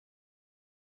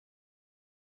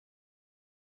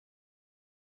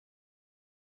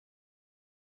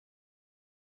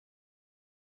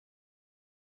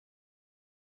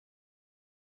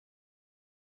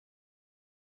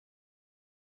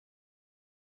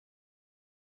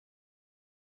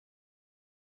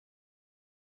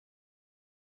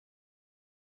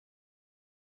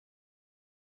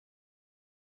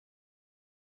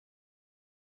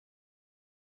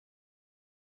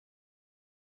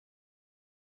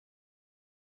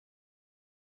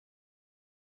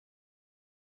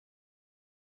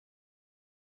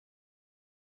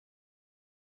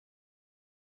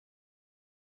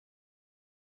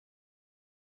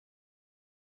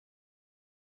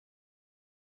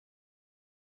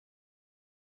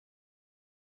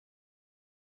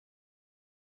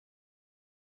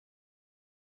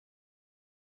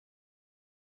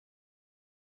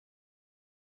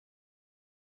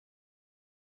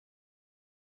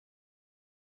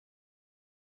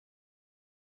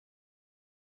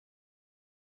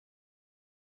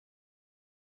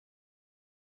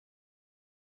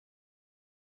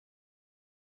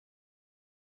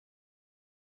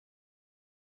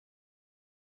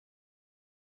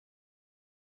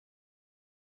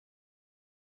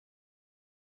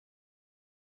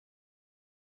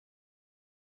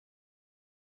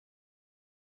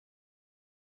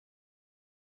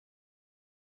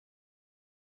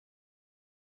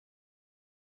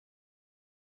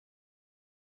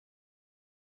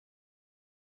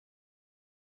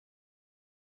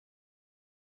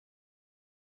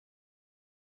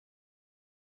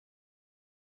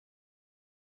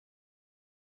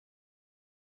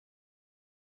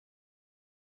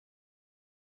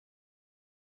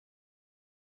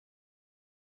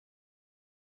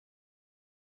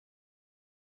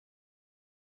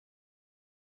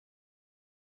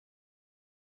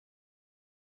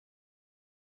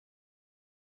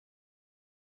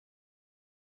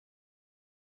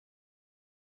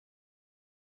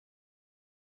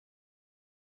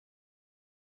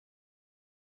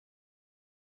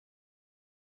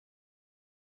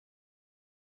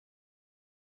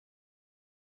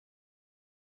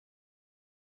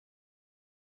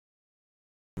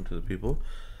to the people.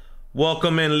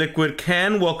 Welcome in Liquid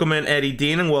Ken, welcome in Eddie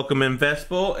Dean, and welcome in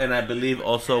Vespo, and I believe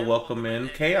also welcome in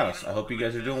Chaos. I hope you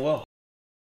guys are doing well.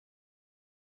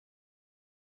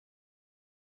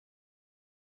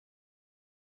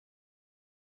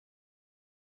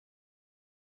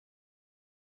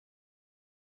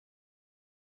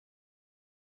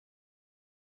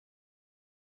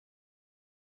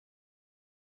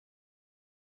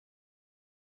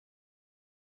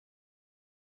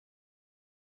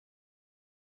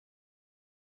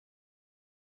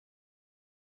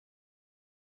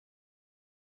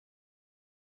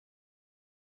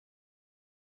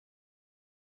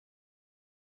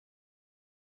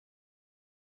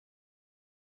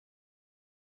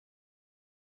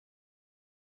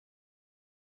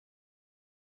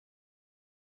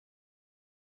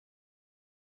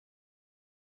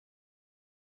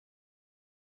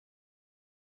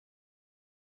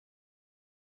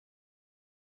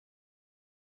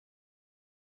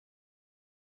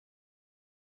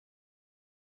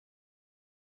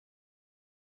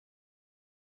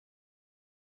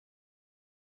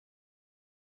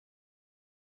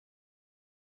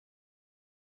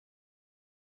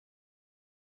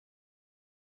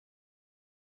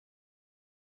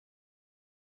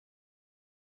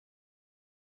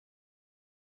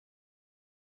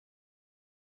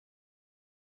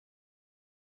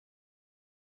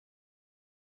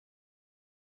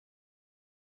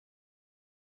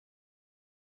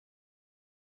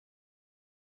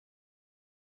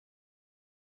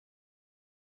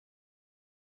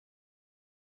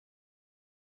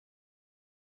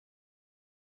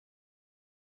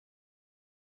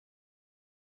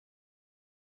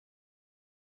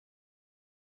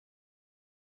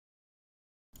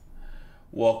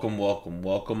 Welcome, welcome,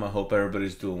 welcome. I hope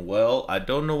everybody's doing well. I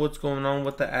don't know what's going on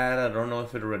with the ad. I don't know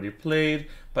if it already played,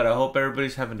 but I hope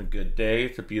everybody's having a good day.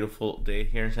 It's a beautiful day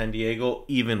here in San Diego,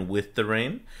 even with the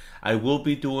rain. I will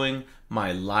be doing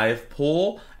my live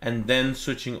poll and then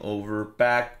switching over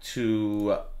back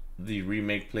to the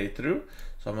remake playthrough.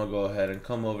 So I'm going to go ahead and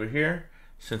come over here.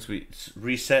 Since we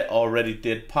reset already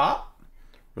did pop,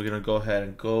 we're going to go ahead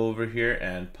and go over here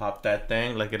and pop that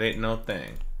thing like it ain't no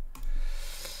thing.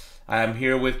 I'm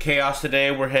here with Chaos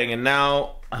today. We're hanging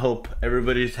out. I hope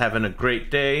everybody's having a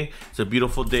great day. It's a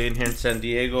beautiful day in here in San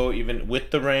Diego, even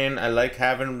with the rain. I like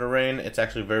having the rain. It's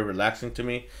actually very relaxing to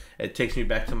me. It takes me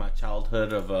back to my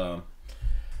childhood of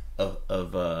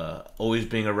always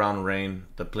being around rain.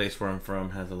 The place where I'm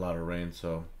from has a lot of rain,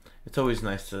 so it's always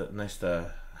nice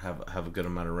to have a good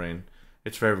amount of rain.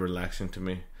 It's very relaxing to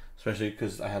me, especially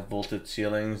because I have vaulted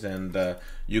ceilings and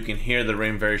you can hear the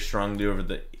rain very strongly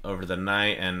over the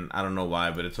night, and I don't know why,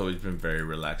 but it's always been very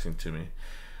relaxing to me.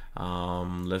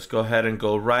 Let's go ahead and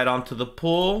go right onto the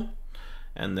pool,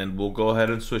 and then we'll go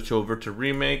ahead and switch over to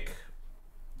remake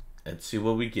and see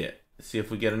what we get. See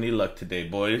if we get any luck today,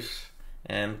 boys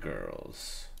and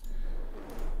girls.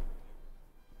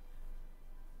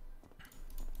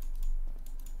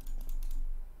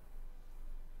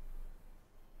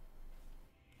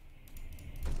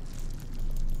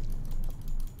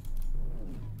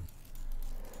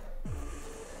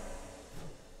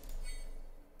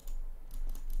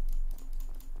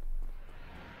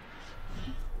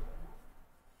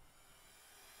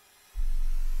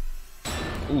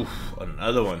 Oof,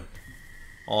 another one.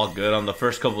 All good. On the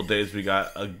first couple days, we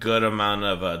got a good amount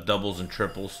of doubles and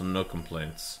triples, so no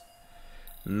complaints.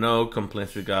 No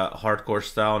complaints. We got hardcore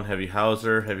style and heavy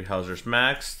Hauser. Heavy Hauser's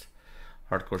maxed.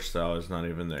 Hardcore style is not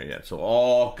even there yet. So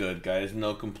all good, guys.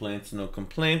 No complaints, no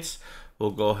complaints.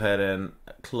 We'll go ahead and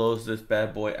close this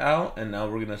bad boy out, and now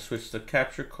we're going to switch the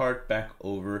capture card back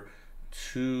over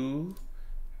to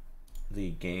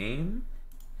the game.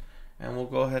 And we'll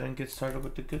go ahead and get started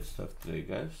with the good stuff today,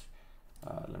 guys.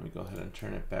 Let me go ahead and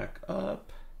turn it back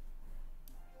up.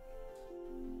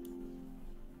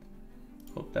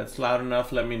 Hope that's loud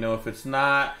enough. Let me know if it's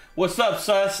not. What's up,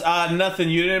 sus? Nothing.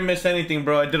 You didn't miss anything,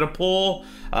 bro. I did a poll,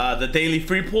 the daily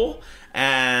free poll,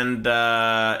 and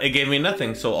it gave me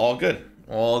nothing. So all good.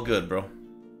 All good, bro.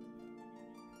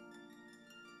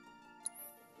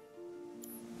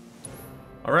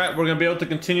 All right, we're going to be able to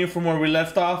continue from where we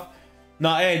left off.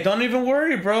 No, hey, don't even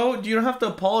worry, bro. You don't have to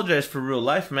apologize for real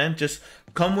life, man. Just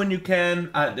come when you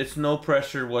can. It's no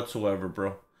pressure whatsoever,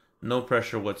 bro. No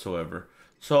pressure whatsoever.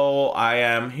 So I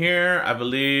am here. I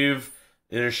believe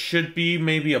there should be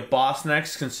maybe a boss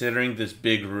next, considering this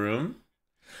big room.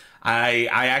 I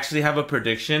actually have a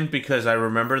prediction because I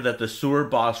remember that the sewer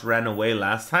boss ran away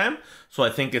last time. So I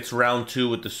think it's round 2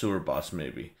 with the sewer boss,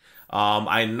 maybe.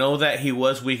 I know that he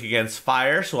was weak against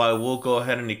fire, so I will go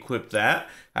ahead and equip that.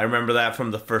 I remember that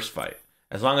from the first fight.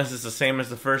 As long as it's the same as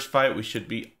the first fight, we should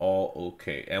be all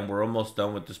okay. And we're almost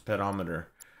done with this pedometer.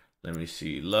 Let me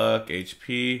see. Luck,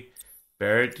 HP.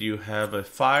 Barrett, do you have a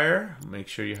fire? Make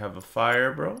sure you have a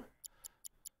fire, bro.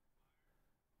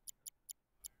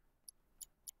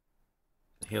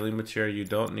 Healing material, you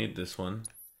don't need this one.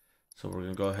 So we're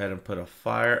going to go ahead and put a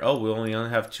fire. Oh, we only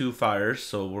have 2 fires.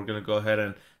 So we're going to go ahead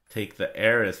and take the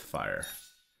Aerith fire.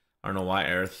 I don't know why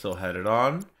Aerith still had it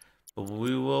on. But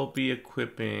we will be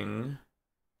equipping...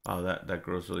 Oh, that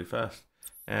grows really fast.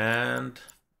 And...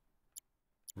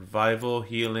 Revival,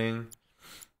 healing.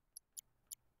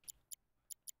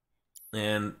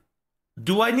 And...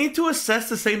 Do I need to assess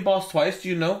the same boss twice? Do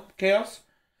you know, Chaos?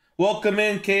 Welcome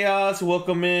in, Chaos.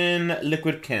 Welcome in,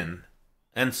 Liquid Ken.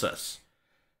 And Sus.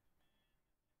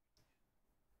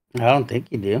 I don't think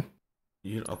you do.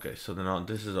 Okay, so then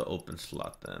this is an open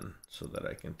slot then, so that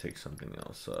I can take something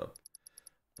else up.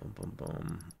 Boom, boom,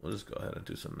 boom. We'll just go ahead and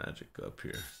do some magic up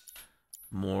here.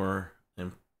 More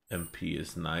MP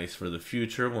is nice for the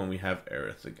future when we have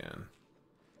Aerith again.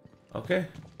 Okay.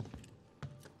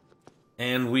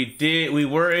 And we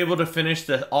were able to finish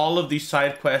all of these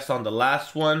side quests on the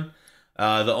last one.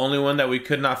 The only one that we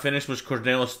could not finish was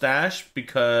Corneo's Stash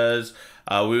because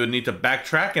we would need to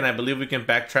backtrack, and I believe we can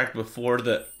backtrack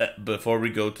before we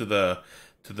go to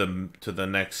the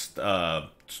next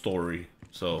story.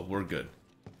 So we're good.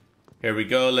 Here we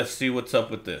go. Let's see what's up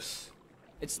with this.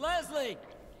 It's Leslie.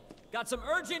 Got some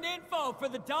urgent info for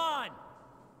the Dawn.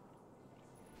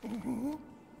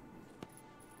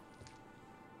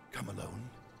 Come alone?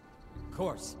 Of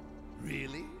course.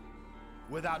 Really?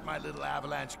 Without my little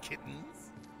avalanche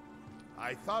kittens?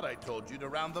 I thought I told you to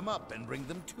round them up and bring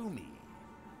them to me.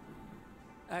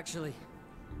 Actually,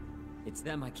 it's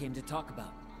them I came to talk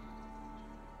about.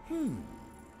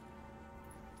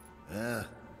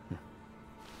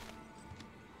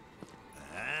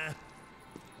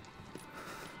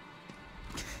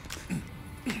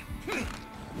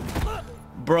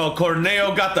 Bro,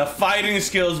 Corneo got the fighting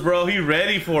skills, bro. He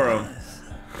ready for him.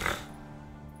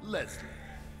 Leslie.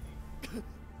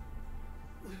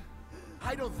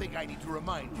 I don't think I need to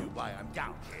remind you why I'm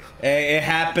down here. Hey, it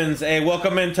happens. Hey,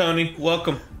 welcome in, Tony.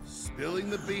 Welcome. Spilling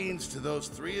the beans to those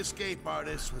 3 escape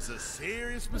artists was a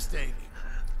serious mistake.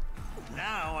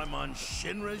 Now I'm on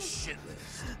Shinra's shit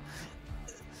list.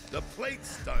 The plate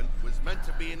stunt was meant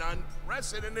to be an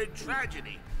unprecedented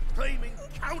tragedy, claiming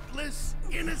countless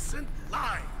innocent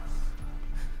lives.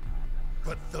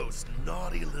 But those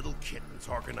naughty little kittens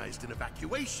organized an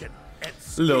evacuation and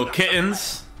little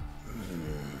kittens.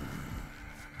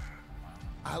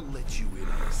 I'll let you in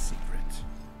on a secret.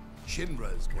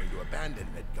 Shinra is going to abandon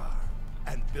Midgar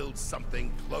and build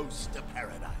something close to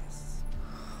paradise.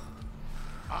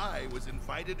 I was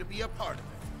invited to be a part of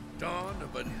it. Dawn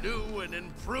of a new and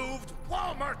improved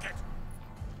wall market.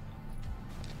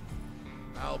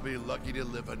 I'll be lucky to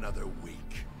live another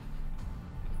week.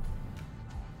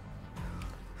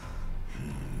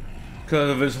 Because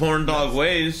of his horn dog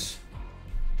ways.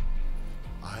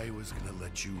 I was gonna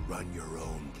let you run your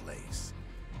own place.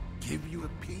 Give you a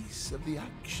piece of the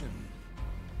action.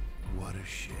 What a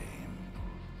shame.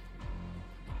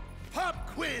 Pop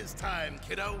quiz time,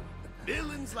 kiddo.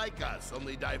 Villains like us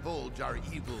only divulge our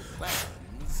evil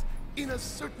plans in a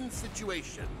certain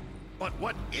situation. But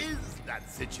what is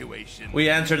that situation? We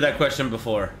answered that question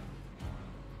before.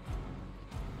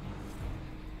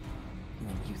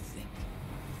 When you think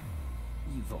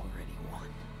you've already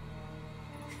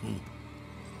won.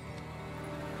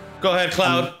 Go ahead,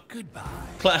 Cloud. Goodbye.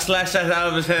 Slash that out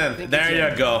of his hand.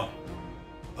 There you go.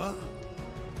 Huh?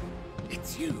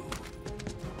 It's you.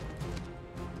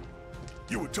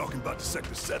 You were talking about the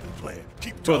Sector 7 plan.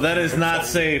 Keep Bro, that is not talking.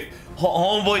 safe.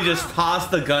 Homeboy just tossed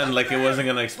the gun like it wasn't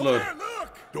gonna explode. There,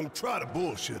 look! Don't try to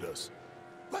bullshit us.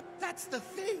 But that's the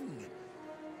thing.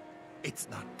 It's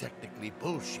not technically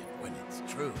bullshit when it's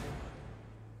true.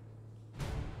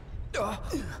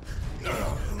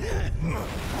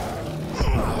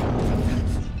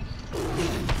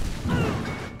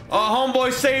 Oh,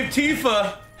 homeboy saved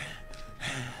Tifa.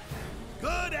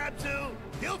 Good, Abzu.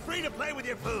 Feel free to play with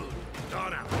your food.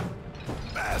 Dawn out.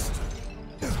 Bastard.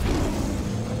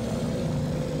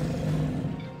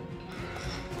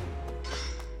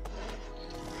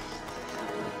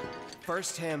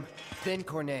 First him, then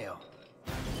Corneo.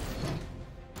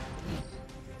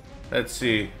 Let's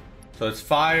see. So it's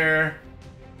fire.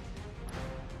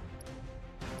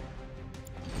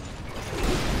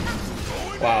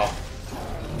 Wow.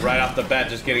 Right off the bat,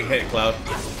 just getting hit, Cloud.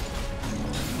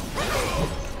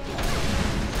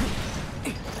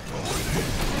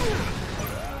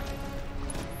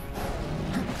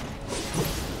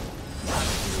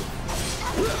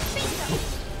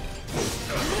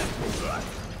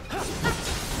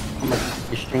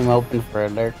 open for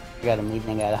alert. I got a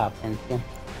meeting I gotta hop into.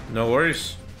 No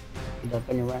worries. Get up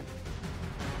on your run.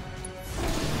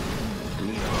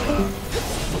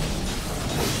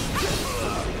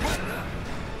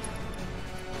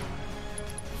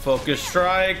 Focus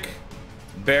strike.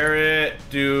 Barrett,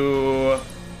 do...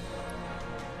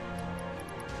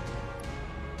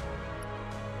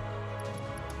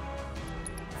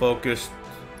 Focus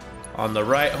on the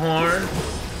right horn.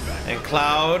 And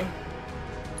Cloud,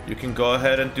 you can go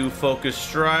ahead and do focus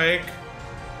strike.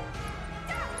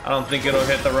 I don't think it'll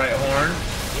hit the right horn.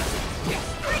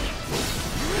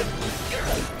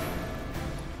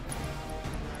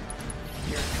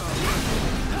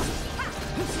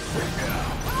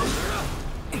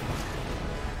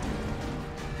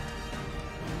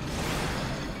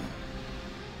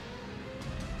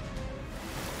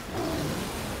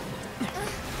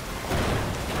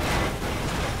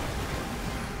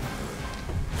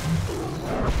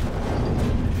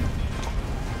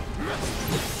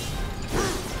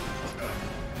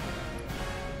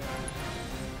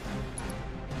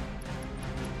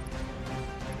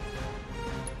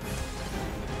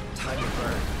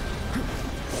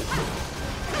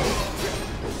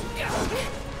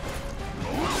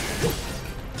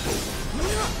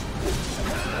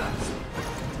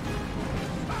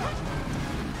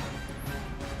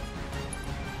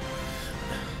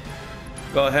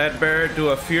 Go ahead, Barrett, do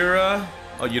a Fura.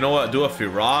 Oh, you know what? Do a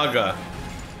Firaga.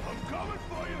 I'm coming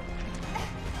for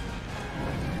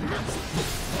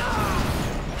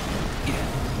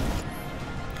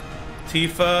you.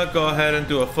 Tifa, go ahead and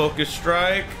do a focus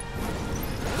strike.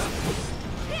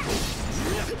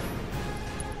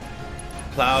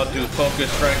 Cloud, do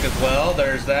focus strike as well.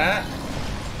 There's that.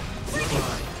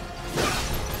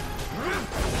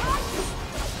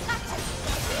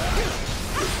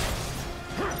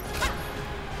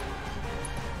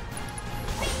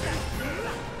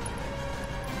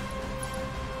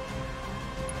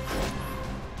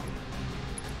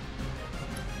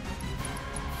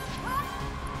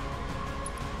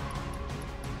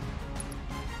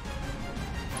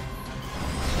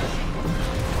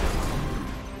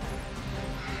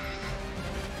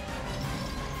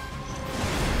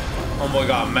 Homeboy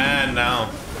got mad now.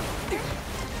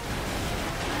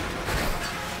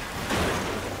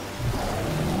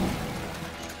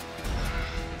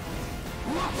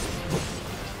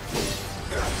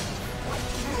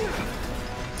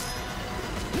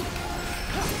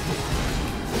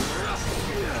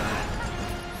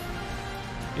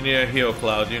 You need a heal,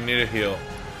 Cloud. You need a heal.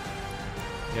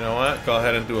 You know what? Go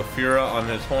ahead and do a Fura on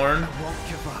his horn. I won't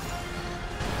give up.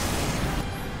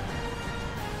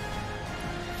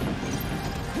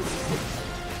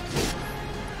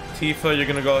 Tifa, you're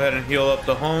gonna go ahead and heal up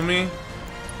the homie.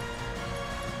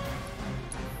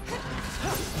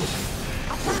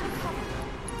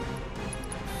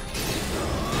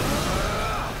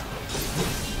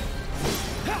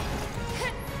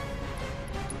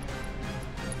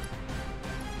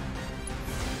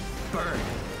 Burn.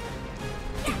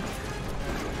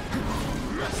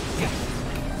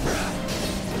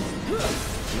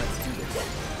 Let's do this.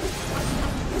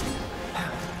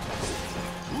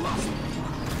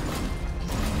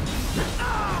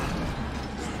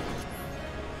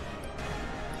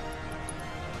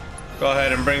 Go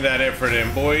ahead and bring that effort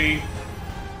in, boy.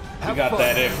 We got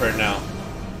that effort now.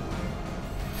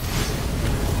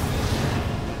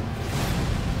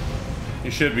 You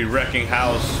should be wrecking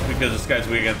house because this guy's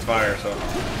weak against fire, so.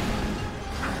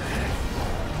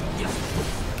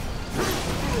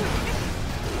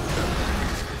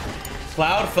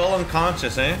 Cloud fell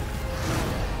unconscious, eh?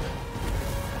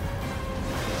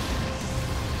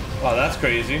 Wow, that's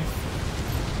crazy.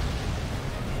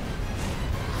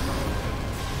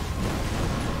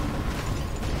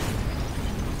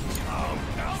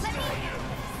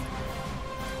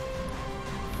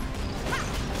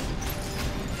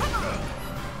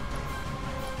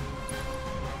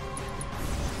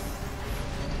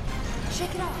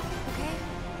 Shake it off, okay?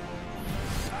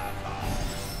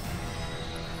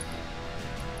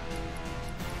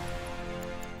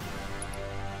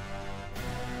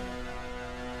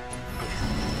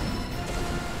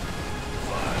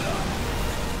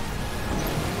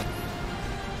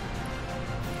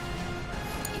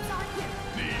 It's on you.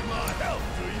 Need my help,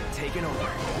 do you? Taking over.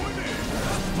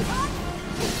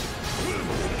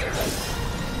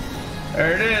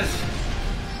 There it is.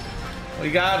 We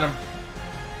got him.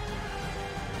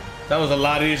 That was a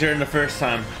lot easier than the first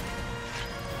time.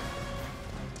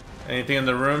 Anything in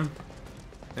the room?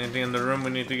 Anything in the room we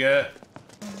need to get?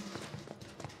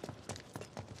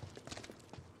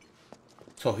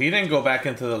 So he didn't go back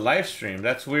into the live stream.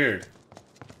 That's weird.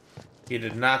 He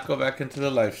did not go back into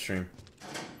the live stream.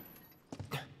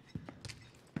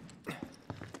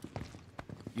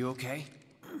 You okay?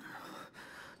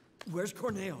 Where's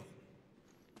Corneo?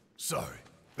 Sorry,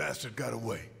 bastard got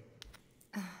away.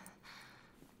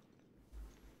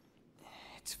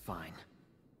 It's fine.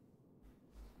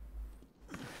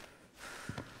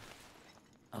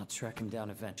 I'll track him down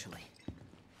eventually.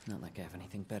 Not like I have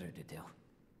anything better to do.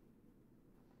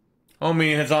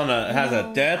 Homie has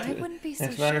a death. I wouldn't be so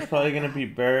Next matter's sure probably about gonna be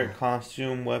Barrett,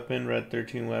 costume, weapon, red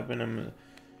 13 weapon. I'm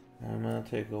gonna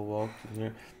take a walk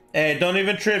here. Hey, don't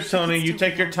even trip, Tony. You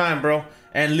take your time, bro.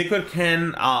 And Liquid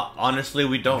Ken, honestly,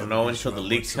 we don't know until the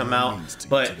leaks come out.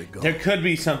 But there could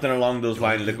be something along those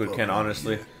lines, Liquid Ken,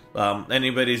 honestly.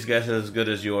 Anybody's guess is as good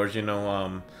as yours, you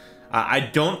know. I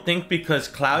don't think because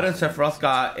Cloud and Sephiroth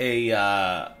got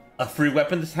a free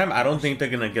weapon this time, I don't think they're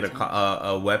gonna get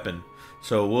a weapon.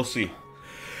 So we'll see.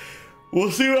 We'll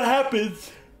see what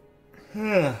happens.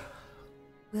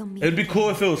 It'd be cool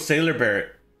if it was Sailor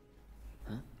Barrett.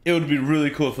 It would be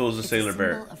really cool if it was a Sailor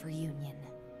Barrett. Of reunion.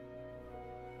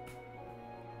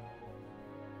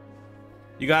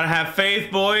 You gotta have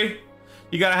faith, boy.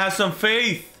 You gotta have some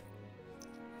faith.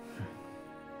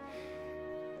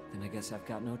 Then I guess I've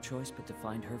got no choice but to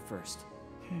find her first.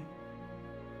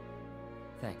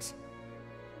 Thanks.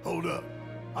 Hold up.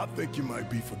 I think you might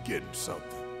be forgetting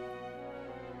something.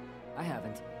 I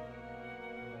haven't.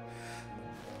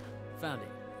 Found it.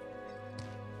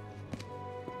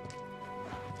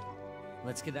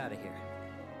 Let's get out of here.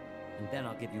 And then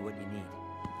I'll give you what you need.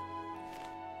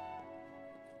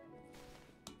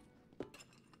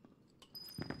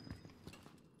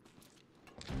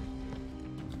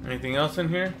 Anything else in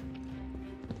here?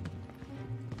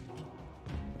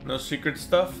 No secret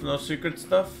stuff? No secret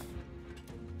stuff?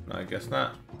 No, I guess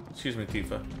not. Excuse me,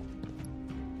 Tifa.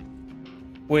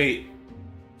 Wait.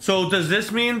 So does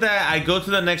this mean that I go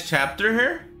to the next chapter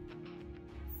here?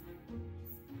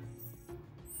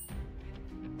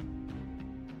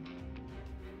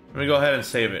 Let me go ahead and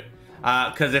save it.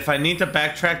 Because if I need to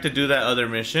backtrack to do that other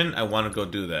mission, I want to go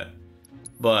do that.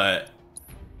 But,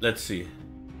 let's see.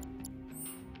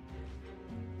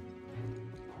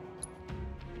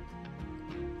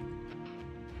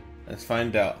 Let's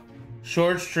find out.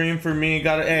 Short stream for me.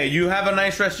 Hey, you have a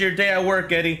nice rest of your day at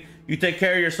work, Eddie. You take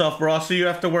care of yourself, bro. I'll see you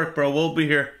after work, bro. We'll be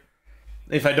here.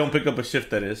 If I don't pick up a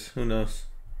shift, that is. Who knows?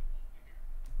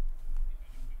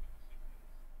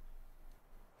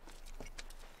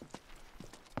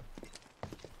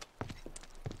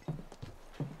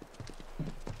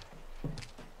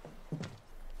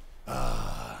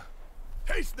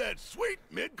 Taste that sweet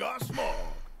Midgar smog.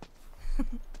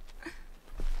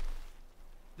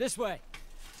 This way.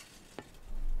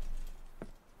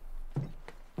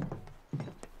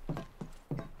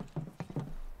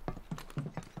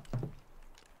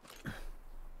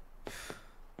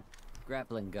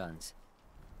 Grappling guns.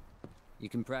 You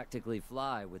can practically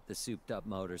fly with the souped-up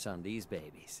motors on these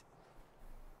babies.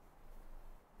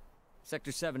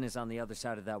 Sector 7 is on the other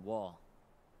side of that wall.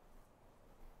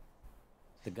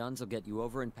 The guns will get you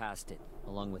over and past it,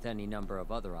 along with any number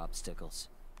of other obstacles.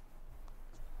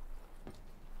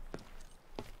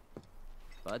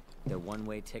 But they're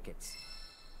one-way tickets.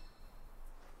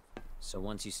 So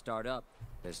once you start up,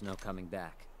 there's no coming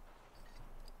back.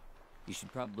 You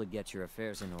should probably get your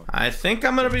affairs in order. I think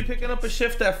I'm going to be picking up a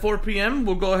shift at 4 p.m.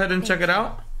 We'll go ahead and check it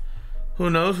out.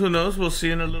 Who knows? Who knows? We'll see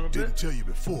in a little bit. Didn't tell you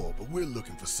before, but we're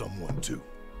looking for someone too.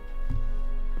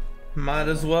 Might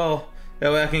as well.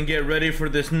 That way I can get ready for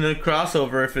this new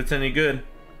crossover if it's any good.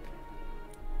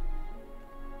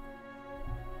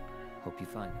 Hope you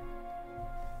find it.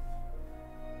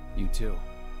 You too.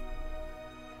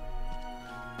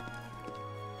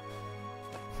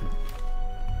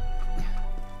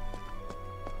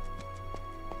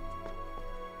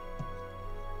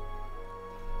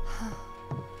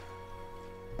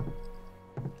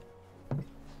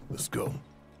 Let's go.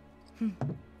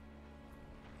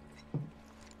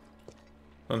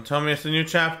 Don't tell me it's a new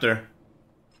chapter.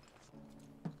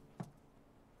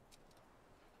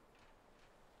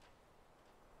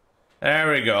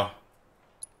 There we go.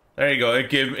 There you go.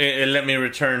 It let me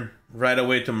return right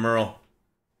away to Merle.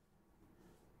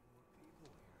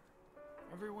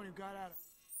 Everyone who got out.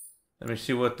 Let me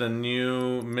see what the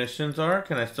new missions are.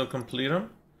 Can I still complete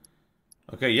them?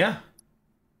 Okay, yeah.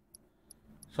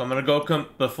 So I'm gonna go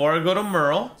before I go to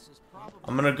Merle.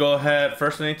 I'm gonna go ahead.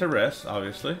 First, I need to rest,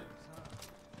 obviously.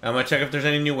 I'm gonna check if there's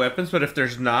any new weapons, but if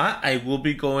there's not, I will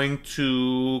be going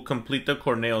to complete the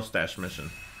Corneo stash mission.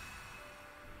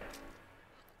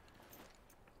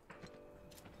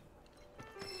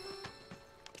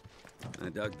 I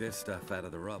dug this stuff out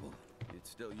of the rubble. It's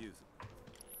still usable.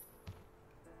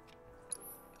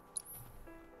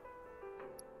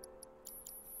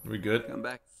 We good? Come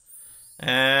back.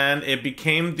 And it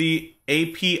became the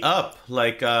AP up,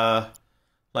 like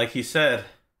he said.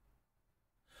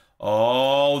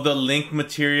 Oh, the link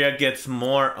materia gets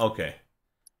more. Okay.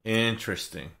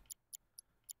 Interesting.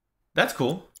 That's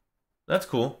cool. That's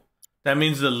cool. That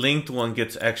means the linked one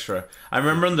gets extra. I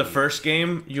remember in the first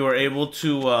game, you were able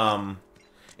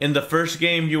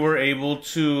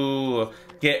to,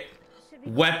 get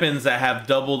weapons that have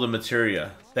double the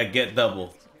materia, that get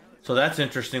double. So that's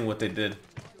interesting what they did.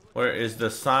 Where is the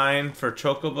sign for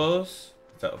chocobos?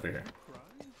 It's over here.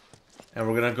 And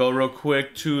we're gonna go real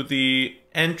quick to the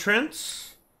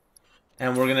entrance.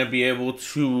 And we're gonna be able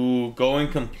to go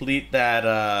and complete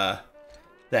that,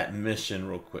 that mission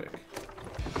real quick.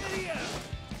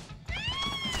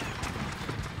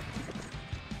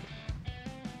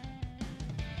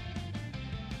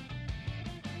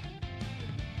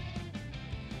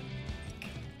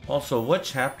 Also, what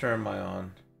chapter am I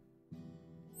on?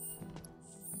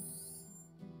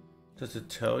 Does it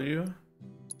tell you?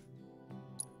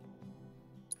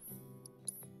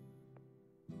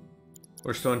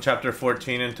 We're still in chapter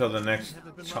 14 until the next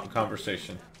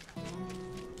conversation.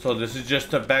 So this is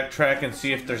just to backtrack and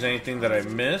see if there's anything that I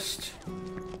missed.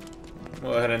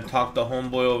 Go ahead and talk the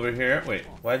homeboy over here. Wait,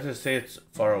 why does it say it's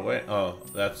far away? Oh,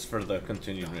 that's for the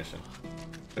continued mission.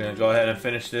 We're gonna go ahead and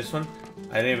finish this one.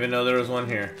 I didn't even know there was one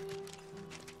here.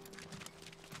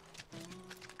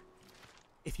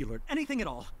 If you learn anything at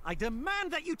all, I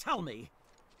demand that you tell me.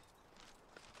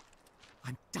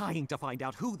 I'm dying to find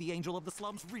out who the Angel of the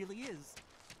Slums really is.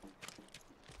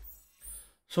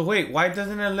 So wait, why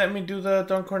doesn't it let me do the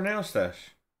Don Corneo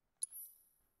stash?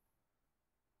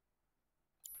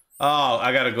 Oh,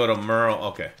 I gotta go to Merle.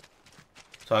 Okay.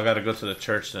 So I gotta go to the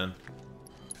church then.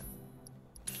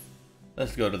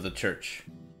 Let's go to the church.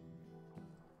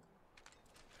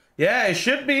 Yeah, it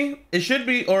should be. It should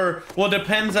be. Or, well,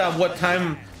 depends on what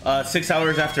time 6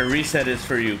 hours after reset is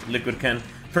for you, Liquid Ken.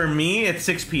 For me, it's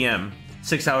 6 p.m.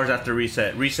 6 hours after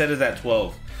reset. Reset is at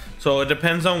 12. So it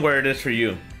depends on where it is for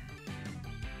you.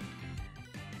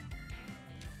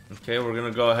 Okay, we're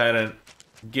going to go ahead and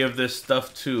give this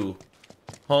stuff to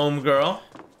Homegirl.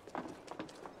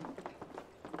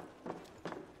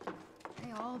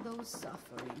 Hey, all those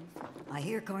suffering. I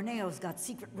hear Corneo's got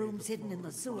secret rooms hidden in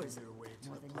the sewers.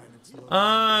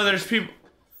 There's people.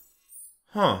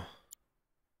 Huh.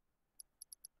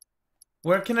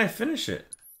 Where can I finish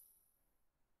it?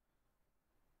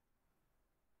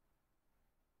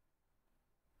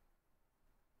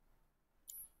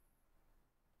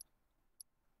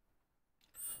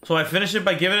 So I finish it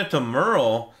by giving it to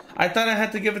Merle. I thought I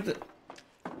had to give it to...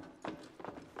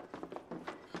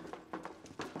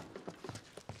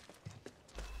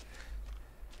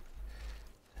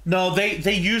 No,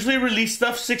 they usually release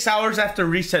stuff 6 hours after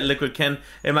reset, Liquid Ken.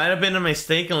 It might have been a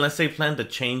mistake unless they plan to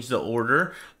change the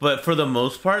order. But for the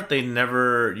most part, they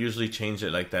never usually change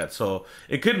it like that. So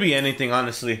it could be anything,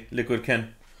 honestly, Liquid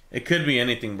Ken. It could be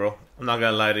anything, bro. I'm not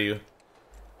gonna lie to you.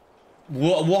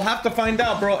 We'll have to find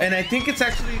out, bro. And I think it's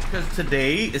actually because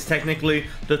today is technically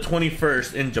the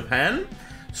 21st in Japan.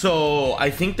 So I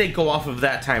think they go off of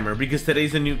that timer because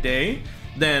today's a new day.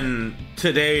 Then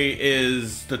today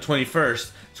is the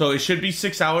 21st. So it should be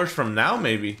 6 hours from now,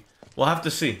 maybe. We'll have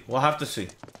to see. We'll have to see.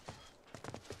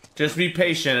 Just be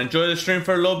patient. Enjoy the stream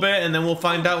for a little bit, and then we'll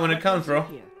find out when it comes, bro.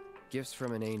 Gifts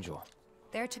from an angel.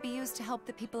 They're to be used to help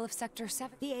the people of Sector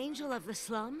 7. The Angel of the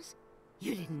Slums?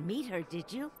 You didn't meet her,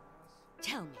 did you?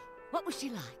 Tell me, what was she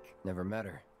like? Never met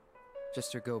her.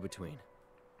 Just her go-between.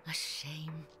 A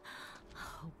shame.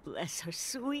 Oh, bless her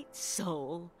sweet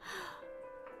soul.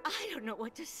 I don't know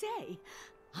what to say.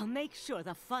 I'll make sure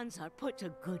the funds are put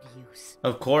to good use.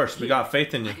 Of course, we got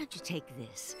faith in you. Why don't you take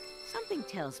this? Something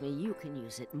tells me you can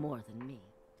use it more than me.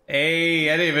 Hey,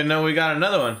 I didn't even know we got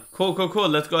another one. Cool, cool, cool.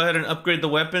 Let's go ahead and upgrade the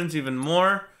weapons even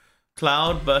more.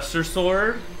 Cloud Buster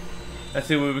Sword. Let's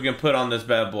see what we can put on this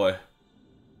bad boy.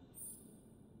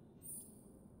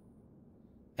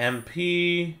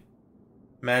 MP.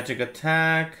 Magic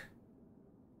attack.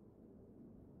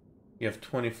 You have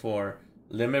 24.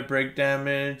 Limit break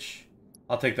damage.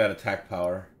 I'll take that attack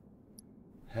power.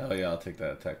 Hell yeah, I'll take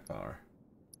that attack power.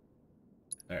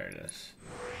 There it is.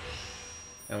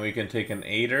 And we can take an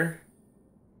 8er.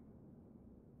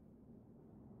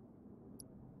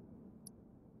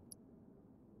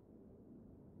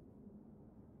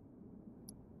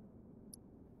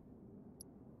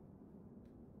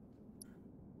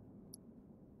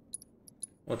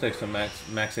 We'll take some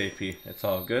max AP. It's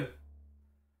all good.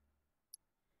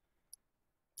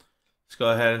 Let's go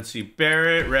ahead and see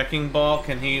Barrett. Wrecking Ball.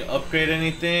 Can he upgrade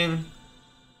anything?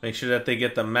 Make sure that they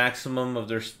get the maximum of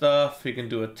their stuff. He can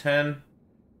do a 10.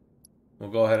 We'll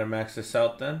go ahead and max this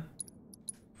out then.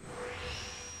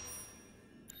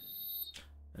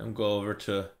 And go over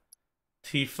to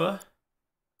Tifa.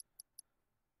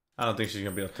 I don't think she's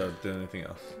gonna be able to do anything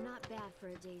else. Not bad for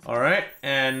a day's Alright,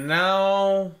 and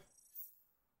now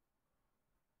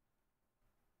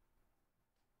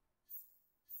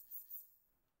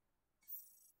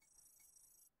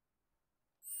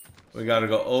we gotta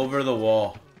go over the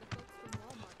wall.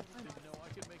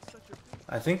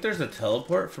 I think there's a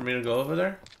teleport for me to go over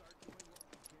there.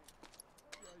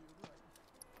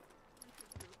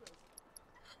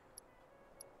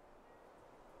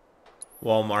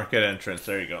 Wall market entrance,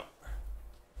 there you go.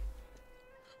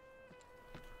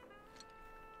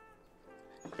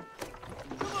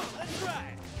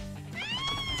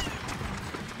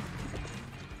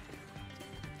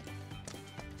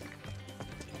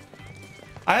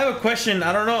 I have a question.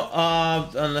 I don't know.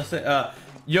 Unless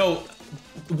yo,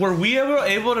 were we ever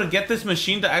able to get this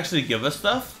machine to actually give us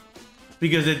stuff?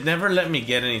 Because it never let me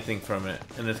get anything from it,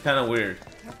 and it's kind of weird.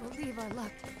 Can't believe our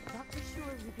luck. Thought for sure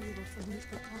we'd be able to meet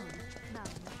the town. Now,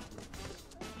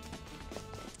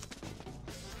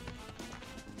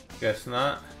 Guess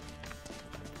not.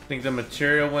 I think the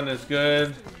material one is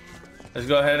good. Let's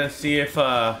go ahead and see if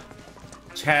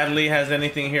Chadley has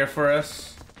anything here for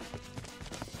us.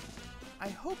 I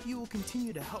hope you will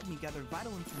continue to help me gather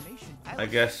vital information. I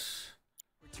guess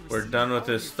we're done with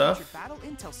this stuff. Battle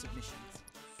intel submissions.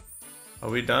 Are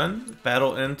we done?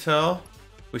 Battle intel.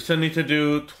 We still need to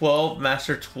do 12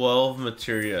 master 12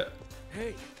 materia.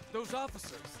 Hey, those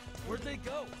officers, where'd they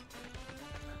go?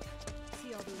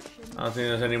 I don't think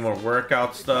there's any more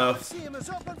workout stuff.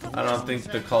 I don't think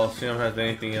the Coliseum has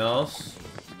anything else.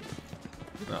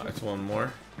 No, it's one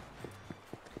more.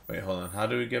 Wait, hold on. How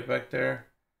do we get back there?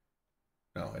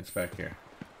 No, it's back here.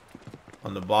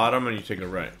 On the bottom, and you take a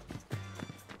right.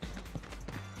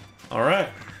 Alright.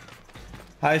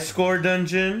 High score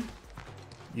dungeon.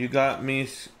 You got me.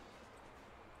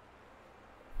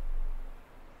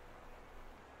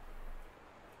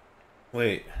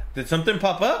 Wait, did something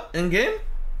pop up in game?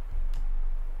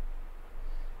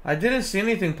 I didn't see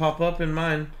anything pop up in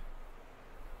mine.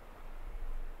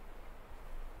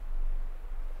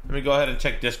 Let me go ahead and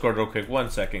check Discord real quick. 1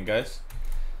 second, guys.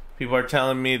 People are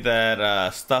telling me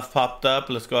that stuff popped up.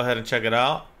 Let's go ahead and check it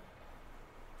out.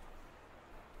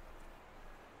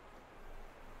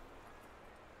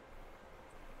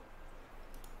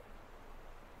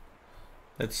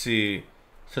 Let's see.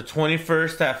 So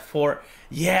 21st at 4.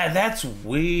 Yeah, that's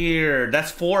weird.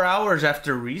 That's 4 hours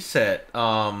after reset.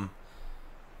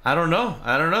 I don't know.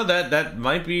 That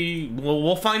might be.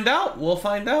 We'll find out. We'll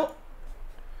find out.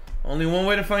 Only one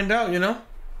way to find out, you know.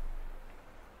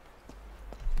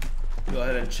 Go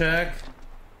ahead and check.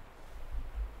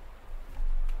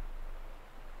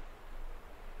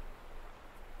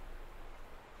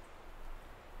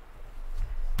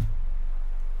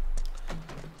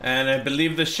 And I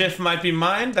believe the shift might be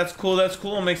mine. That's cool. That's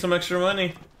cool. I'll make some extra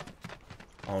money.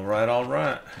 All right. All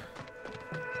right.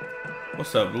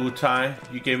 What's up, Wu Tai?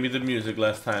 You gave me the music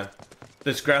last time.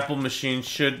 This grapple machine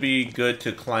should be good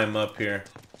to climb up here.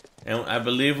 And I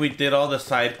believe we did all the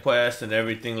side quests and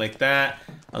everything like that.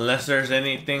 Unless there's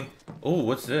anything. Oh,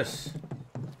 what's this?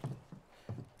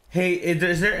 Hey,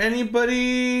 is there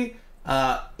anybody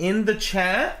in the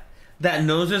chat that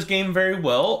knows this game very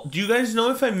well? Do you guys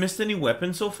know if I missed any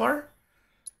weapons so far?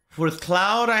 With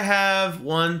Cloud, I have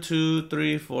 1, 2,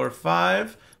 3, 4,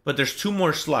 5. But there's 2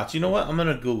 more slots. You know what? I'm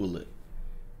gonna Google it.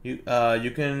 You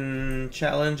can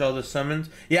challenge all the summons.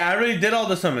 Yeah, I already did all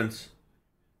the summons.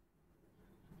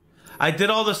 I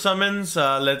did all the summons.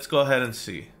 Let's go ahead and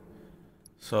see.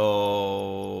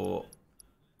 So,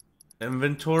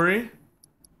 inventory,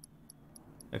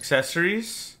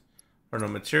 accessories, or no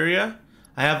materia.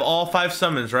 I have all 5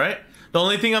 summons, right? The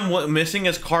only thing I'm missing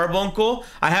is Carbuncle.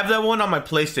 I have that one on my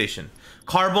PlayStation.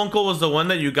 Carbuncle was the one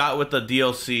that you got with the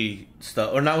DLC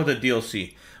stuff, or not with the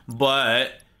DLC,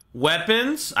 but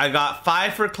weapons. I got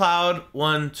 5 for Cloud,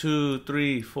 1, 2,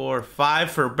 3, 4,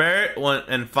 5 for Barret, 1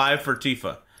 and 5 for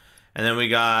Tifa. And then we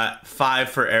got 5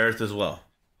 for Aerith as well.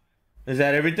 Is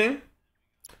that everything?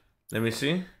 Let me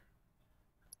see.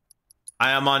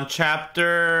 I am on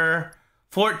chapter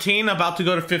 14, about to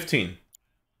go to 15.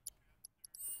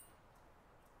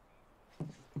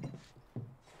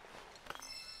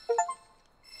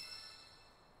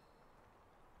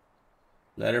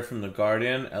 Letter from the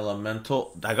Guardian,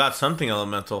 Elemental. I got something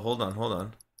Elemental. Hold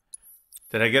on.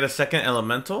 Did I get a second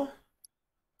Elemental?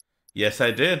 Yes, I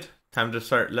did. Time to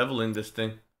start leveling this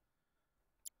thing.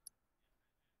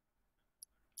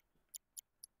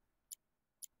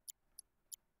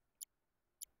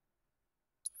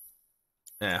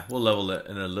 Yeah, we'll level it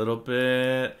in a little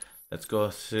bit. Let's go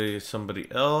see somebody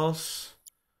else.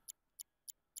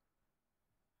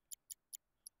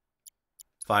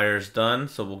 Fire's done,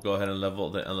 so we'll go ahead and level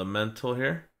the elemental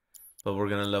here. But we're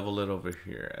gonna level it over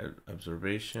here.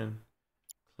 Observation,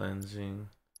 cleansing.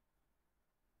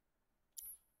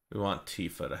 We want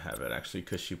Tifa to have it actually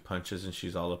because she punches and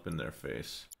she's all up in their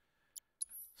face.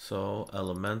 So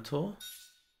elemental.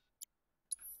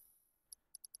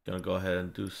 Gonna go ahead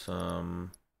and do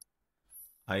some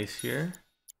ice here.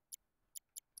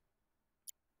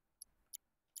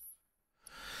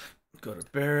 Go to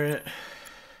Barrett.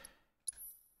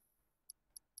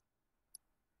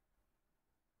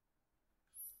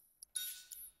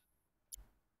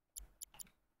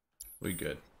 We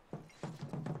good.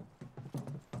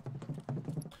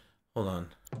 Hold on.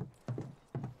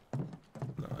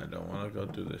 No, I don't want to go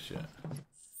do this yet.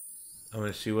 I'm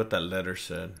going to see what that letter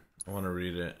said. I want to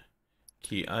read it.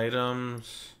 Key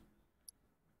items.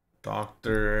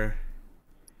 Doctor.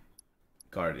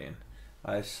 Guardian.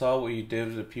 I saw what you did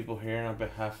with the people here, and on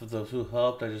behalf of those who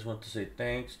helped, I just want to say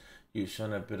thanks. You've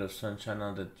shown a bit of sunshine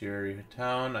on the dreary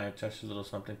town. I attached a little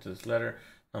something to this letter.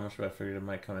 Not much, but I figured it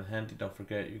might come in handy. Don't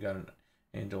forget, you got an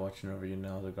angel watching over you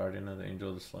now, the guardian of the angel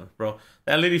of the slums. Bro,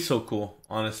 that lady's so cool,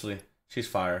 honestly. She's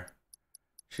fire.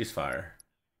 She's fire.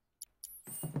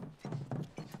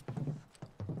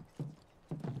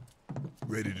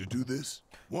 Ready to do this?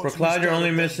 For Cloud, you're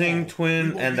only missing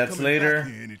Twin, and that's later.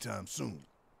 Anytime soon.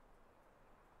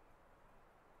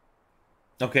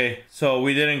 Okay, so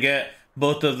we didn't get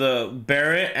both of the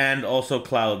Barrett and also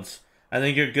Clouds. I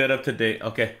think you're good up to date.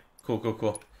 Okay, cool, cool,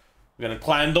 cool. We're gonna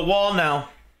climb the wall now.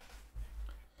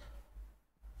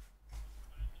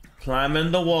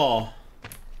 Climbing the wall.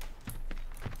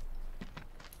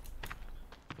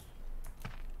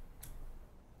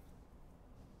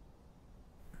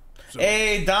 So,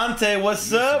 hey Dante,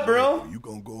 what's up, bro? You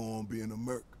gonna go on being a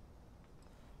merc?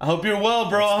 I hope you're well,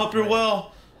 bro. I hope you're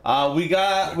well. We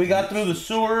got through the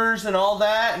sewers and all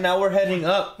that. And now we're heading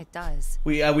up. It does.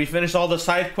 We finished all the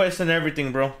side quests and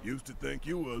everything, bro. Used to think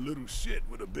you were a little shit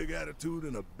with a big attitude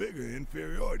and a bigger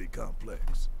inferiority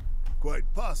complex. Quite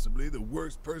possibly the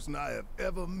worst person I have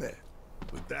ever met.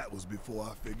 But that was before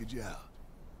I figured you out.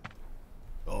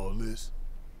 All this,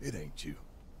 it ain't you.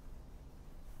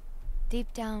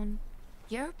 Deep down,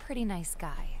 you're a pretty nice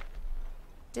guy.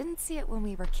 Didn't see it when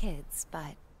we were kids,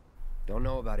 but... Don't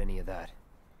know about any of that.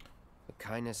 But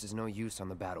kindness is no use on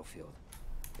the battlefield.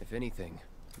 If anything,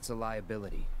 it's a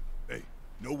liability. Hey,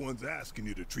 no one's asking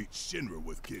you to treat Shinra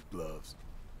with kid gloves.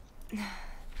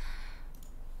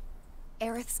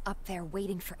 Aerith's up there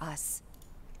waiting for us.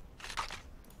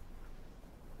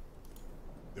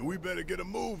 Then we better get a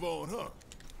move on, huh?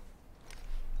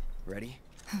 Ready?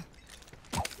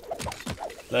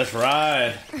 Let's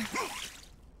ride.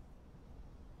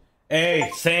 Hey,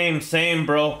 same,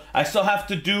 bro. I still have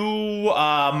to do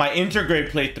my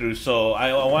Intergrade playthrough, so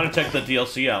I want to check the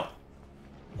DLC out.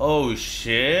 Oh,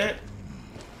 shit.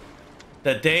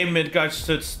 The day Midgard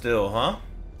stood still, huh?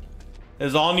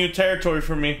 It's all new territory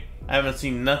for me. I haven't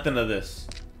seen nothing of this.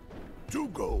 2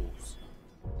 goals.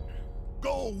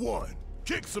 Goal 1,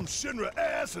 kick some Shinra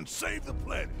ass and save the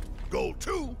planet. Goal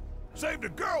 2, save the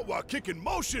girl while kicking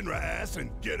more Shinra ass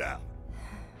and get out.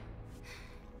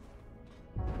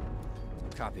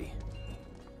 Copy.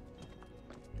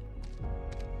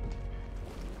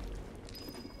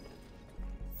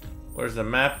 Where's the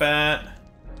map at?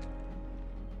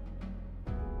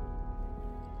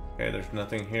 Okay, there's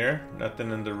nothing here.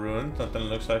 Nothing in the ruins. Nothing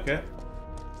looks like it.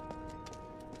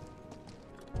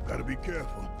 Gotta be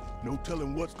careful. No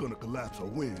telling what's gonna collapse or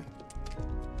when.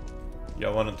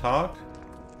 Y'all want to talk?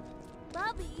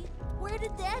 Bobby, where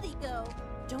did Daddy go?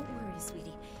 Don't worry,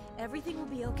 sweetie. Everything will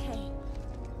be okay.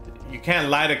 You can't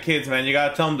lie to kids, man. You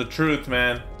gotta tell them the truth,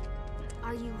 man.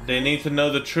 Are you hurt? They need to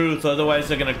know the truth, otherwise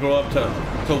they're gonna grow up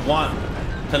to want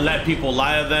to let people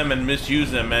lie to them and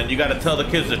misuse them, man. You gotta tell the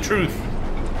kids the truth.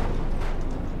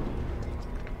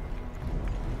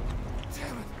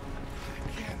 Damn it.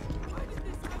 Again. Why did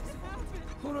this happen?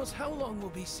 Who knows how long we'll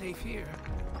be safe here?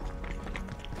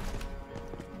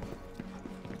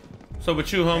 So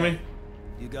with you, homie?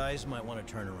 You guys might want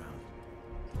to turn around.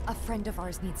 A friend of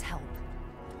ours needs help.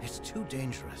 It's too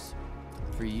dangerous.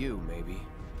 For you, maybe.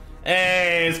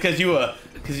 Hey, it's cause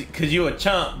you a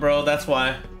chump, bro. That's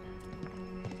why.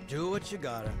 Do what you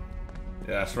gotta.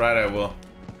 Yeah, that's right. I will.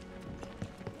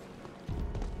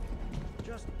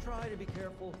 Just try to be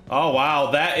careful. Oh wow,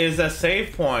 that is a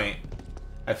save point.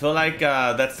 I feel like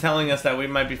that's telling us that we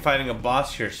might be fighting a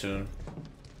boss here soon.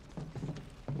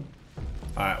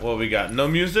 All right, what we got? No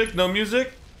music. No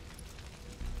music.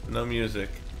 No music.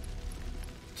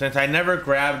 Since I never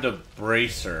grabbed a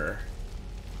bracer,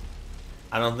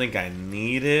 I don't think I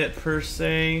need it per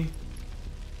se.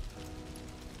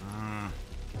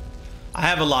 I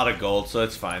have a lot of gold, so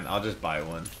it's fine. I'll just buy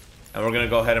one. And we're gonna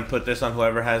go ahead and put this on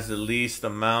whoever has the least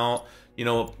amount. You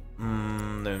know,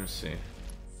 let me see.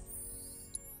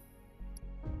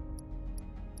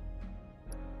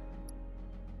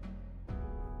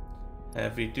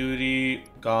 Heavy duty,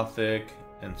 gothic,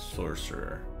 and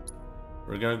sorcerer.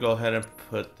 We're gonna go ahead and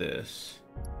put this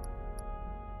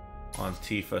on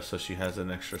Tifa so she has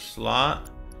an extra slot.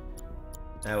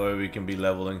 That way we can be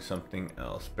leveling something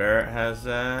else. Barrett has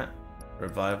that.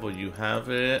 Revival, you have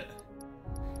it.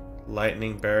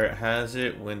 Lightning, Barrett has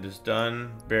it. Wind is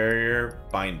done. Barrier,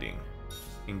 binding.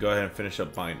 You can go ahead and finish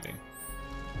up binding.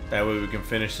 That way we can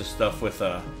finish the stuff with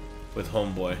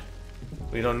Homeboy.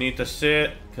 We don't need to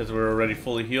sit because we're already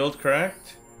fully healed,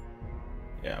 correct?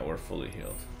 Yeah, we're fully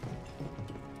healed.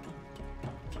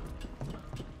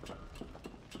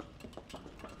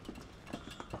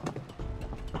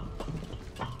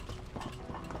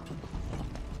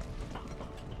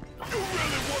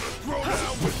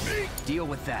 Deal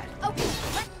with that. Okay.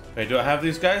 Wait, do I have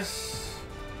these guys?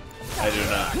 I do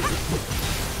not.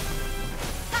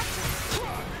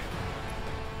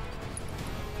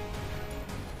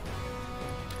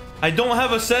 I don't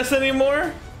have assess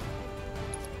anymore?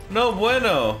 No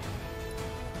bueno.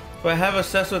 Do I have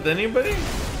assess with anybody?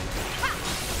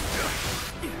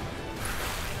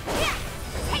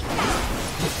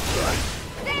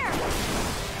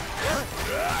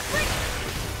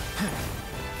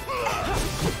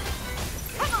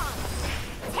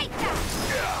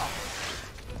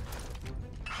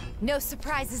 No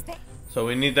surprises there. So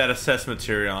we need that assess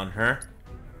material on her.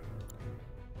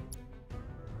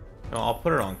 No, I'll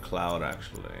put her on Cloud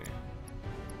actually.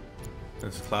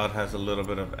 Since Cloud has a little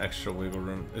bit of extra wiggle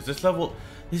room. Is this level?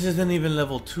 This isn't even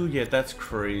level 2 yet. That's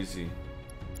crazy.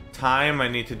 Time, I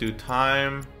need to do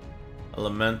time.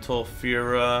 Elemental,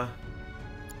 Fira.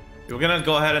 We're gonna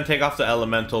go ahead and take off the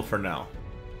elemental for now.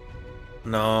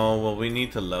 No, well we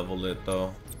need to level it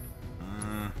though.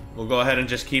 We'll go ahead and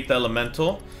just keep the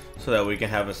elemental so that we can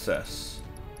have assess.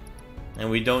 And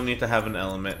we don't need to have an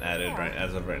element added right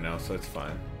as of right now, so it's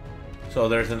fine. So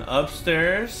there's an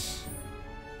upstairs.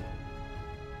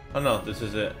 Oh no, this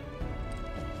is it.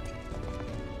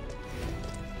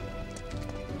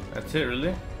 That's it,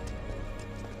 really?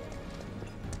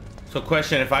 So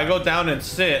question, if I go down and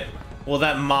sit, will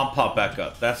that mob pop back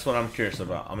up? That's what I'm curious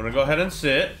about. I'm gonna go ahead and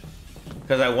sit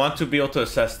because I want to be able to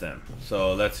assess them.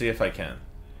 So let's see if I can.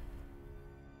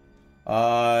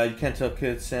 You can't tell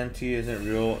kids Santee isn't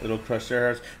real. It'll crush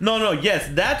their hearts. No, yes,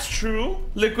 that's true,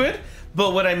 Liquid.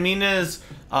 But what I mean is,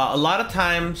 a lot of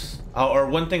times, or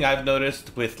one thing I've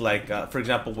noticed with, like, for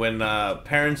example, when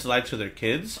parents lie to their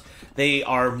kids, they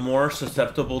are more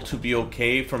susceptible to be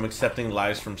okay from accepting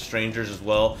lies from strangers as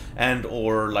well, and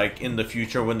or like in the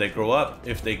future when they grow up,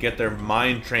 if they get their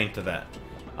mind trained to that.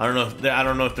 I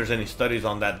don't know if there's any studies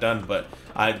on that done, but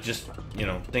I just, you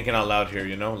know, thinking out loud here,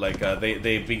 you know, like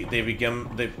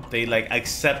they like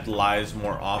accept lies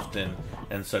more often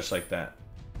and such like that.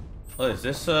 Oh, is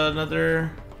this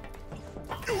another?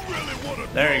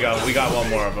 There you go. We got one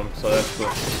more of them, so that's cool.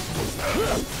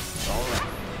 All right.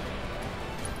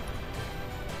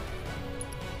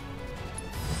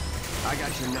 I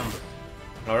got your number.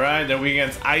 All right, then we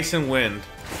against Ice and Wind.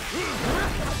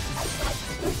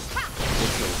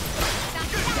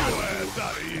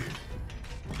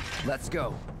 Let's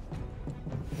go.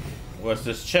 What's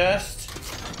this chest?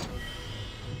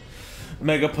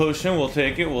 Mega potion, we'll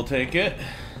take it, we'll take it.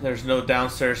 There's no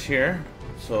downstairs here,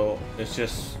 so it's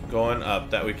just going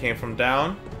up. That we came from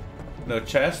down. No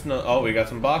chest, no. Oh, we got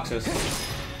some boxes.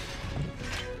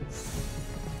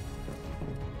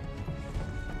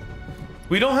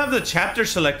 We don't have the chapter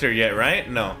selector yet, right?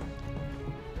 No.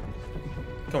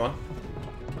 Come on.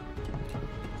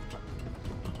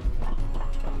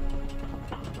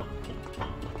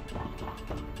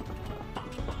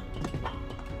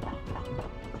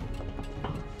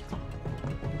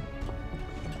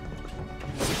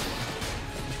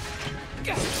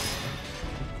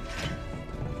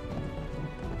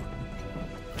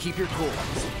 Keep your cool. No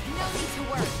need to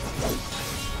worry.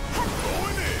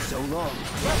 So long.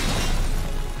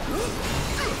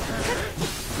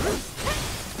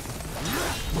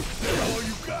 All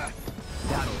you got?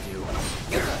 That'll do.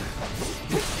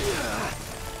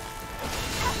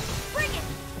 Bring it.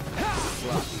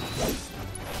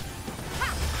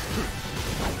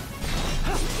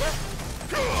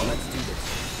 Let's do this.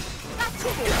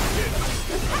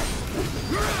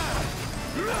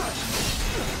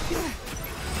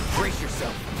 Brace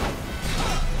yourself.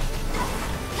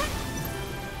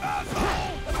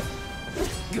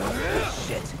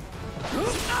 Shit.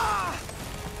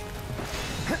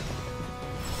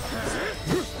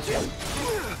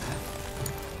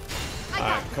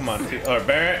 Alright, come on. Or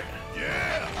Barrett.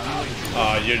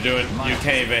 Oh, you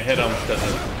can't even hit him because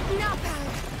of...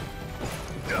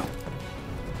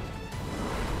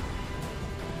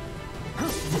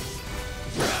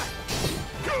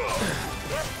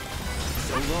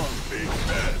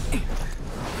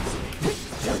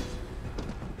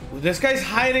 This guy's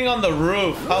hiding on the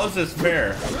roof. How is this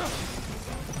fair?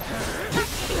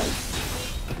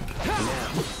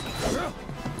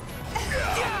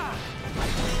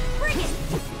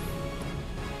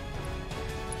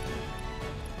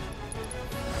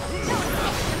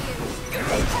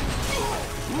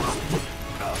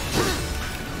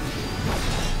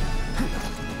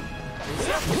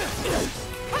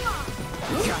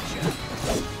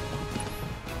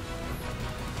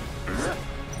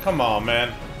 Come on,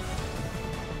 man.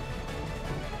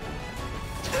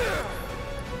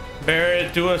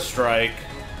 Barrett, do a strike.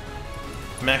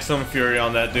 Maximum fury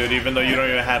on that dude, even though you don't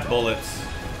even have bullets.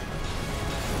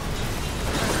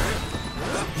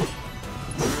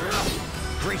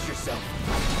 Brace yourself.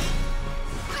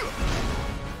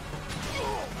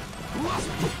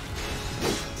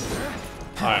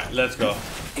 Alright, let's go.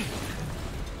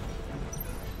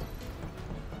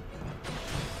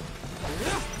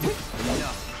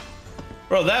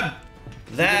 Bro,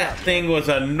 that thing was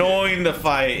annoying to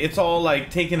fight. It's all like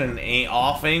taking an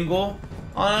off angle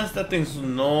on us. That thing's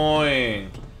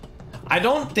annoying. I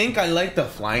don't think I like the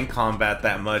flying combat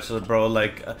that much, bro.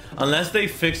 Like, unless they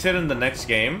fix it in the next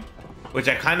game, which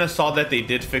I kind of saw that they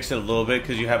did fix it a little bit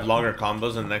because you have longer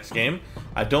combos in the next game.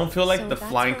 I don't feel like the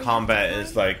flying combat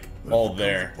is like all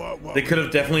there. They could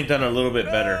have definitely done a little bit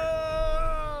better.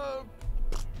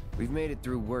 We've made it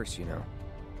through worse, you know.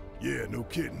 Yeah, no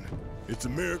kidding. It's a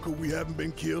miracle we haven't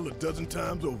been killed a dozen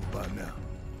times over by now.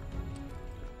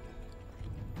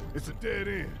 It's a dead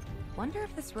end. Wonder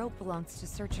if this rope belongs to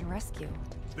search and rescue.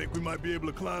 Think we might be able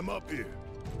to climb up here.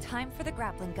 Time for the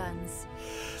grappling guns.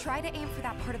 Try to aim for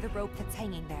that part of the rope that's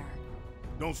hanging there.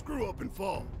 Don't screw up and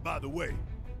fall. By the way,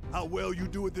 how well you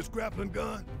do with this grappling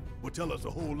gun will tell us a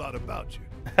whole lot about you.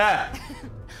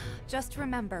 Just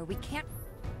remember, we can't...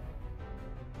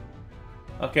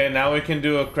 Okay, now we can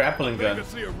do a grappling gun. I can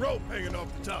see a rope hanging off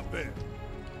the top end.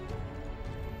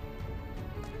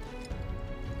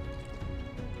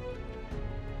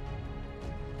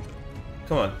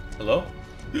 Come on. Hello?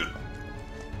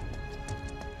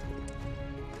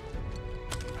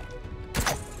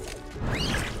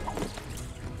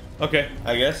 Okay,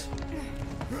 I guess.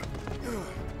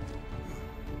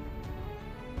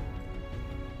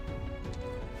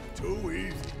 Too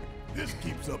easy. This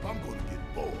keeps up, I'm gonna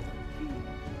get bored.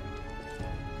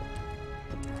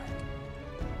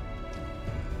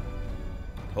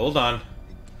 Hold on.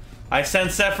 I sent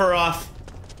Sephiroth.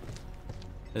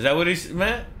 Is that what he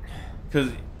meant?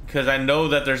 Because I know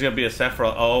that there's gonna be a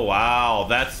Sephiroth. Oh wow,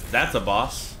 that's a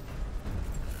boss.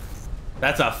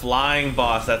 That's a flying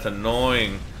boss. That's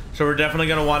annoying. So we're definitely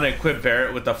gonna want to equip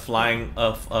Barrett with a flying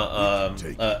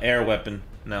air weapon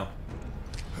now.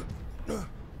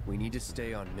 We need to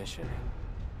stay on mission.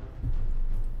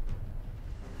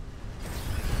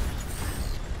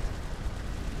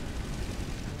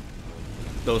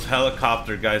 Those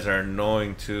helicopter guys are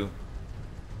annoying too.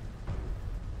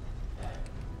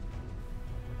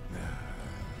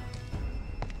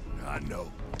 I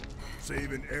know.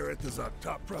 Saving Aerith is our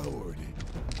top priority.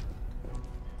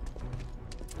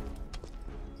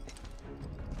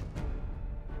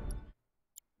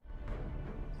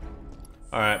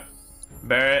 Alright.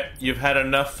 Barrett, you've had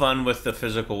enough fun with the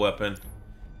physical weapon.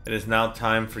 It is now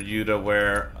time for you to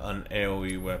wear an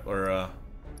AoE weapon, or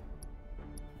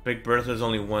Big Bertha's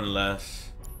only one less.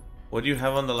 What do you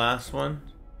have on the last one?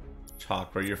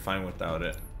 Chakra, you're fine without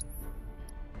it.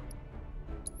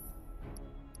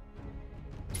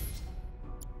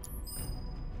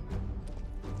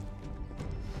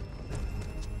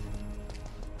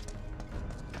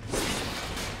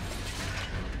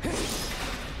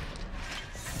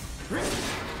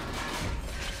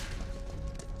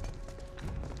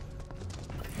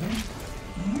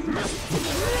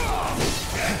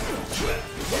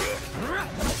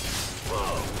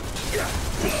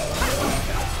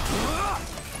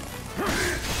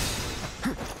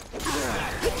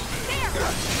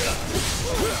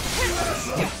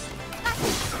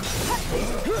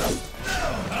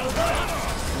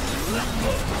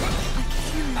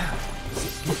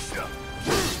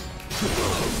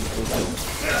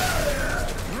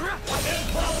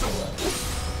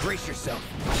 Brace yourself.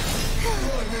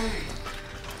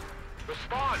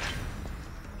 Respond.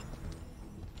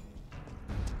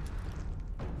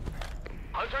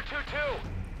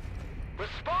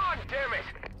 Respond, damn it!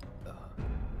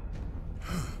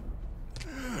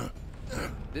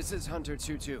 This is Hunter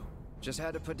 2-2. Just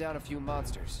had to put down a few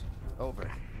monsters.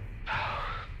 Over.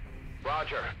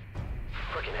 Roger.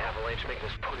 Frickin' Avalanche making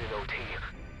us put in OT.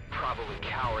 Probably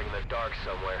cowering in the dark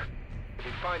somewhere. If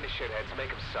you find the shitheads, make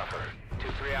them suffer.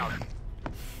 2-3 out.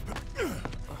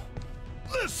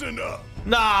 Listen up!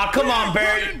 Nah, come on,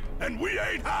 Barry! Running, and we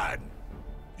ain't hiding!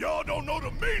 Y'all don't know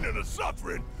the meaning of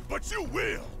suffering, but you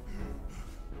will!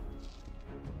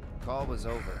 Call was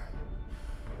over.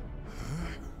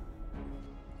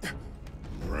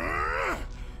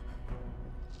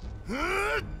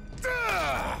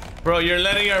 Bro, you're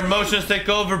letting your emotions take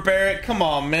over, Barrett. Come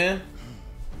on, man.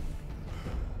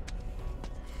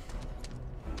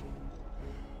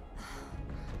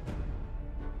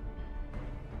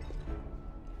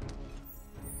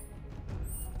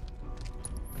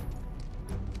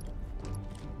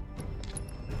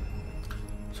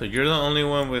 So you're the only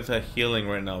one with a healing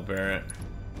right now, Barrett.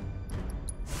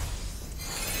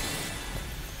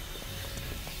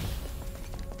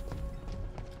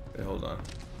 Okay, hold on.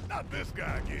 Not this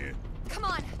guy again. Come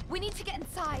on, we need to get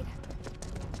inside.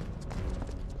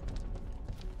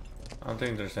 I don't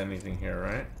think there's anything here,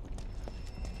 right?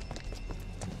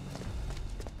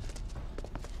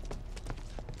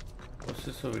 What's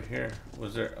this over here?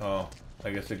 Was there? Oh, I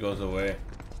guess it goes away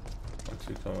once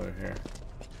you come over here.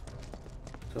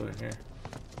 It's over here.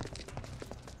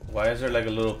 Why is there like a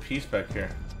little piece back here?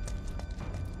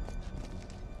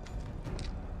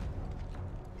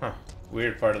 Huh.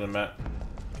 Weird part of the map.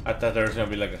 I thought there was gonna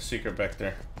be like a secret back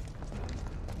there.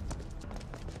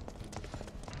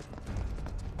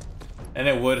 And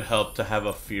it would help to have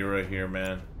a Fira here,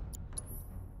 man.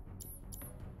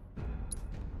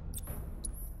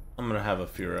 I'm gonna have a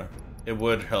Fira. It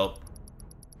would help.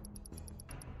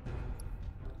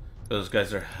 Those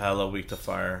guys are hella weak to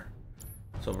fire.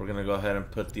 So we're gonna go ahead and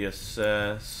put the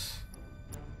assess.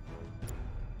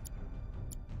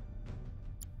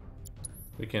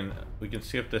 We can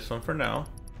skip this one for now.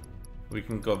 We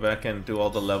can go back and do all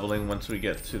the leveling once we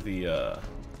get to the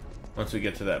once we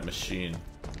get to that machine.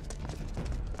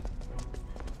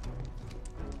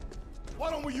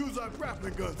 Why don't we use our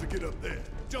grappling guns to get up there?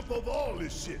 Jump over all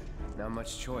this shit. Not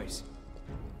much choice.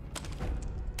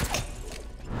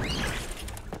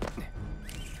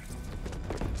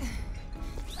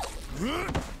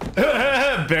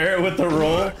 Barrett with the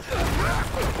roll.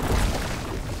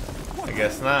 I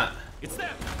guess not. It's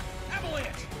them!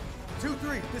 Avalanche!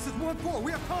 2-3, this is 1-4,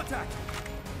 we have contact!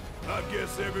 I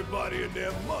guess everybody and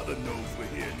their mother knows we're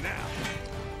here now.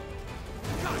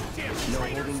 Goddamn No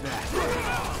traitors! holding back.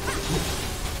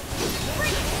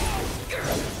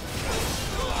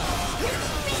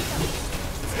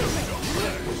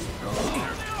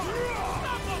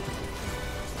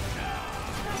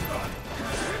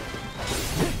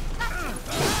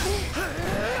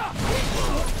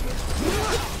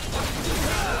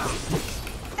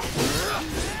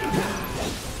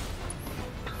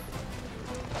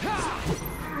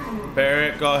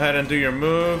 Barrett, go ahead and do your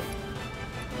move.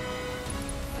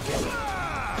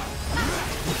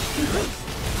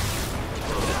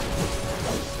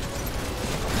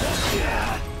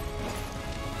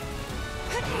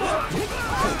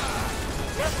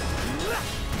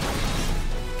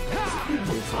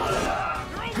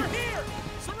 They're over here!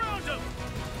 Surround them!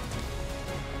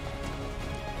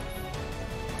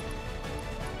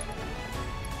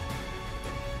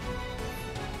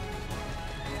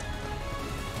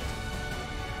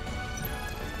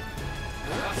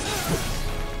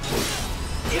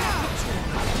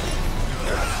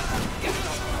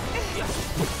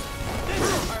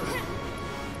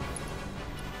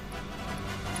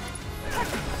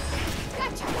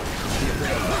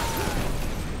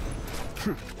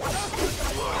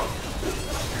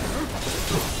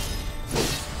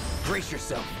 Brace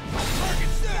yourself.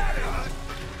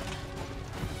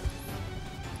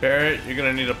 Barrett, you're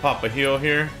gonna need to pop a heal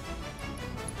here.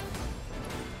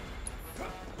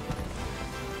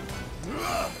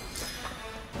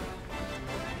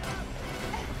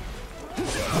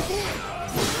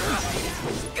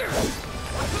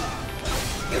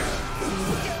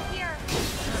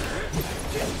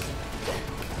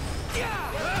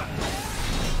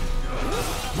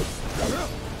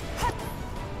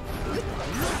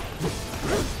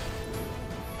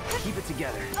 Keep it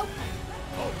together.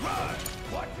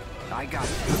 I got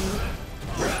it.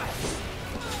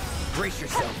 Brace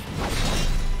yourself.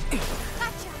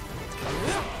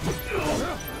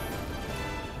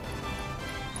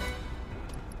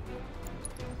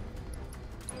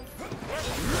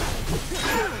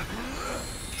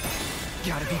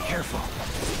 Gotta be careful.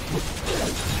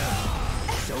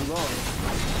 So Hold on.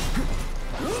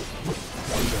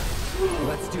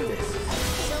 Let's do this.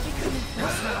 They'll be coming for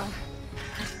us now.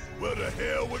 Where the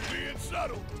hell would being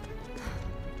subtle?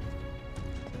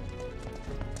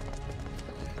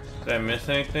 Did I miss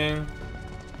anything?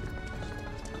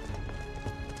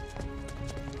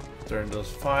 During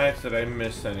those fights, did I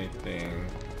miss anything?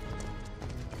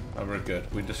 Oh, we're good.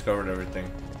 We discovered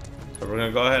everything. So we're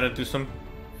gonna go ahead and do some...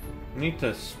 We need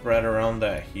to spread around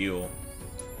that heal.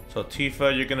 So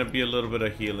Tifa, you're gonna be a little bit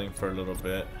of healing for a little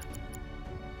bit.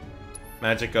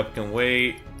 Magic up can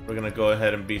wait. We're gonna go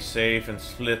ahead and be safe and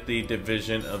split the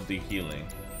division of the healing.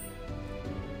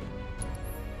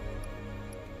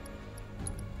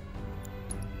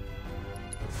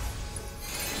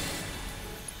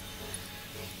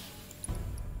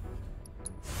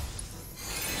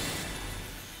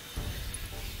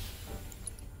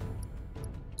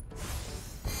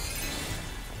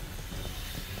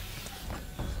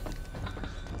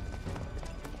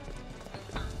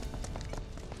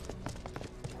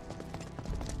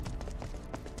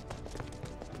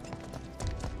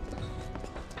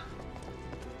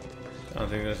 I don't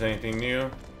think there's anything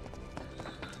new.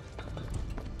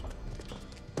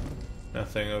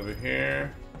 Nothing over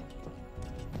here.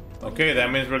 Okay,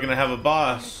 that means we're gonna have a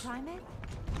boss.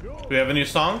 Do we have a new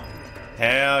song?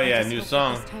 Hell yeah, new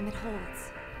song. This time it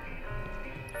holds.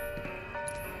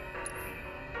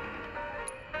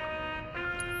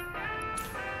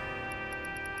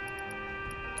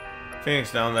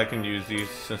 Phoenix down, I can use these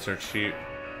since they're cheap.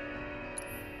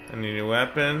 Any new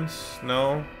weapons?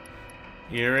 No.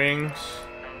 Earrings.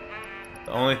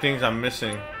 The only things I'm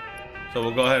missing. So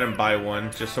we'll go ahead and buy one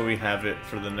just so we have it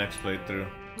for the next playthrough.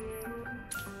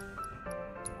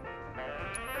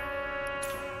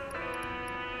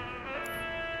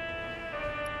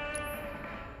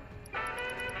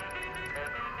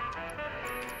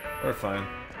 We're fine.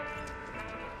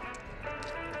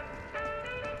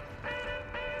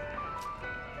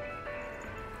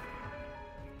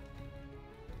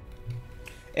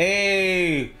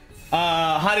 Hey,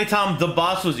 Hottie Tom, the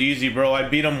boss was easy, bro. I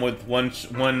beat him with one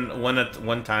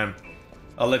time.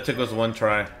 All it took was one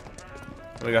try.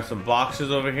 We got some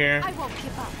boxes over here. I won't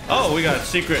give up. Oh, we got a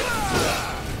secret.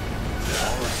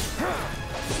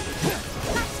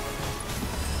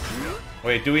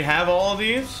 Wait, do we have all of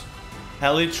these?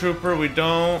 Heli Trooper, we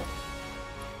don't.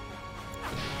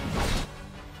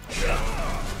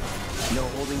 No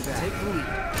holding back. Take the lead.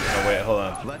 Oh wait, hold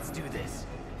on. Let's do this.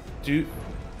 Do.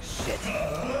 Shit.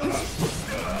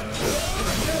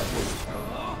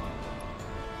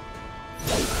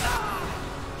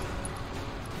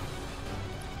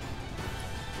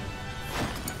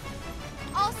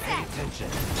 All set. Attention.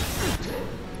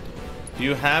 Do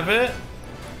you have it?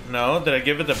 No. Did I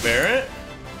give it to Barrett?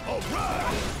 All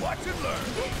right, watch and learn.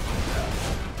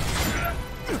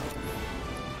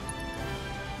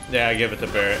 Yeah, I give it to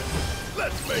Barrett.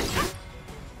 Let's make it.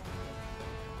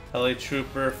 Heli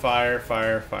Trooper, fire,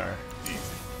 fire, fire. Easy.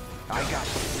 I got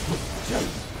you.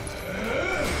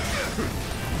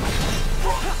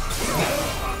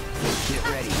 Get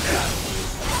ready.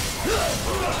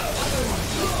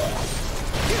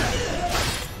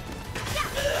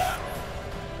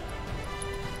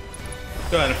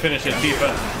 Go ahead and finish it, Tifa.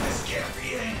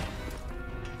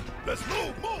 Let's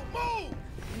move, move, move.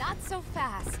 Not so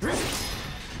fast.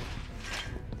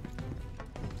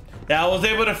 Yeah, I was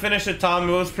able to finish it, Tom.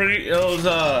 It was pretty. It was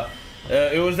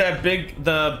that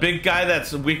the big guy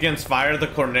that's weekends fire, the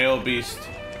Corneo Beast.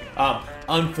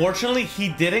 Unfortunately, he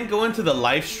didn't go into the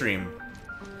live stream.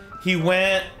 He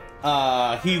went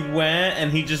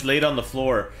and he just laid on the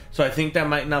floor. So I think that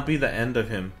might not be the end of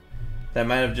him. That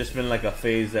might have just been like a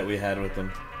phase that we had with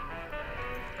him.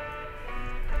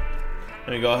 Let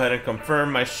me go ahead and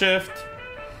confirm my shift.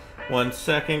 1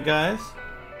 second, guys.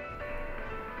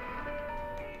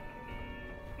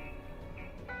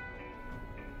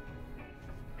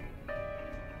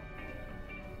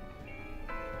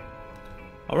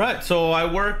 Alright, so I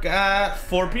work at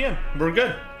 4 p.m. We're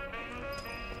good.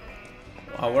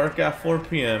 I work at 4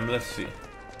 p.m. Let's see.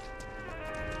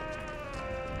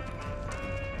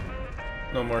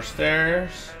 No more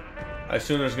stairs. I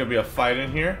assume there's gonna be a fight in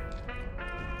here.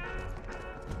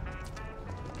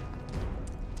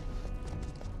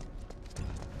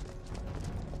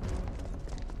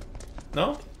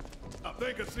 No? I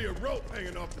think I see a rope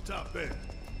hanging off the top there.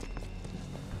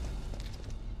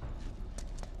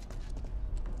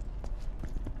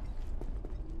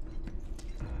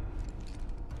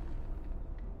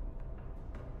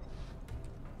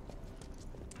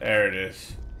 There it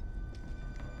is.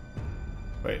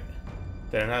 Wait,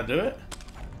 did I not do it?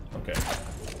 Okay.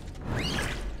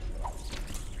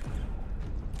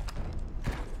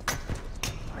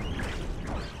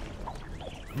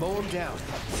 Mow him down.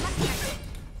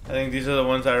 I think these are the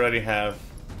ones I already have.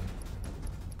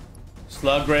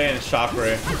 Slug Ray and Shock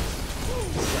Ray.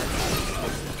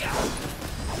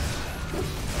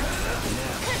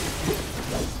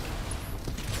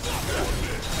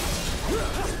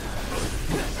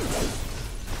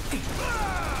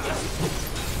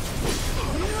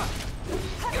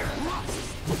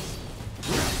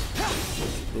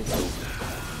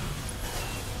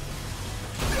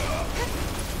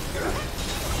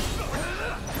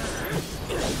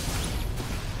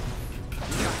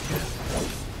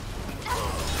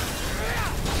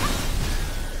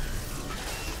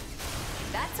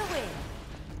 That's a win.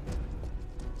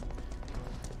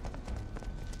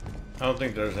 I don't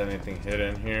think there's anything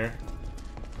hidden here.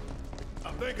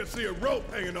 I think I see a rope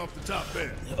hanging off the top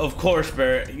bed. Of course,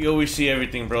 Barrett. You always see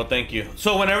everything, bro. Thank you.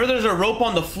 So whenever there's a rope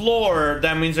on the floor,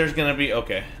 that means there's gonna be...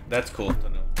 Okay, that's cool to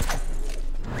know.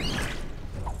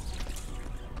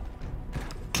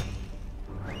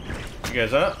 You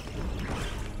guys up?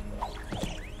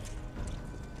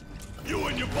 You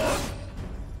and your boss.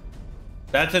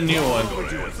 That's a new one.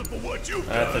 That's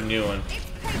That's a new one.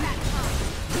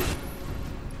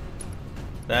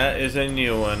 That is a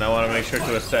new one. I want to make sure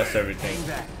to assess everything.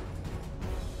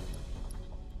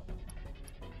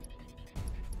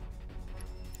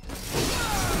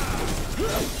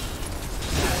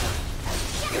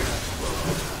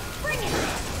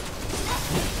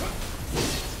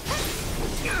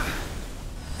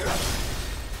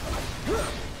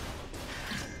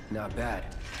 Not bad.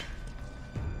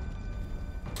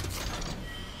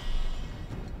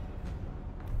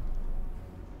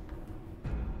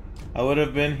 I would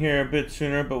have been here a bit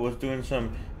sooner, but was doing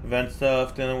some event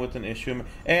stuff, dealing with an issue.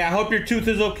 Hey, I hope your tooth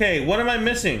is okay. What am I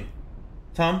missing?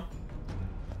 Tom?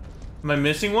 Am I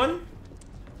missing one?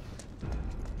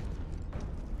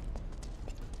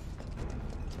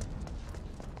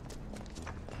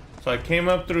 So I came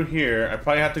up through here. I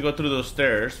probably have to go through those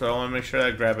stairs, so I want to make sure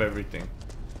I grab everything.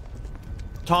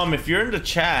 Tom, if you're in the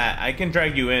chat, I can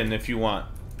drag you in if you want.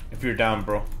 If you're down,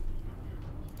 bro.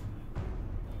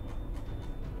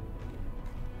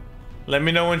 Let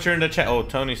me know when you're in the chat. Oh,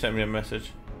 Tony sent me a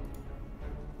message.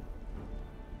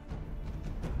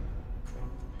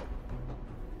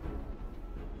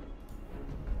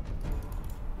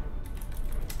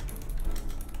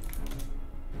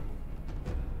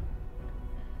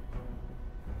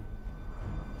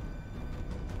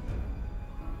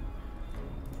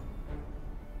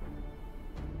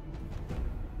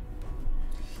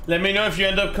 Let me know if you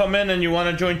end up coming and you want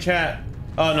to join chat.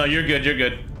 Oh, no, you're good. You're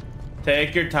good.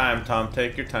 Take your time, Tom.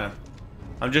 Take your time.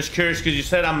 I'm just curious because you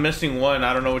said I'm missing one.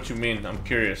 I don't know what you mean. I'm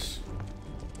curious.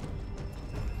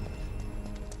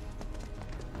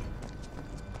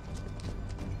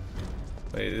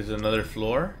 Wait, is another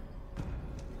floor?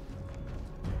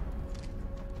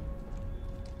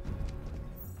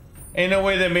 Ain't no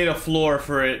way they made a floor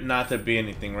for it not to be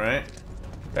anything, right?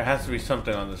 There has to be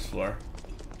something on this floor.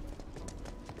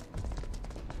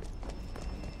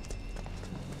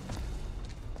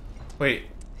 Wait,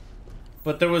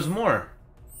 but there was more.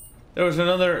 There was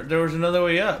another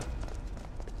way up.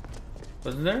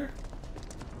 Wasn't there?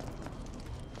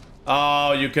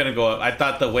 Oh, you couldn't go up. I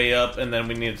thought the way up and then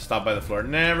we needed to stop by the floor.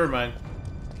 Never mind.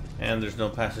 And there's no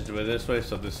passageway this way,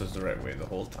 so this is the right way the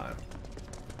whole time.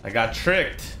 I got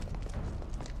tricked.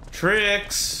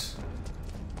 Tricks.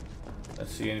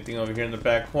 Let's see, anything over here in the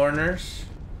back corners?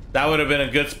 That would have been a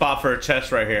good spot for a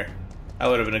chest right here. That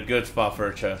would have been a good spot for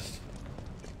a chest.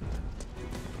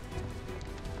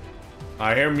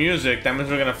 I hear music. That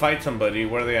means we're gonna fight somebody.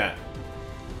 Where are they at?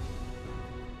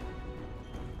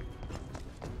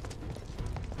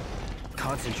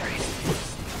 Concentrate.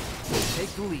 Take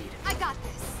the lead. I got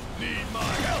this. Need my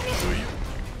help, do you?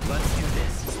 Let's do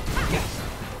this. Yes.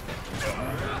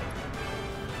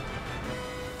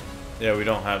 Yeah, we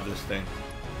don't have this thing.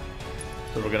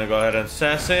 So we're gonna go ahead and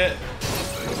assess it.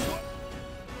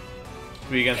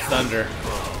 We against Thunder.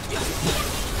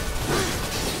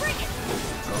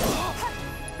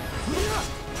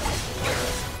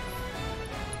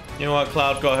 You know what,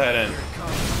 Cloud? Go ahead and...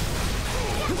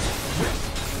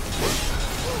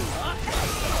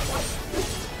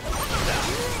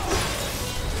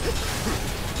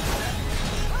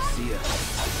 See ya.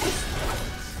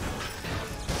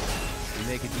 We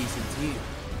make a decent team.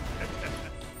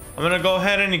 I'm gonna go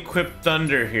ahead and equip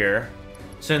Thunder here.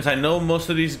 Since I know most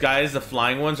of these guys, the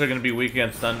flying ones, are gonna be weak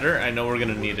against Thunder, I know we're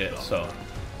gonna need it, so...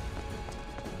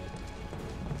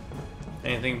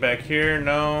 Anything back here?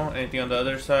 No. Anything on the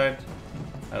other side?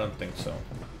 I don't think so.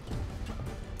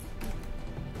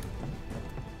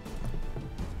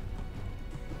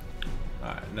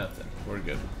 Alright, nothing. We're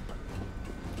good.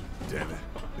 damn it.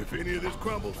 If any of this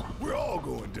crumbles, we're all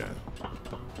going down.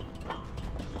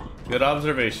 Good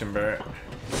observation, Barrett.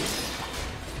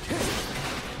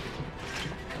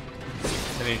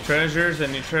 Any treasures?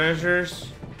 Any treasures?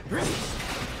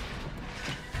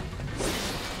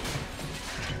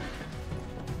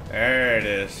 There it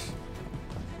is.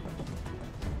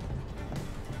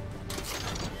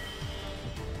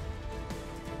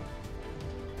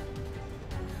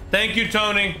 Thank you,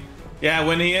 Tony. Yeah,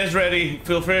 when he is ready,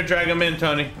 feel free to drag him in,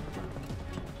 Tony.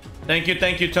 Thank you,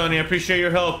 Tony. I appreciate your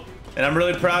help. And I'm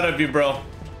really proud of you, bro.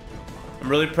 I'm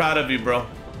really proud of you, bro.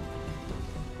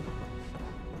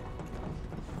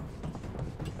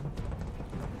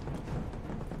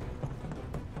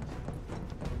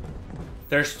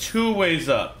 There's 2 ways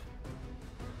up.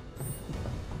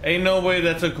 Ain't no way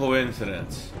that's a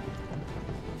coincidence.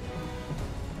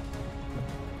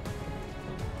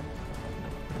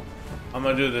 I'm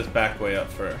gonna do this back way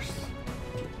up first.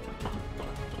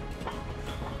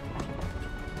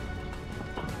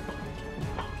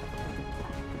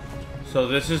 So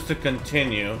this is to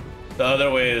continue. The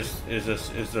other way is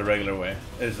the regular way.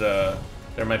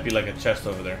 There might be like a chest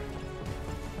over there.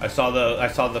 I saw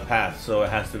the path, so it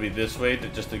has to be this way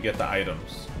just to get the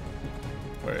items.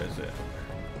 Where is it?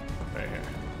 Right here.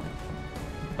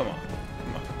 Come on.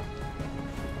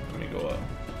 Let me go up.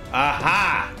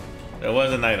 Aha! There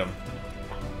was an item.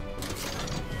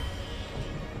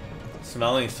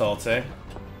 Smelling salts, eh?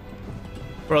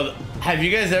 Bro, have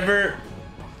you guys ever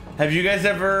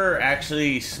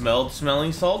actually smelled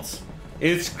smelling salts?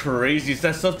 It's crazy. It's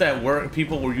that stuff that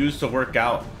people were used to work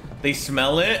out. They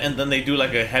smell it and then they do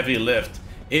like a heavy lift.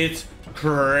 It's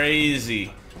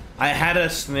crazy. I had a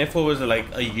sniff, what was it, like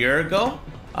a year ago?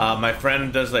 My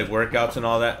friend does like workouts and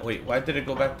all that. Wait, why did it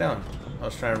go back down? I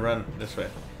was trying to run this way.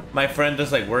 My friend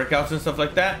does like workouts and stuff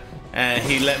like that, and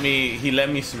he let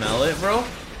me smell it, bro.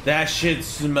 That shit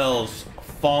smells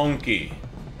funky,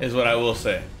 is what I will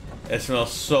say. It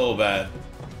smells so bad.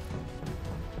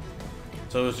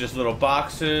 So it's just little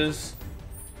boxes.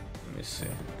 Let me see.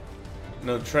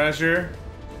 No treasure.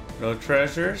 No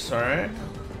treasures, alright.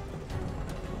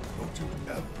 Don't you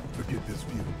ever forget this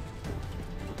view.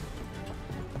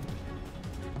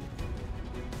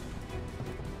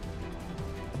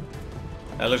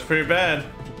 That looks pretty bad.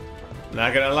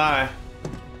 Not gonna lie.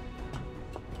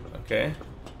 Okay.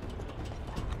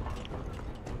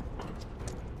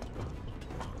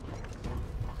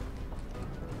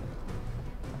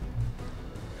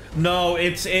 No,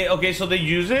 okay, so they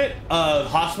use it.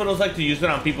 Hospitals like to use it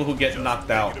on people who get knocked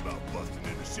out.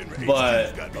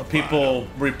 But people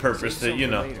repurpose it, you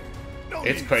know.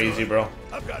 It's crazy, bro.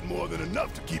 I've got more than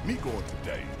enough to keep me going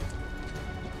today.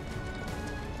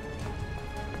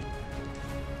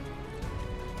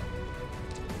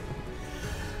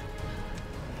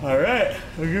 Alright,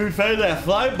 we're gonna find that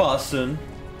fly, Boston.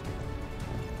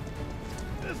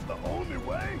 This is the only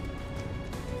way.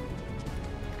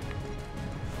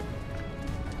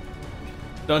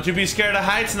 Don't you be scared of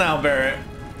heights now, Barrett.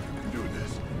 Do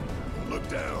this. Look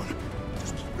down.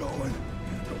 Just keep going.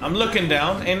 I'm looking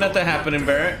down. Ain't nothing happening,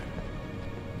 Barrett.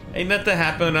 Ain't nothing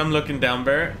happening. I'm looking down,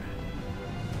 Barrett.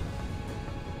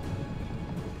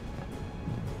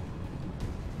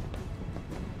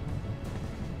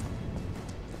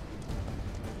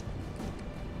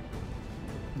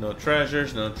 No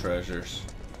treasures, no treasures.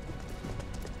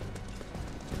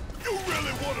 You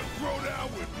really want to throw down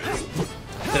with me?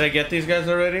 Did I get these guys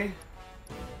already?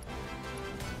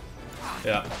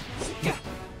 Yeah.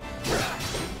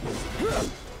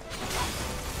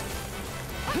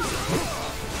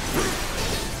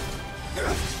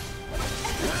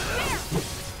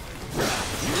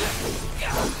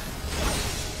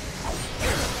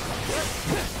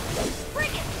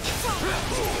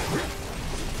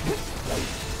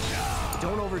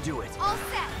 Don't overdo it. All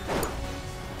set.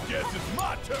 Guess it's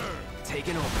my turn.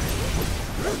 Taking over.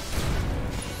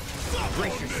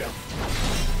 Brace yourself.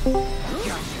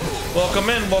 Welcome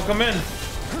in, welcome in.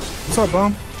 What's up,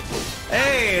 bum?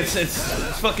 Hey, it's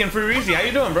fucking free easy. How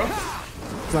you doing, bro?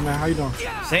 What's up, man? How you doing?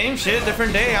 Same shit,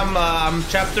 different day. I'm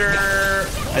chapter,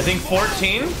 I think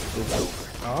 14.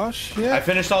 Oh shit! I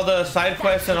finished all the side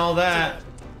quests and all that,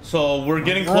 so we're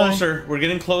getting closer. We're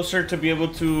getting closer to be able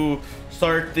to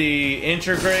start the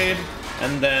intergrade,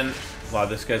 and then wow,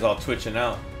 this guy's all twitching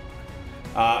out.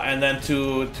 And then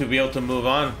to be able to move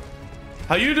on.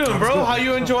 How you doing, bro? How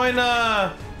you enjoying?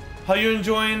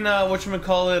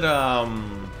 Whatchamacallit?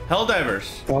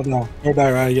 Helldivers.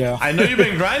 Helldiver, yeah. I know you've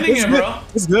been grinding it, bro.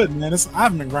 It's good, man. I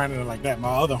haven't been grinding it like that. My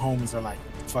other homies are like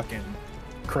fucking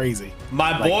crazy.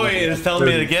 My boy is telling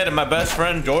me to get it. My best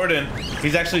friend Jordan,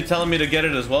 he's actually telling me to get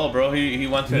it as well, bro. He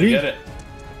wants me to get it.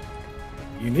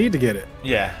 You need to get it.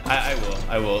 Yeah, I will.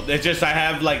 I will. It's just I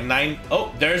have like 9.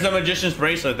 Oh, there's a magician's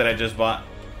bracelet that I just bought.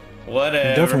 Whatever.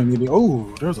 You definitely need to.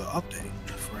 Oh, there's an update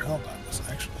for Helldivers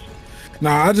actually.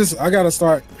 Nah, I gotta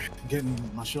start getting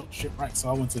my shit right. So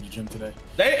I went to the gym today.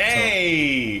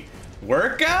 Hey,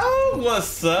 workout?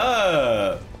 What's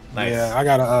up? Nice. Yeah,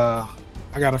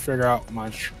 I gotta figure out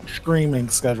my screaming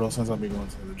schedule since I'll be going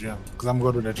to the gym, because I'm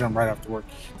going to the gym right after work.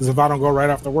 Because if I don't go right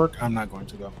after work, I'm not going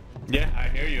to go. Yeah, I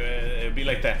hear you. It'd be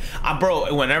like that,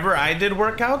 bro. Whenever I did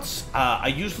workouts, I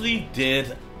usually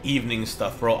did evening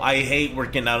stuff, bro. I hate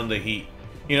working out in the heat.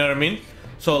 You know what I mean?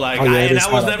 So like,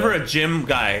 I was never a gym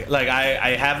guy. Like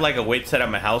I have like a weight set at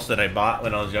my house that I bought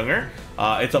when I was younger.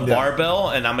 It's a barbell,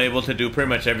 and I'm able to do pretty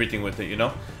much everything with it. You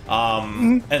know.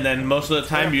 And then most of the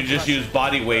time you just use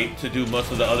body weight to do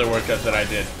most of the other workouts that I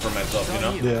did for myself. You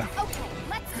know. Yeah.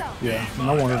 Yeah.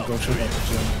 I wanted to go check out the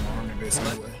gym on the army base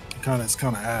anyway. It's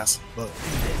kind of ass, but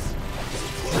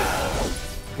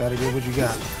gotta get what you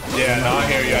got. Yeah, no, I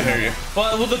hear you. I hear you.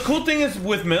 Well, the cool thing is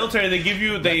with military,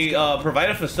 they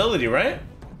provide a facility, right?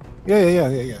 Yeah.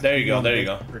 There you go. There you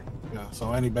go. Yeah.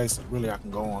 So any base really I can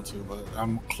go on to, but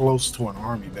I'm close to an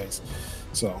army base,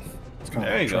 so it's kind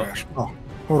of trash. Oh,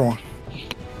 hold on.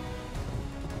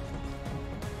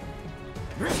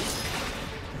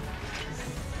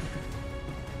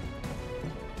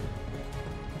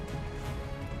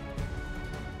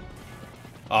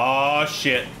 Oh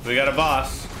shit, we got a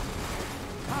boss.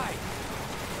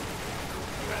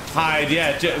 Hide,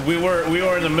 yeah. We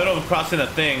were in the middle of crossing a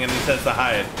thing, and it says to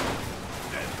hide.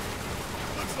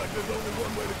 Looks like there's only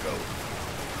one way to go.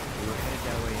 We were headed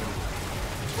that way anyway.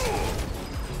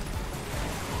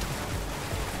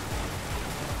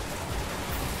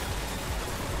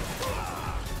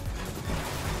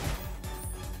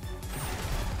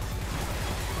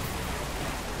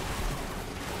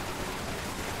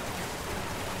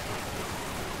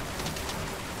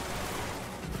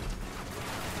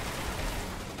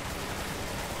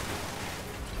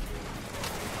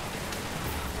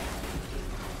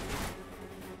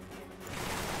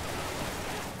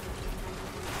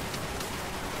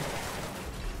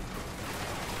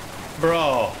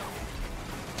 Bro,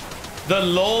 the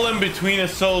lull in between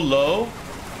is so low.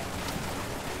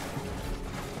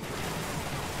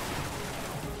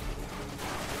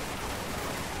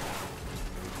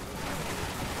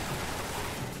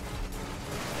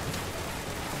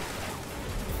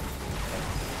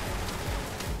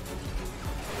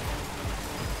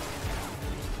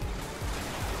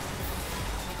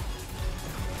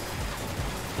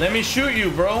 Let me shoot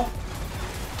you, bro.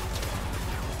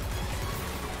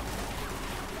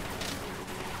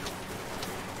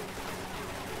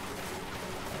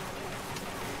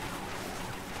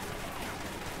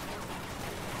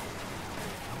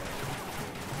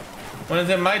 When is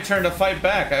it my turn to fight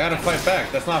back? I gotta fight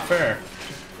back. That's not fair.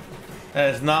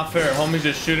 That is not fair. Homie's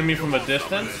just shooting me from a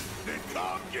distance.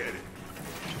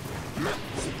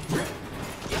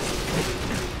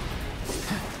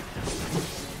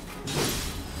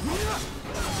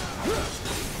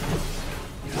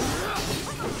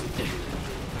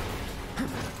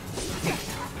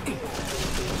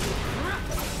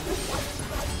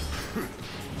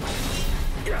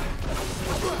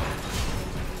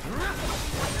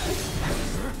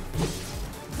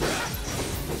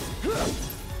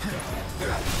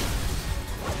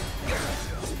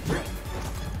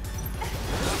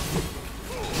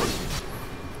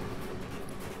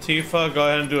 Tifa, go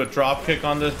ahead and do a drop kick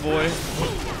on this boy. No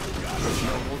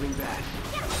holding back.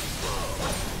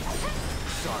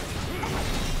 Sorry.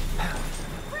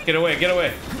 Get away, get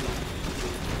away.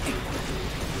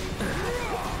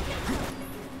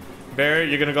 Barrett,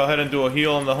 you're gonna go ahead and do a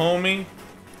heal on the homie.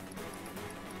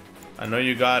 I know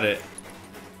you got it.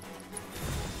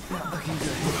 Not looking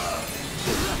good.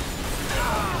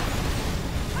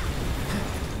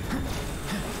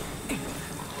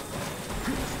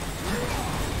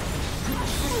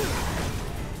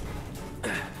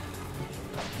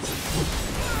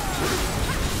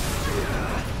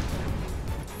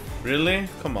 Really?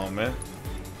 Come on, man.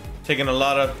 Taking a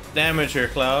lot of damage here,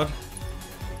 Cloud.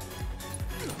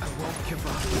 I won't give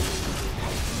up.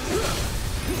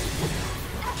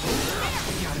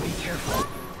 You gotta be careful.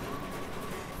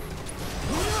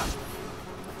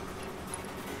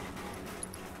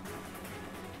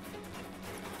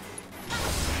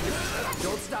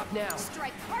 Don't stop now.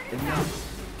 Strike hard Enough.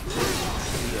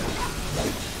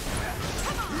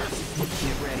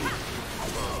 Get ready.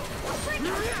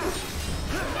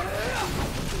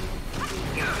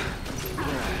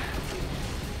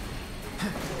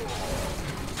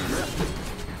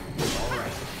 All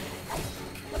right.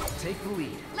 Take the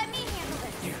lead. Let me handle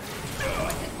this.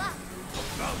 Good luck.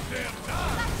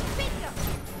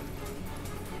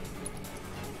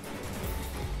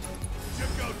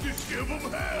 Check out this, give him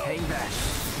hell. Hang back.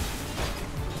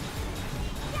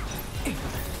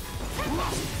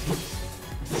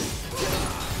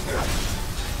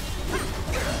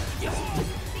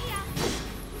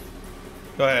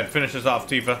 Go ahead, finish this off,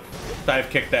 Tifa. Dive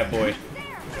kick that boy.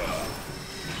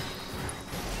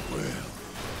 Well,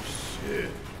 shit.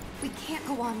 We can't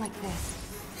go on like this.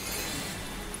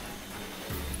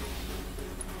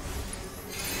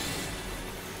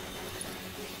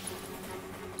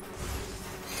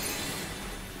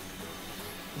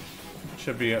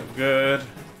 Should be good.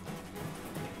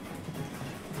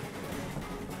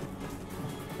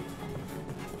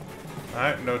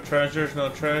 Alright, no treasures, no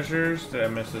treasures. Did I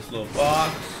miss this little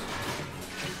box?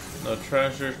 No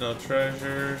treasures, no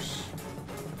treasures.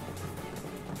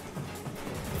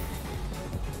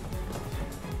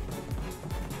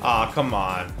 Aw, come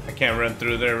on. I can't run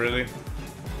through there, really?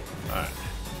 Alright.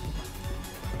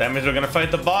 That means we're gonna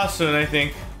fight the boss soon, I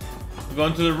think. We're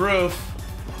going to the roof.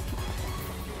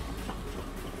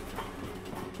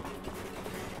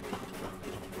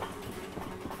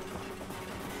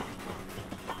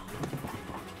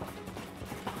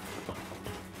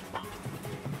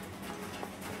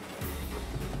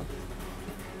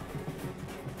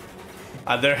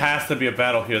 There has to be a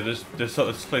battle here. This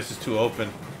place is too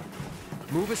open.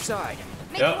 Move aside.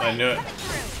 Yep, I knew it.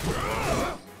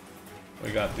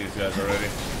 We got these guys already.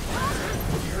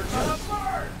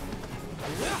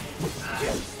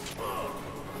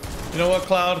 You know what,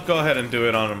 Cloud? Go ahead and do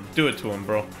it on him. Do it to him,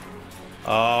 bro.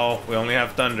 Oh, we only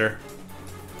have thunder.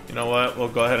 You know what? We'll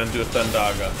go ahead and do a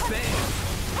Thundaga.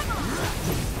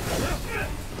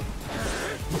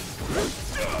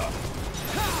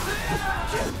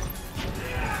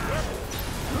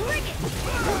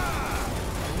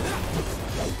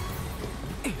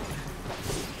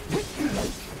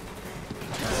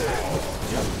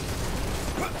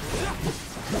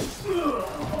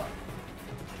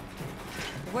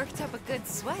 Worked up a good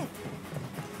sweat.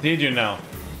 Did you know?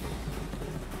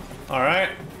 Alright.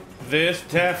 This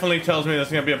definitely tells me there's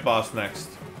gonna be a boss next.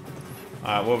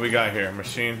 Alright, what we got here?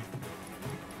 Machine.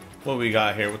 What we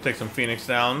got here? We'll take some Phoenix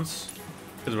Downs.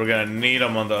 Because we're gonna need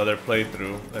them on the other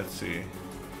playthrough. Let's see.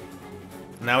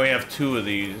 Now we have 2 of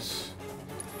these.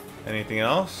 Anything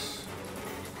else?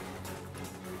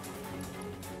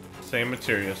 Same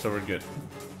material, so we're good.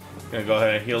 Gonna go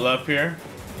ahead and heal up here.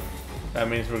 That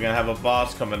means we're gonna have a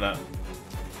boss coming up.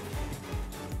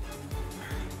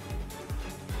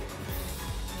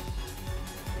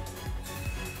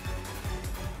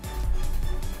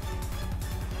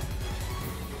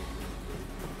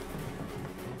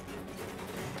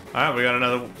 Alright, we got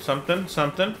another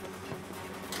something.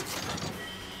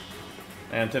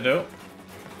 Antidote.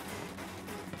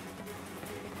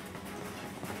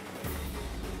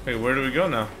 Wait, where do we go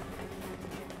now?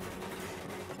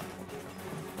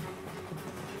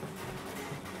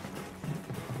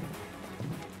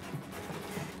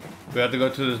 We have to go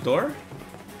to this door?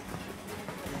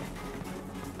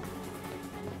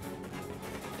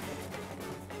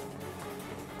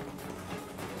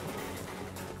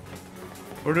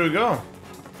 Where do we go?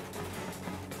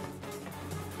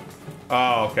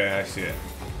 Oh, okay, I see it.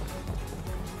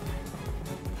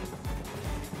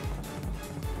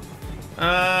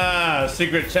 Ah,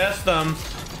 secret chest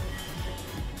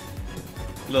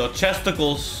little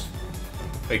chesticles.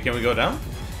 Wait, can we go down?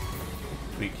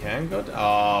 We can go down?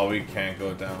 Oh, we can't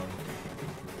go down.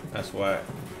 That's why.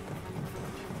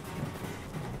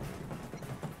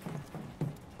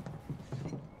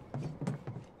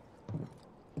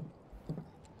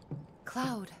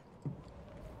 Cloud.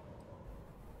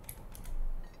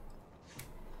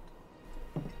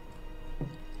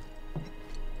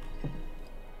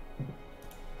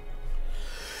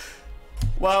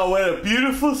 Wow, what a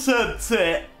beautiful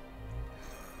sunset.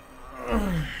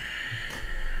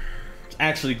 It's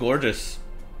actually gorgeous.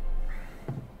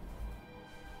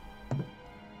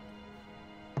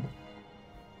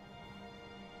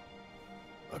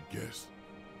 I guess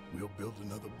we'll build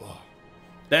another bar.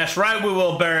 That's right, we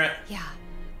will, Barrett. Yeah.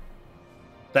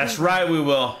 That's right, we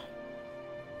will.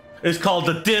 It's called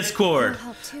the Discord.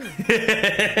 Help too.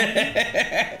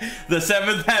 The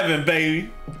seventh heaven,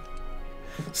 baby.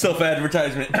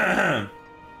 Self-advertisement.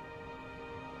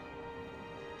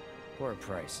 For a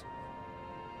price.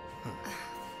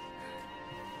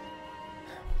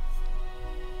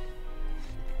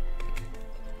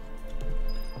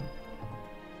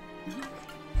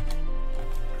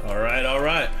 All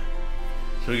right.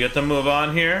 Should we get to move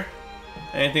on here?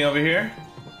 Anything over here?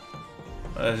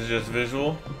 This is just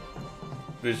visual.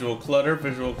 Visual clutter,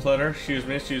 visual clutter. Excuse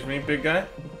me, big guy.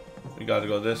 We gotta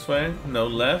go this way. No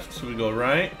left, so we go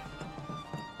right.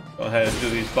 Go ahead and do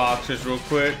these boxes real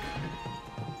quick.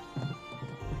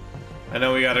 I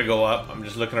know we gotta go up. I'm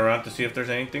just looking around to see if there's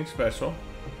anything special.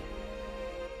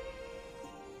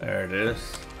 There it is.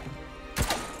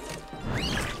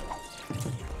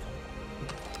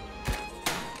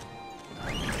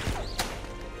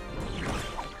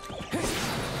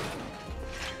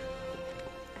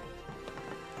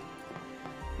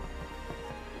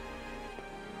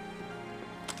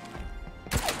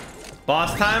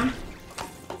 Boss time?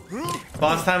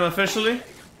 Boss time officially?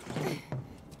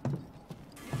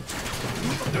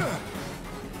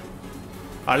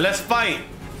 Alright, let's fight.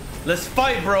 Let's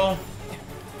fight, bro.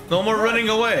 No more running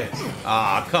away.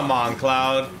 Ah, come on,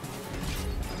 Cloud.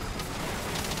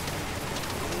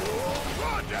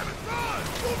 Run, damn it, run!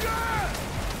 Move your ass!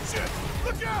 Shit,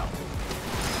 look out!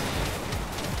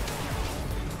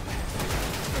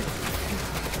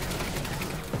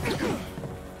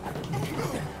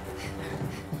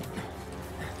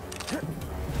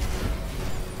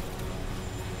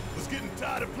 Was getting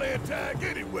tired of playing tag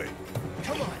anyway.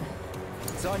 Come on.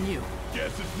 It's on you.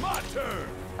 Guess it's my turn.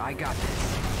 I got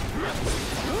this.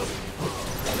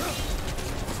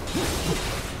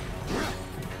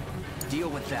 Deal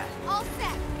with that. All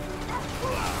set.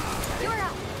 You're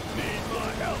up. Need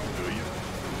my help, do you?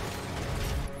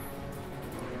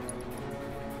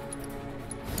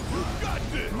 You got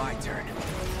this. My turn.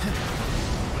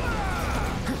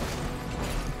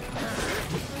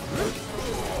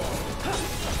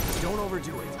 Don't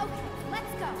overdo it. Okay,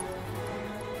 let's go.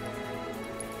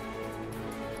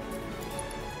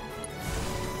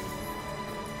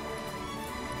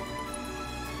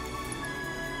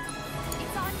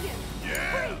 It's on you.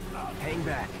 Yeah. Hang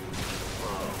back.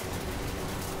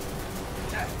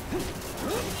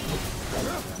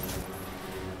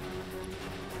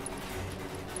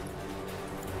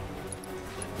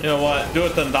 You know what? Do a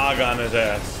Thundaga on his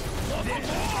ass.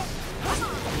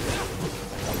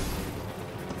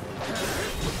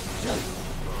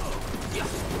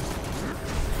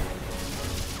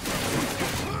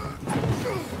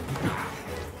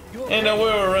 Ain't no way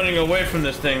we're running away from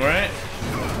this thing, right?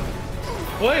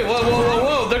 Wait,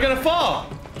 whoa. They're gonna fall.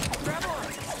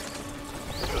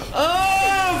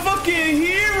 Oh, fucking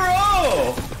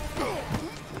hero!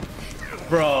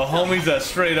 Bro, homie's a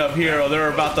straight up hero.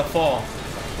 They're about to fall.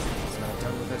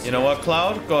 You know what,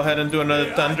 Cloud? Go ahead and do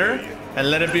another thunder and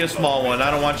let it be a small one. I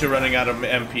don't want you running out of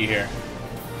MP here.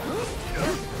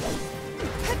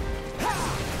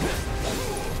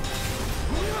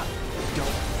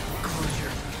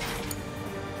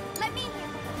 Let me.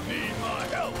 Need my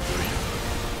help, do you?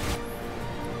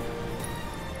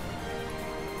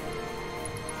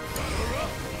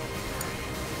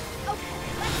 Okay,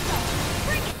 let's go.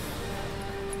 Bring it.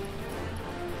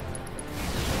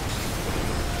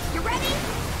 You ready?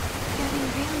 Getting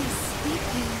really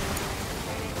sleepy.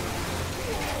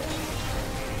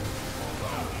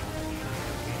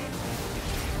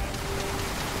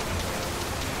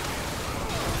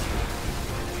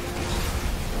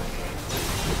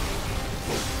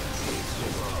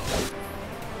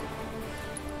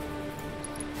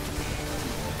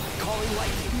 Calling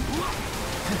lightning.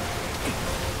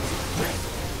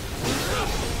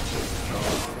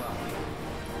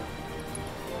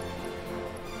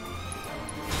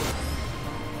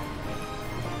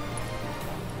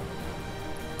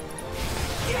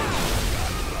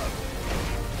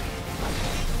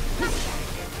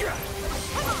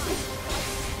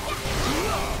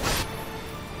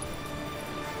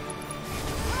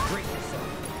 Brace yourself.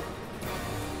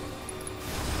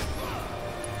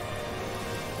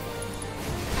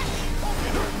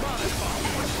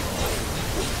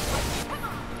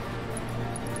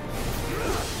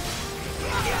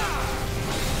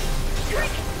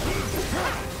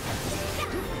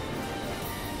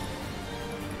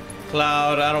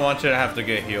 Cloud, I don't want you to have to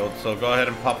get healed, so go ahead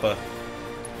and pop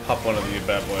one of you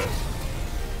bad boys.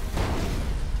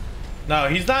 No,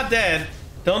 he's not dead.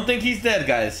 Don't think he's dead,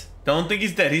 guys. Don't think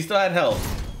he's dead. He still had health.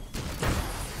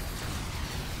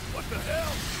 What the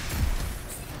hell?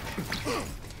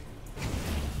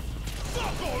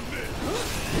 Fuck on this!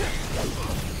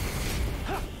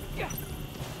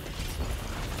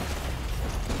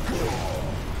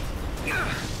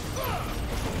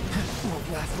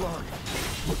 Won't last long.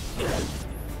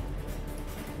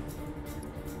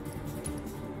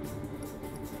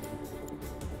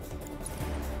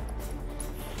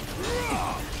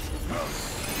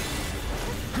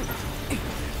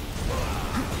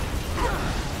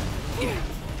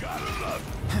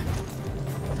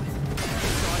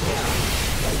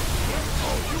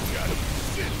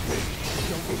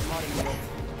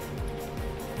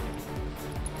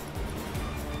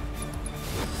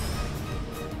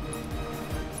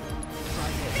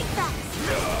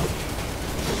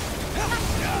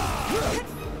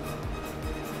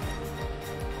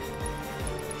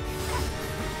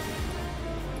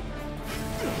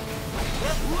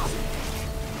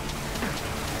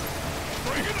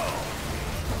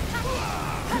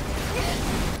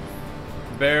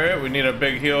 Barrett, we need a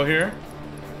big heal here.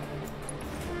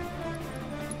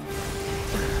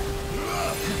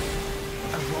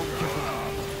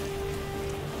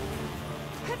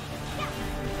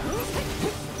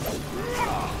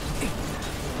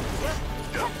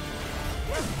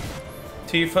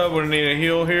 Tifa, we need a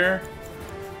heal here.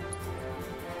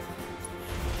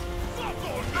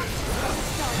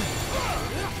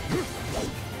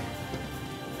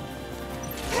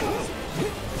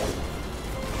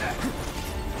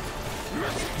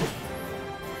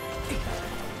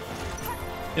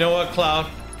 You know what,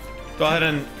 Cloud? Go ahead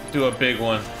and do a big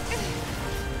one.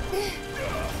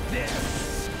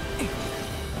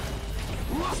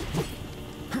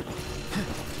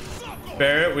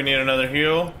 Barrett, we need another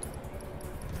heal.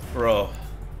 Bro.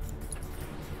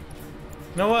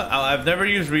 You know what? I've never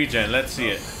used regen. Let's see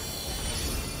it.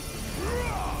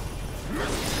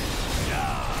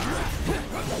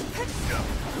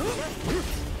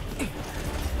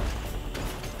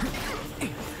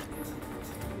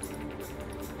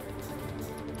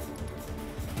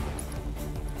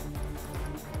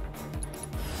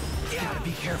 Gotta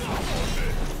be careful.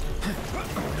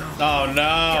 Oh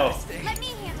no. Let me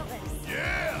handle this.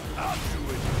 Yeah, I'll do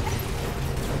it.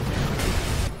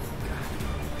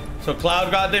 So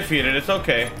Cloud got defeated. It's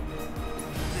okay. Here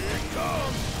it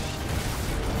comes.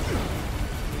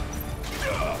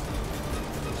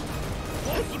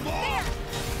 Want some more?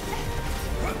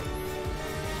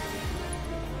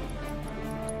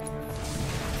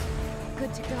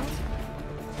 Good to go.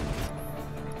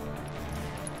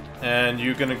 And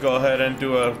you're gonna go ahead and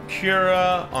do a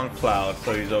Cura on Cloud,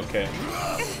 so he's okay.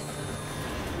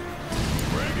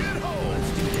 Bring it home.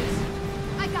 Let's do this.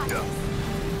 I got this.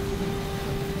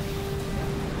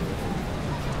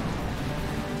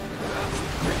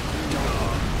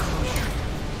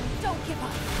 Don't give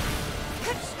up.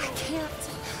 I can't.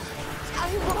 I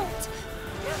won't.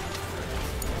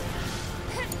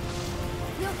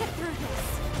 We'll get through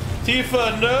this.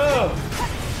 Tifa, no!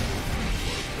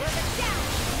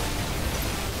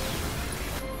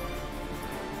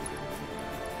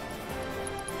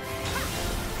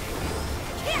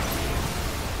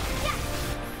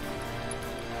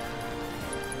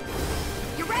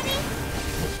 You ready?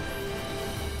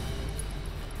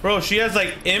 Bro, she has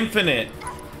like infinite.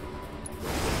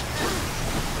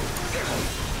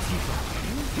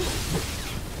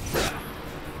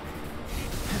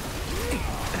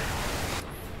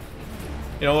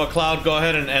 You know what, Cloud? Go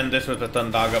ahead and end this with a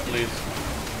Thundaga, please.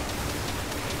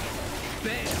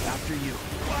 Bam! After you.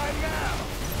 Why now?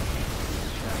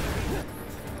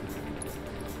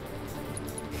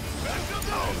 Back up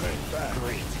there.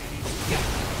 Great.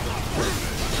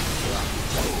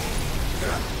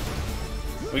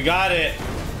 We got it.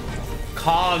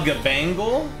 Cog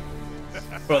Bangle?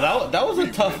 Bro, that was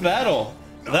a tough battle.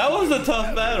 That was a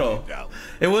tough battle.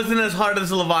 It wasn't as hard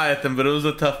as Leviathan, but it was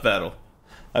a tough battle.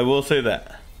 I will say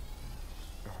that.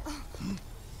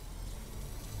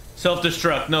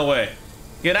 Self-destruct, no way.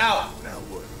 Get out! Now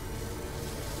what?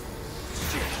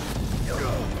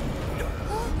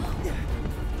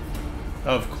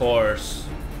 Of course.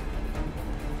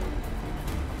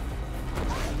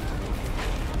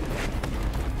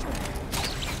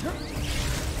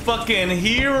 Fucking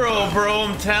hero, bro,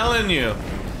 I'm telling you.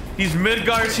 He's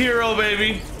Midgard's hero,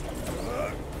 baby.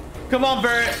 Come on,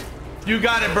 Barrett. You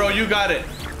got it, bro, you got it.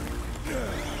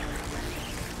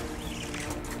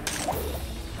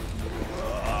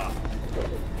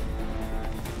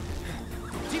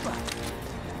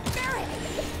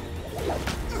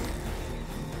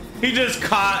 He just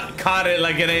caught it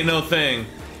like it ain't no thing.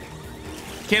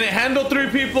 Can it handle 3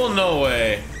 people? No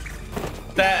way.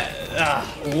 That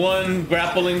one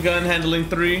grappling gun handling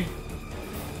 3.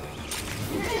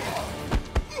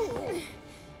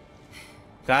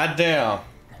 God damn.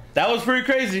 That was pretty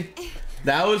crazy.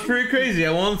 That was pretty crazy.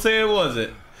 I won't say it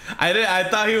wasn't. I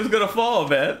thought he was gonna fall,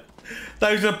 man. Thought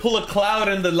he was gonna pull a Cloud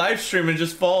in the live stream and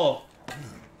just fall.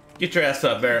 Get your ass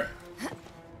up, Barrett.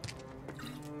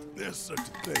 There's such a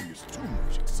thing as too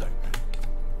much excitement.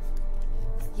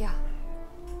 Yeah.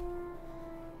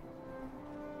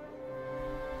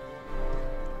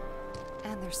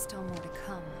 And there's still more to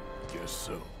come. Guess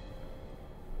so.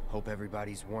 Hope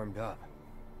everybody's warmed up.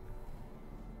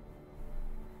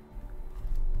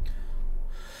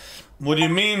 What do you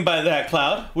mean by that,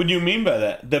 Cloud? What do you mean by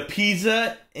that? The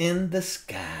pizza in the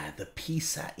sky. The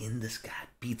pizza in the sky.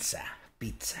 Pizza.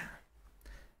 Pizza.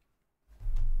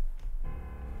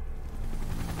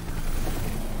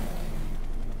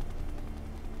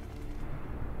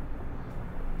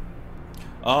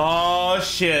 Oh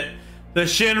shit. The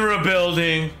Shinra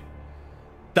building.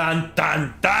 Dun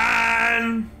dun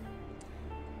dun.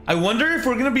 I wonder if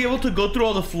we're gonna be able to go through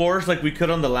all the floors like we could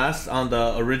on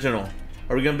the original.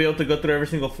 Are we gonna be able to go through every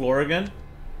single floor again?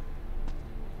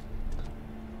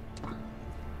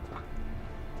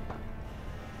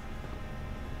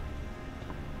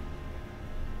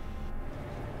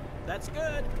 That's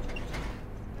good.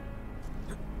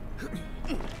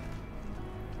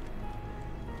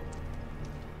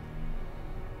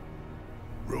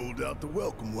 Rolled out the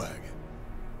welcome wagon.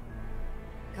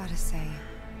 Gotta say,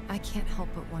 I can't help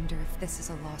but wonder if this is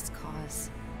a lost cause.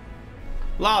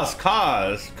 Lost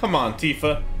cause? Come on,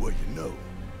 Tifa. Well, you know,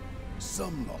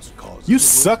 some lost causes. You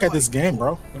suck at this game,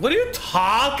 bro. What are you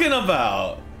talking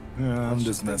about? Yeah, I'm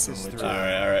just messing with you.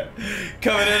 Alright.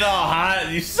 Coming in all hot.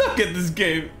 You suck at this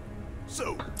game.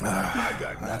 So, I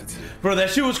got nothing. Bro, that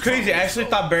shit was crazy. I actually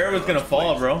thought Barry was gonna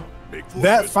fall, bro.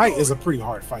 That fight is a pretty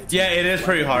hard fight. Yeah, it is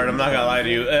pretty hard. I'm not gonna lie to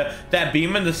you. That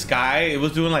beam in the sky, it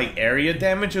was doing like area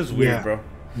damage. It was weird, bro.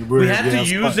 We had to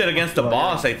use it against the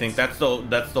boss. I think that's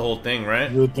the whole thing, right?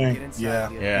 Good thing. Yeah.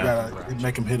 You gotta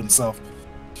make him hit himself.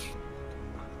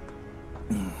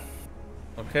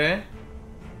 Okay.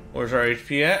 Where's our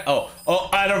HP at? Oh,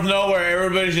 out of nowhere,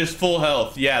 everybody's just full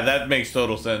health. Yeah, that makes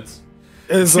total sense.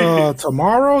 Is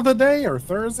tomorrow the day or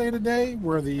Thursday the day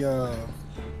where the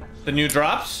new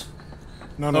drops?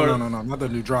 No, not the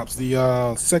new drops.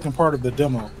 The second part of the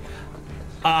demo.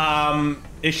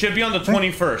 It should be on the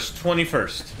 21st.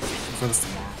 21st. So it's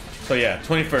tomorrow. So yeah,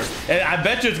 21st. And I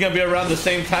bet you it's gonna be around the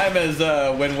same time as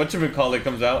when whatchamacallit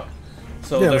comes out.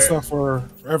 So yeah, the stuff for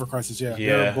Ever Crisis. Yeah,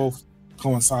 yeah, they're both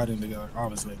coinciding together,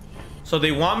 obviously. So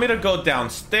they want me to go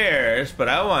downstairs, but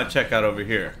I want to check out over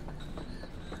here.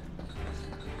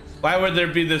 Why would there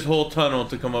be this whole tunnel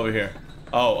to come over here?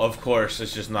 Oh, of course,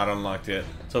 it's just not unlocked yet.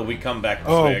 So we come back this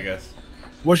way, I guess.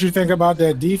 What you think about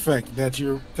that defect that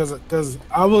you? Because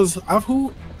I was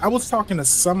talking to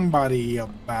somebody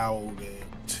about it.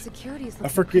 I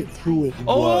forget who it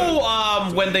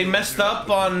was. When they messed up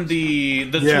on the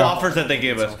two offers that they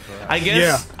gave us. I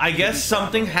guess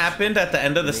something happened at the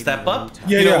end of the step up.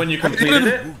 When you completed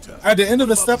it. At the end of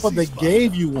the step up, they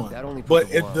gave you one, but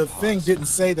the thing didn't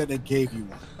say that they gave you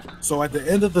one. So at the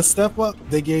end of the step up,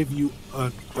 they gave you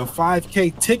a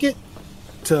 5K ticket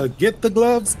to get the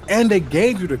gloves, and they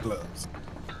gave you the gloves.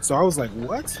 So I was like,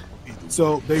 what?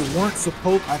 So they weren't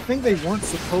supposed. I think they weren't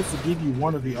supposed to give you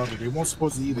one or the other. They weren't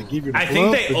supposed to either give you the gloves. I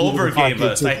think they overgave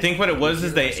us. I think what it was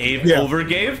is they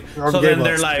overgave. So then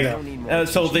they're like,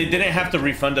 so they didn't have to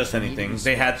refund us anything.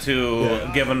 They had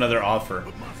to give another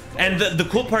offer. And the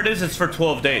cool part is it's for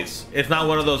 12 days. It's not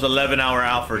one of those 11-hour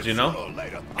offers, you know?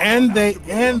 And they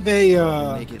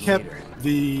kept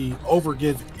the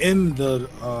overgive in the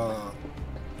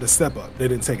step up. They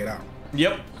didn't take it out.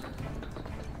 Yep.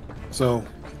 So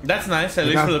that's nice, at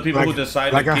least for the people who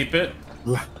decide to keep it.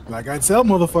 Like I tell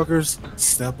motherfuckers,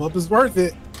 step up is worth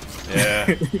it.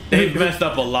 Yeah, they've messed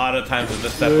up a lot of times with the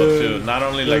step up too. Not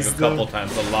only like a couple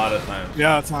times, a lot of times.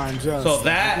 Yeah, times. Yeah. So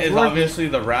that is obviously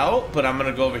the route, but I'm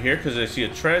gonna go over here because I see a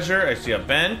treasure. I see a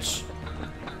bench.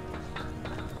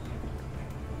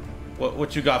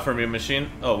 What you got for me, machine?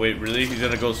 Oh wait, really? He's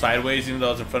gonna go sideways even though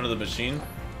I was in front of the machine.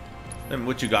 Then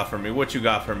what you got for me? What you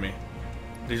got for me?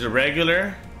 These are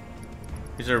regular.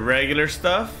 These are regular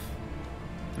stuff.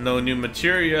 No new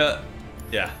materia.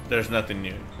 Yeah, there's nothing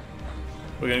new.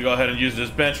 We're gonna go ahead and use this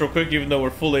bench real quick, even though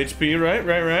we're full HP,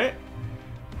 right?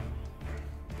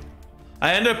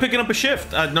 I ended up picking up a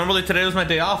shift. Normally today was my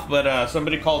day off, but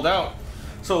somebody called out.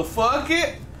 So fuck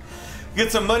it.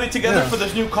 Get some money together for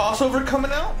this new crossover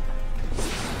coming out.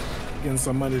 Getting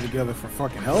some money together for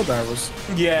fucking Helldivers.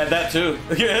 Yeah, that too.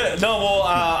 Yeah, no, well,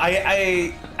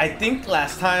 I think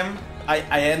last time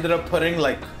I ended up putting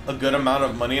like a good amount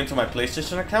of money into my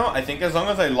PlayStation account. I think as long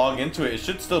as I log into it, it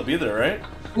should still be there, right?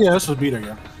 Yeah, it should be there,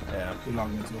 yeah. Yeah. You log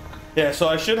into it. Yeah, so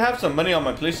I should have some money on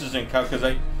my PlayStation account because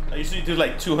I usually do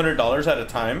like $200 at a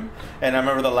time. And I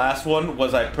remember the last one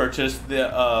was I purchased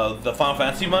the Final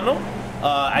Fantasy bundle.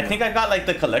 I think I got like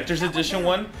the collector's edition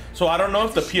one. So I don't know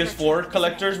if the PS4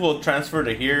 collectors will transfer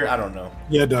to here. I don't know.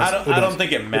 Yeah, it does. I don't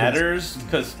think it matters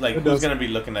because like who's gonna be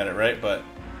looking at it, right? But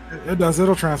it does.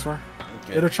 It'll transfer.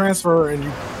 Okay. It'll transfer, and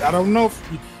I don't know if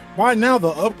why now the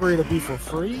upgrade will be for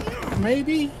free,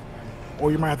 maybe,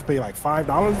 or you might have to pay like $5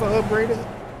 to upgrade it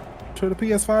to the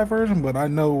PS5 version. But I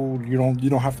know you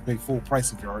don't have to pay full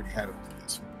price if you already had it on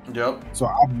PS4. Yep. So,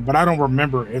 but I don't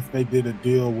remember if they did a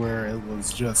deal where it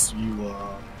was just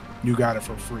you got it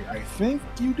for free. I think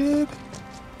you did,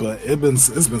 but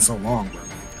it's been so long, bro.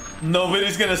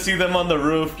 Nobody's gonna see them on the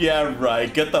roof. Yeah,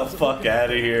 right. Get the fuck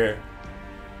out of here.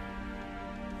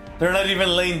 They're not even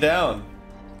laying down.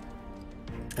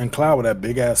 And Cloud with that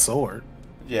big ass sword.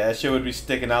 Yeah, that shit would be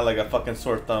sticking out like a fucking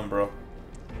sore thumb, bro.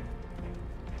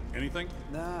 Anything?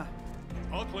 Nah.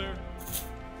 All clear.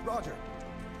 Roger.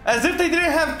 As if they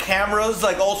didn't have cameras,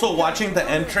 like also watching the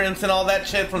entrance and all that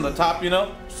shit from the top, you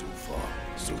know? So far,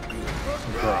 so good.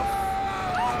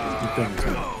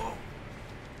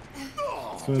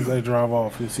 As soon as they drive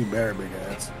off, you see Barry big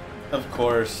ass. Of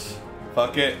course.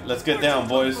 Fuck it. Let's get down,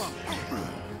 boys.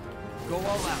 Go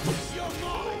all out.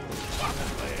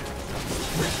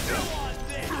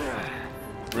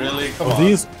 Really? Come on.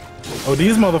 These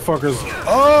motherfuckers.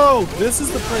 Oh, this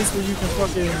is the place where you can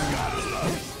fucking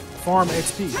farm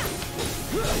XP.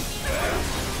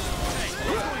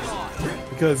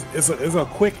 Because it's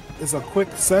a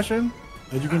quick session,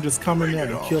 and you can just come in there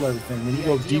and kill everything. When you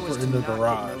go deeper into the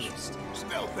garage.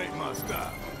 Stealth ain't my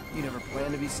style. You never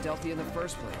planned to be stealthy in the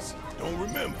first place. Don't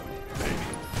remember. Maybe.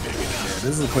 Yeah, this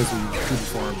is the place where you can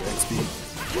farm XP.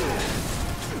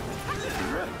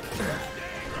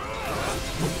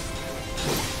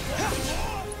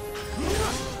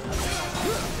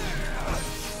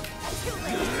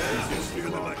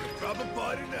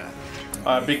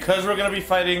 Because we're gonna be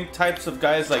fighting types of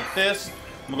guys like this,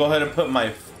 I'm gonna go ahead and put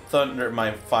my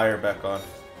fire back on.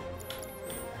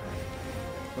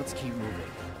 Let's keep moving.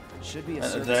 Should be a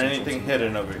Is there anything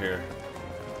hidden over here?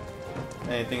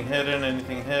 Anything hidden?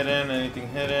 Anything hidden? Anything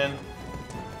hidden?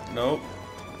 Nope.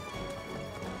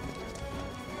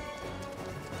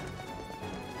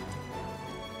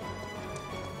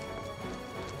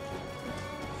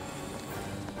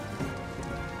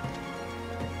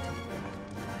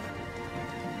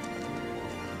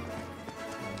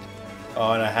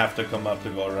 Oh, and I have to come up to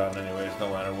go around anyways, no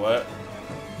matter what.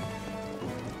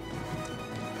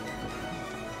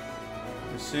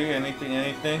 You see anything?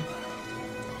 Anything?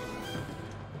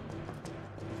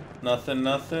 Nothing.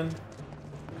 Nothing.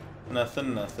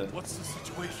 Nothing. Nothing. What's the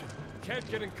situation? Can't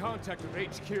get in contact with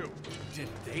HQ. Did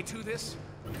they do this?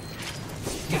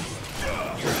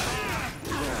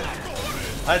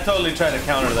 I totally tried to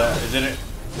counter that. It didn't.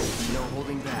 No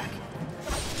holding back.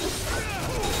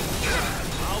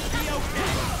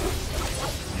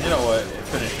 You know what?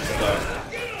 Finish this guy.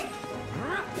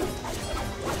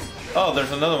 Oh,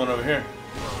 there's another one over here.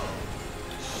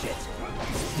 Shit.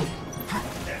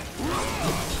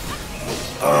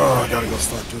 Oh, I gotta go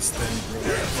start this thing,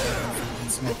 bro.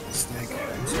 Smoke the snake.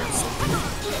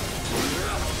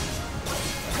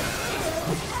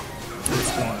 It's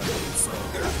one.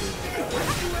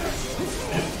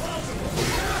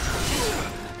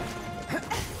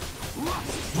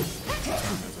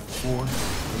 Four.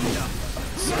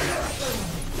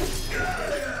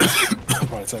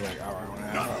 Probably take like an hour and a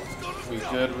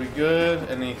half. We good.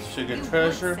 Any secret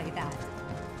treasure?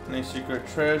 Any secret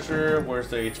treasure? Where's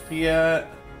the HP at?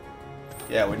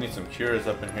 Yeah, we need some cures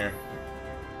up in here.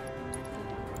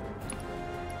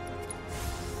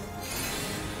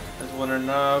 Is one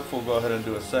enough? We'll go ahead and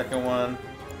do a second one.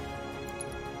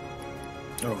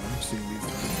 Oh, let me see these.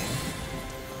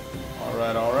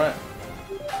 Alright.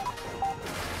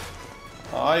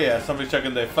 Oh yeah, somebody's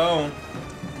checking their phone.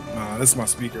 Nah, this is my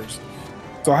speakers.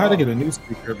 So I had to get a new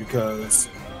speaker because...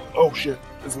 Oh shit,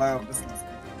 it's loud. So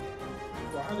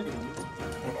I had to get a new speaker.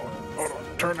 Hold on.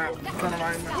 Turn the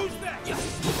volume down.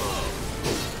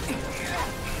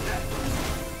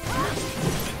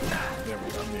 There we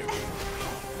go, mute.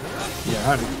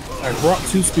 Yeah, I brought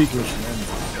two speakers from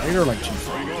Amazon. They're like cheap.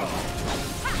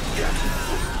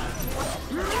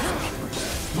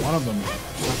 One of them is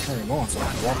not turning on, so I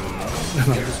can walk them out.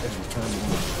 And I just had to turn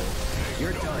one.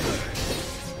 You're done.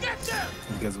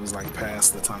 Because it was like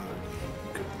past the time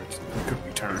it could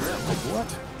return. I'm like, what?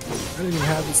 I didn't even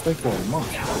have this thing for a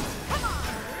month.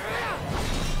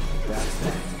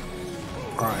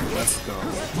 Alright, let's go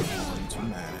on to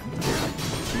Madden.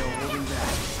 No holding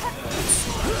back.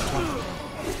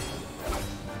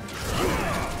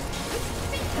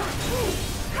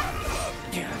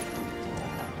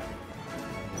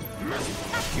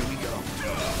 Here we go.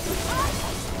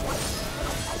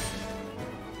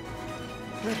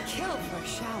 Would kill for a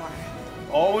shower.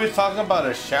 Always talking about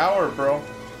a shower, bro.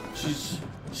 She's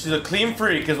a clean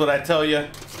freak, is what I tell you.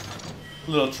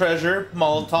 Little treasure,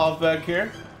 Molotov back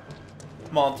here.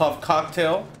 Molotov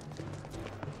cocktail.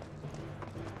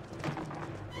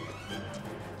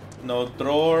 No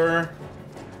drawer.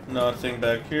 Nothing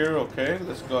back here. Okay,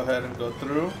 let's go ahead and go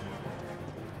through.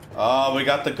 Oh, we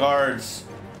got the guards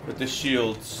with the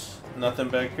shields. Nothing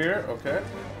back here. Okay.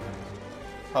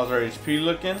 How's our HP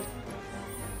looking?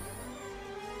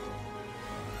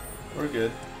 We're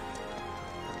good.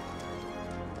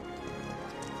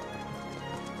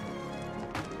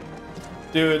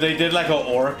 Dude, they did like an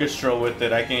orchestra with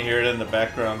it. I can hear it in the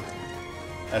background.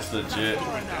 That's legit.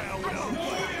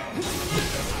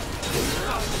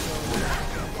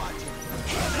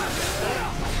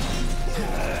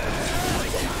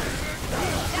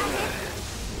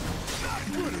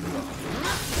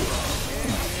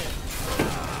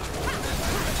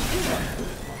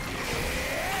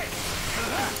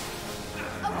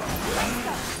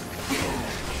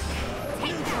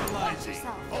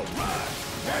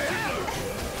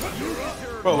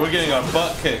 Bro, we're getting our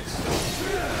butt kicks.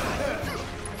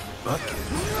 Butt kicks?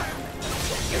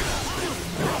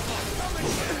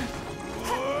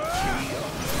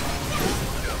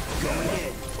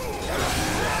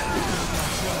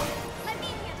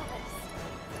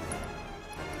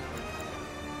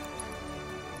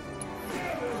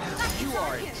 You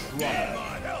are in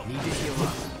trouble. Need to heal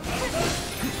up.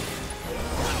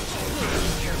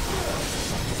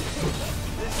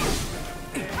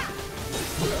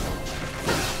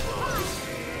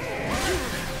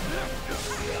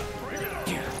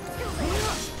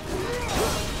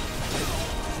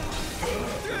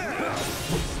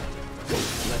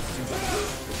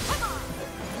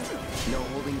 No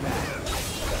holding back.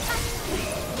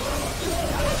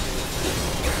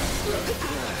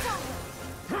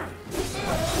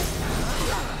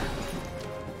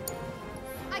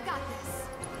 I got this.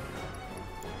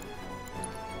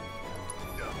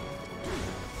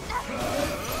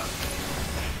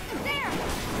 There.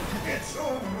 It's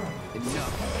over.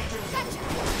 Enough.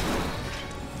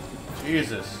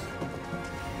 Jesus.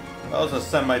 That was a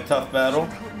semi-tough battle.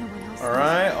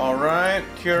 Alright.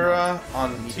 Kira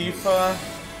on Tifa.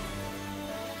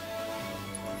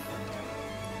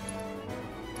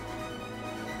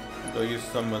 Go use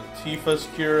some of Tifa's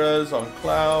Kira's on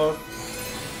Cloud.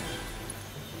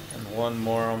 And one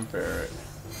more on Barrett.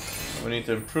 We need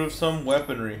to improve some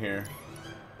weaponry here.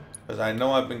 Because I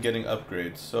know I've been getting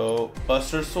upgrades. So,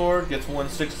 Buster Sword gets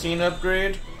 116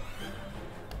 upgrade.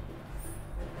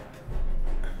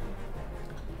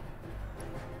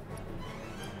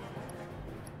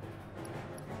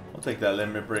 I'll take that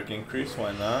limit break increase,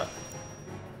 why not?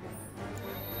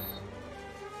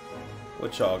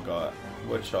 What y'all got?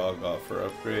 What y'all got for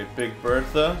upgrade? Big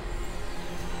Bertha.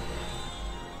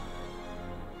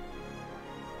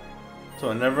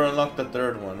 So I never unlocked the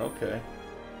third one, okay.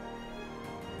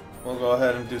 We'll go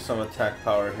ahead and do some attack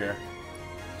power here.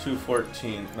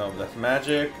 214, no, that's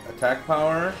magic, attack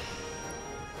power.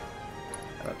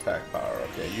 And attack power,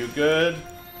 okay, you good?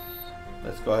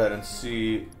 Let's go ahead and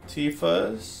see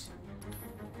Tifa's.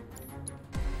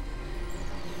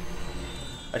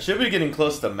 I should be getting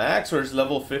close to max, or is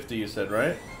level 50 you said,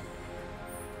 right?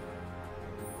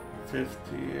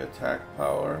 50 attack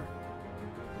power.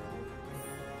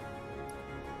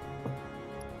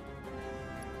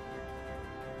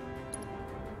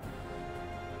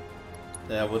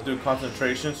 Yeah, we'll do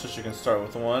concentration so she can start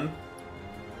with 1.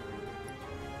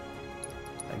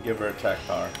 And give her attack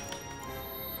power.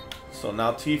 So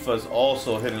now Tifa's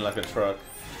also hitting like a truck.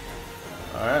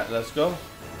 Alright, let's go.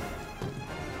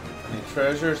 Any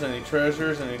treasures? Any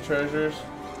treasures? Any treasures?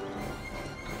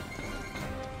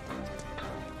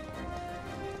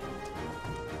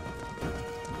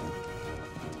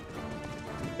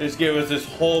 They just gave us this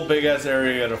whole big ass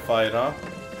area to fight, huh?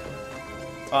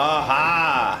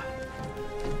 Aha!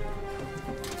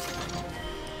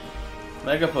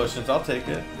 Mega potions, I'll take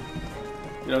it.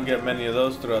 You don't get many of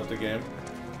those throughout the game.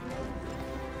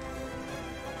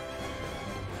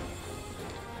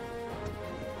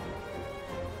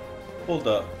 Hold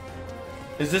up.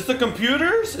 Is this the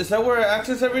computers? Is that where I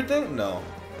access everything? No.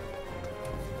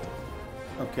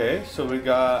 Okay, so we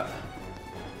got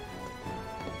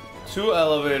 2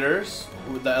 elevators.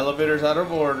 With the elevators out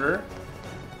of order.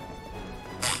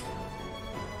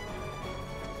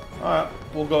 Alright,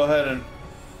 we'll go ahead and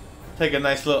take a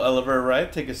nice little elevator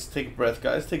ride. Take a breath,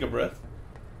 guys. Take a breath.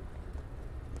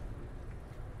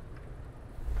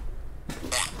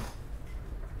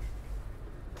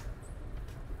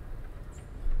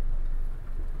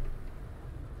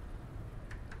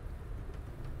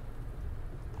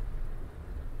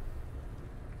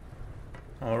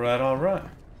 Alright.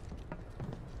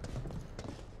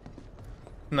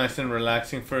 Nice and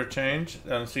relaxing for a change. I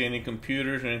don't see any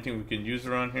computers or anything we can use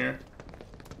around here.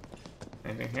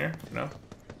 Anything here? No?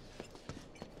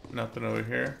 Nothing over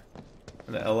here.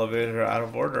 And the elevator out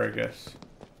of order, I guess.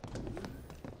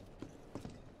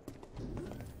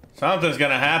 Something's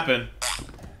gonna happen.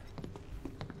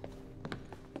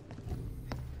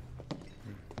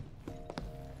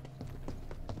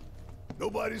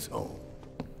 Nobody's home.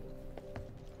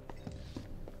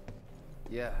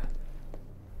 Yeah.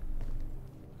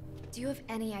 Do you have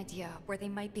any idea where they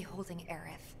might be holding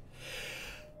Aerith?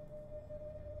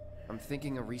 I'm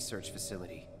thinking a research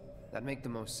facility. That'd make the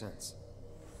most sense.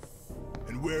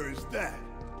 And where is that?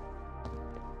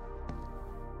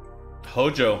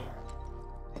 Hojo.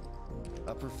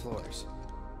 Upper floors.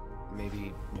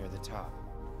 Maybe near the top.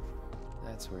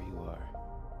 That's where you are.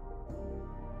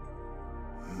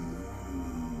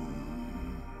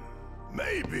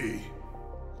 Maybe.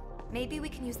 Maybe we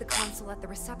can use the console at the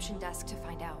reception desk to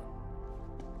find out.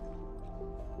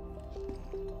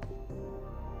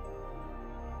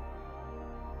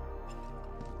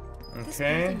 This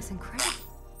Okay. building's incredible.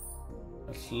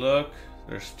 Let's look.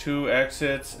 There's 2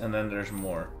 exits, and then there's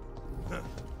more. A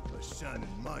shining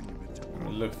monument. Let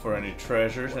me look for any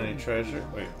treasures. Any treasure?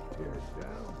 Wait.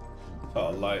 Oh,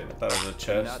 light. I thought it was a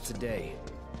chest. Not today.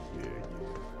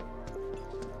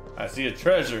 I see a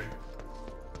treasure.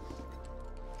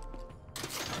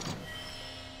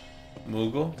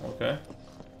 Moogle. Okay.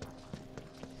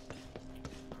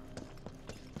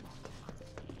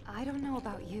 I don't know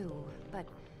about you, but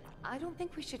I don't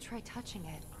think we should try touching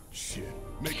it. Shit.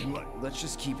 Making like. Let's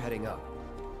just keep heading up.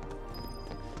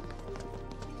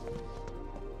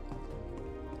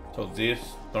 So these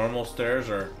normal stairs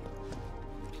are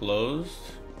closed.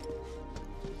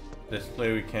 This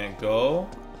way we can't go.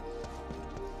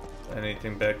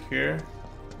 Anything back here?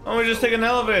 Oh, we just take an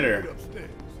elevator.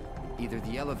 Either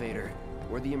the elevator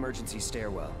or the emergency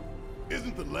stairwell.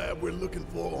 Isn't the lab we're looking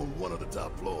for on one of the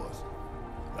top floors?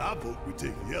 I vote we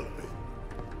take the elevator.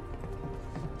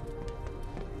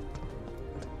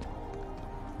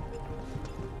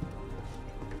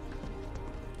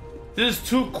 This is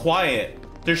too quiet.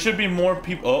 There should be more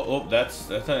people. Oh, that's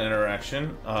an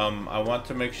interaction. I want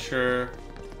to make sure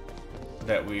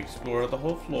that we explore the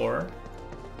whole floor.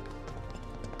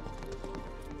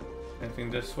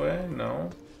 Anything this way? No.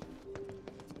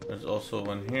 There's also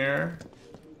one here.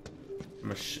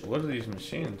 What are these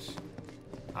machines?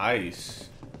 Ice.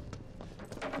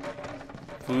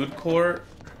 Food court.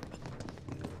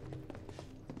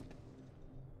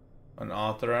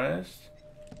 Unauthorized.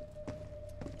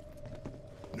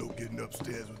 No getting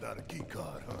upstairs without a key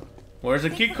card, huh? Where's the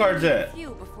key cards at?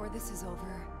 You before this is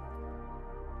over.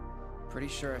 Pretty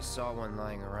sure I saw one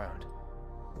lying around.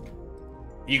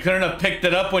 You couldn't have picked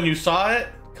it up when you saw it?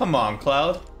 Come on,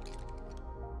 Cloud.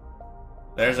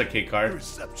 There's a key card.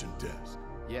 Reception desk.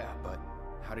 Yeah, but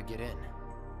how to get in?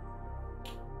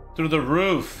 Through the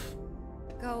roof.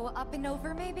 Go up and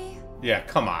over, maybe? Yeah,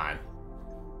 come on.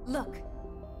 Look.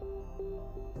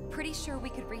 Pretty sure we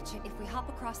could reach it if we hop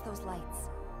across those lights.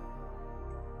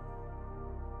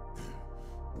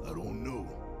 I don't know.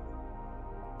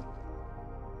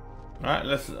 Alright,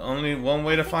 that's only one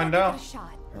way to find I'll out. give it a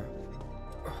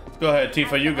shot. Go ahead,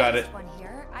 Tifa, I'm you the got it. last one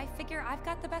here. I figure I've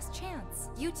got the best chance.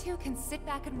 You two can sit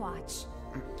back and watch.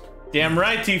 Damn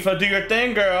right, Tifa, do your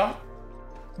thing, girl.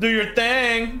 Do your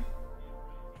thing.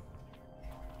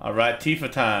 Alright,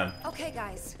 Tifa time. Okay,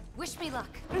 guys. Wish me luck.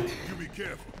 You be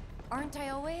careful. Aren't I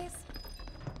always?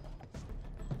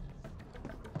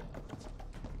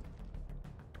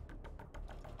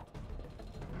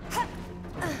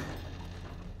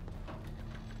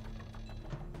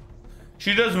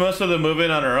 She does most of the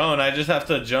moving on her own. I just have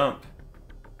to jump.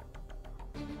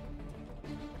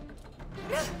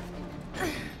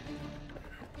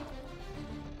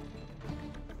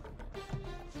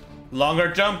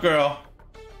 Longer jump, girl.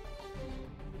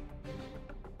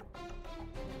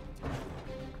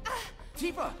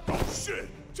 Tifa! Oh shit!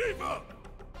 Tifa!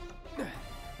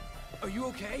 Are you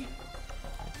okay?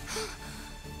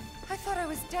 I thought I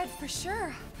was dead for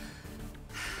sure.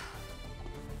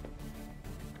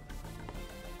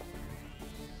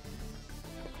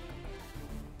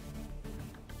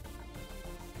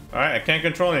 Alright, I can't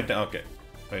control anything. Okay.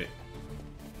 Wait.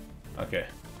 Okay.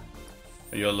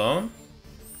 Are you alone?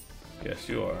 Yes,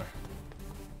 you are.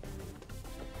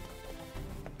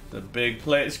 The big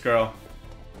place, girl.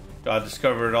 Gotta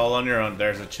discover it all on your own.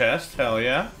 There's a chest. Hell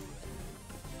yeah.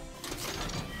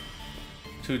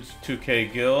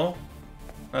 2K gil.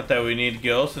 Not that we need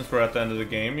gil since we're at the end of the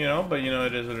game, you know, but you know,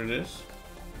 it is what it is.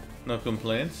 No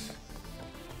complaints.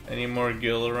 Any more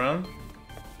gil around?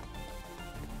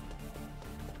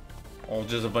 Oh,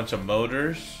 just a bunch of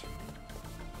motors.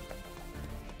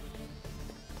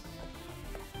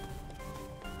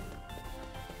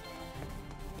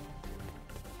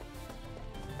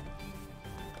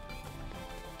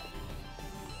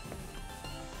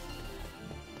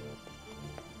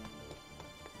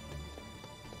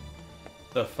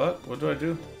 The fuck? What do I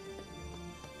do?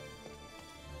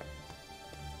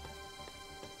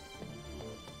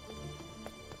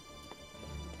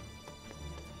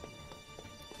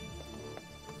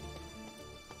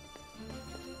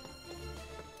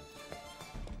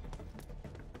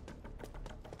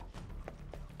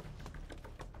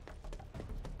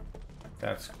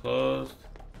 That's closed.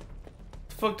 What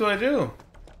the fuck do I do?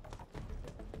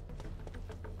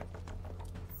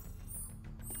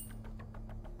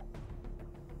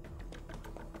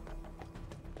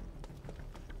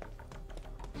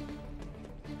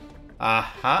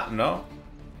 Aha, no.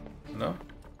 No.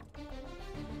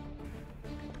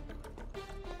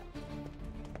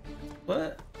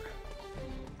 What?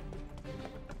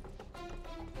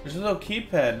 There's a little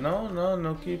keypad. No,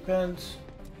 no keypads.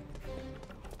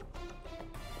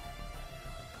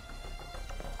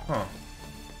 Huh.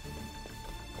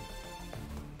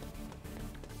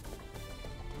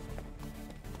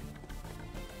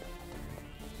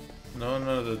 No, none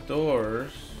of the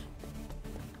doors.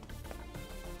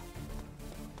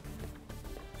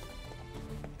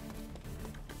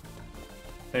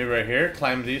 Maybe right here?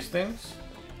 Climb these things?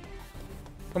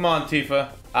 Come on,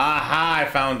 Tifa. Aha, I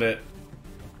found it.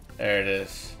 There it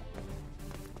is.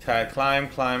 Climb,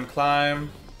 climb,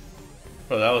 climb.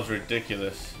 Bro, that was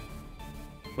ridiculous.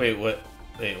 Wait, what?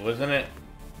 Wait, wasn't it?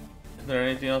 Is there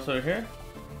anything else over here?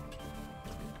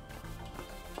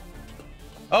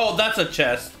 Oh, that's a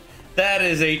chest. That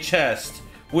is a chest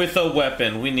with a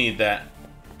weapon. We need that.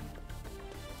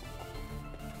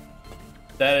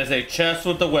 That is a chest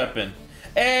with a weapon.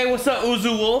 Hey, what's up,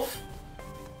 Uzu Wolf?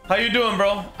 How you doing,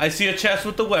 bro? I see a chest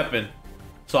with a weapon,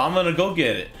 so I'm gonna go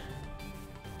get it.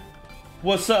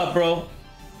 What's up, bro?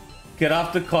 Get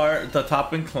off the cart at the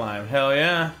top and climb. Hell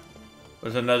yeah.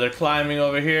 There's another climbing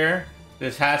over here.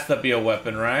 This has to be a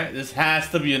weapon, right? This has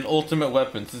to be an ultimate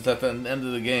weapon since at the end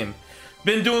of the game.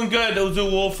 Been doing good, Uzu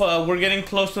Wolf. We're getting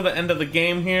close to the end of the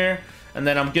game here, and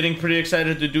then I'm getting pretty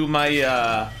excited to do my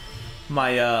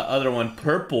other one,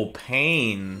 Purple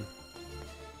Pain.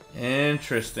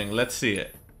 Interesting. Let's see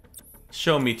it.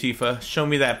 Show me, Tifa. Show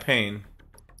me that pain.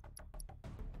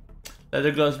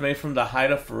 Leather gloves made from the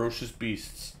hide of ferocious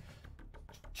beasts.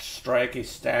 Strike a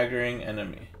staggering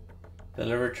enemy.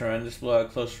 Deliver tremendous blow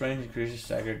at close range. Increases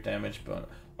staggered damage bonus.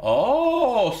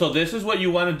 Oh, so this is what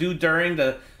you want to do during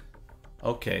the...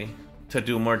 Okay. To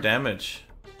do more damage.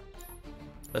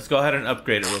 Let's go ahead and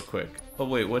upgrade it real quick. Oh,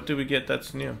 wait. What did we get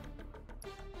that's new?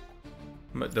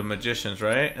 The magicians,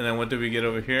 right? And then what did we get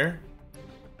over here?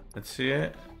 Let's see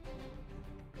it.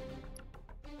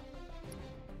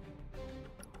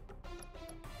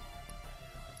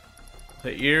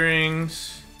 The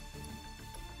earrings.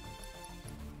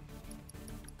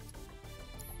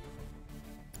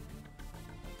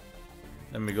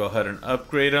 Let me go ahead and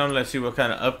upgrade them. Let's see what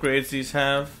kind of upgrades these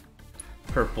have.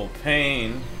 Purple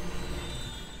Pain.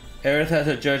 Aerith has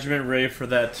a judgment ray for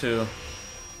that too.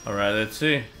 Alright, let's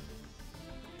see.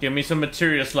 Give me some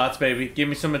materia slots, baby. Give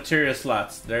me some materia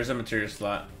slots. There's a materia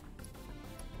slot.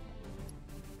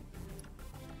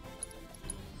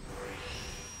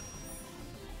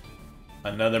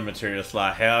 Another materia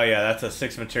slot. Hell yeah, that's a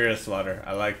 6 materia slotter.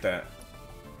 I like that.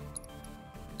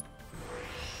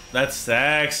 That's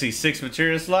sexy. 6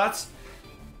 materia slots.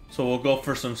 So we'll go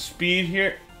for some speed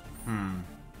here.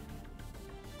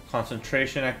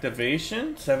 Concentration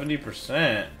activation,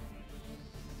 70%.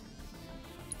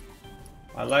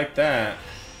 I like that.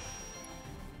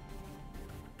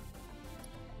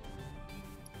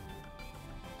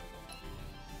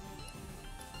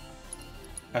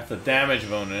 That's a damage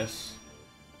bonus.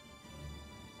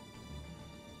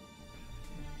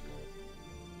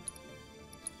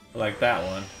 I like that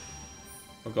one.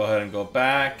 We'll go ahead and go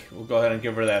back. We'll go ahead and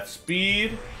give her that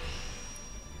speed.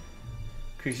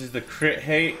 Increases the crit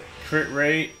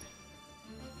rate,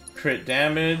 crit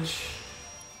damage,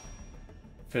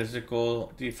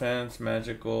 physical defense,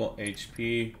 magical,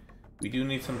 HP. We do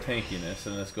need some tankiness,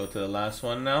 and let's go to the last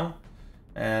one now.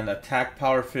 And attack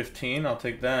power 15, I'll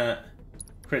take that.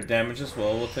 Crit damage as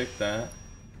well, we'll take that.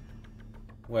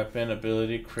 Weapon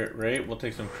ability, crit rate, we'll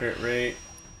take some crit rate.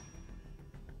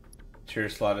 Tier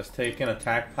slot is taken.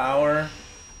 Attack power.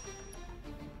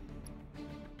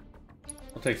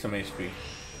 We'll take some HP.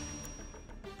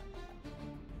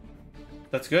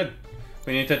 That's good.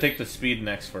 We need to take the speed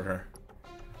next for her.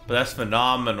 But that's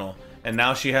phenomenal. And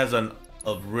now she has a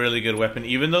really good weapon.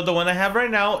 Even though the one I have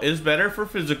right now is better for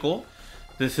physical.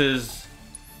 This is...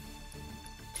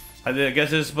 I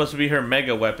guess this is supposed to be her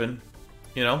mega weapon.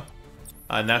 You know?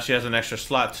 Now she has an extra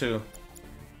slot too.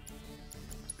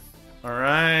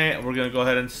 Alright, we're gonna go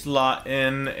ahead and slot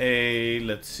in a...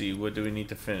 Let's see, what do we need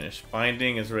to finish?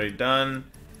 Binding is already done.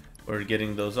 We're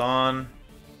getting those on.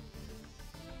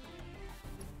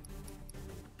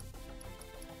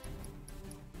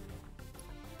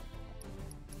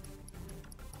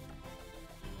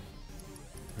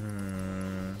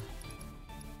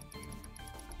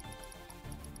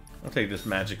 I'll take this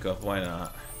magic up, why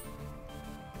not?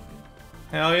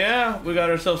 Hell yeah, we got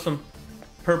ourselves some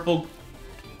purple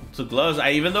gloves.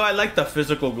 Even though I like the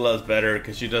physical gloves better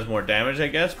because she does more damage, I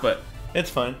guess, but it's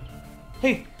fine.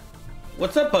 Hey,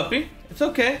 what's up, puppy? It's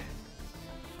okay.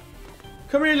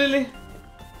 Come here, Lily.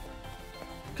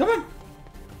 Come on.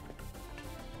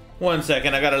 1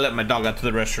 second, I gotta let my dog out to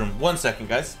the restroom. 1 second,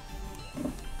 guys.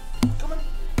 Come on.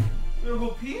 You wanna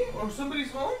go pee? Or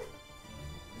somebody's home?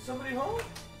 Is somebody home?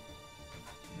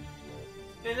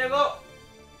 ¿Quién llegó?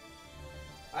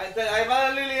 Ahí va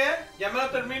la Lily, Ya me lo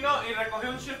termino y recogí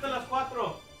un shift a las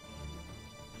 4.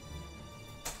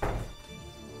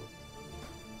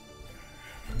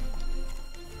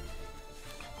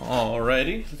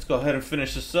 Alrighty, let's go ahead and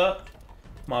finish this up.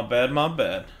 My bad, my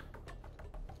bad.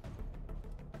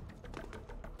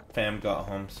 Fam got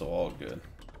home, so all good.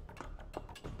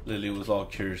 Lily was all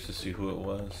curious to see who it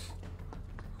was.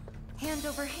 Hand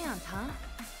over hand, huh?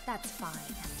 That's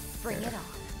fine. Bring it on.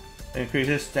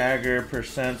 Increases stagger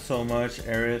percent so much.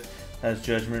 Aerith has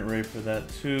judgment rate for that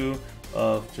too.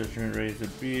 Of judgment rate is a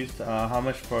beast. How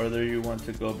much farther you want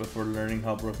to go before learning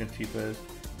how broken Tifa is?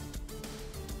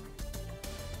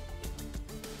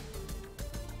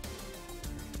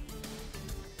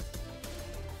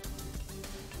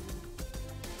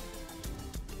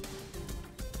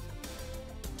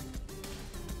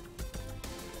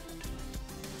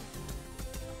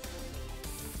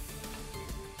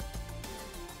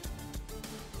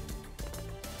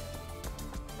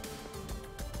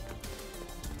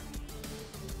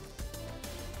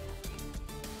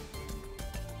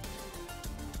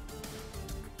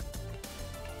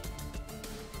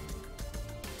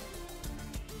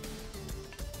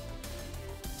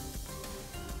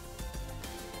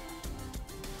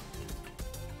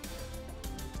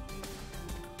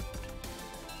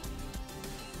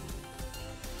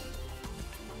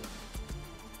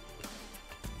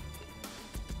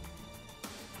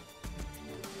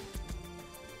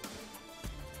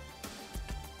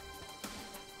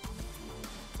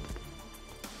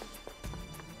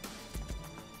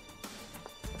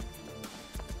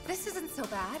 This isn't so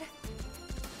bad.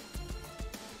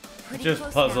 Pretty Just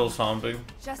close puzzle now. solving.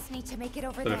 Just need to make it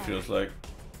over That's there. what it feels like.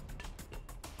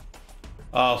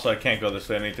 Oh, so I can't go this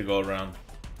way. I need to go around.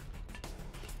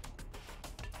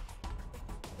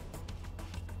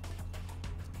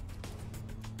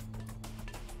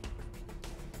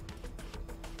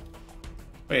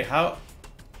 Wait, how?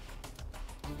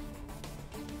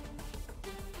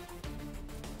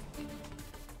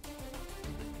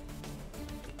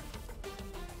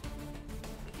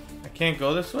 I can't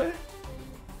go this way?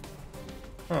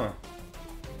 Huh.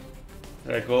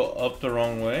 Did I go up the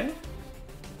wrong way?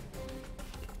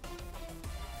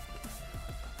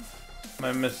 Am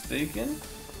I mistaken?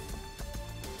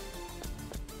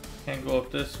 Can't go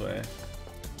up this way.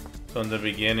 So in the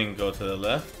beginning, go to the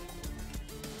left.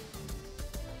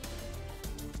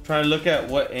 Try to look at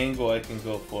what angle I can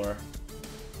go for.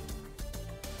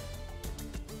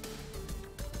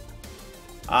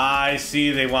 I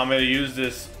see, they want me to use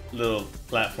this little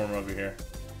platform over here.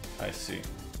 I see.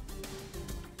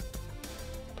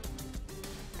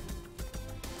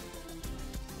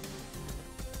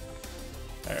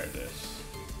 There it is.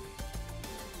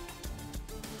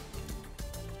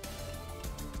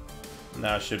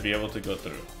 Now I should be able to go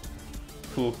through.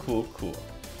 Cool, cool, cool.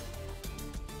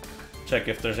 Check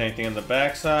if there's anything in the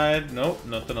backside. Nope,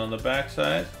 nothing on the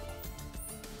backside.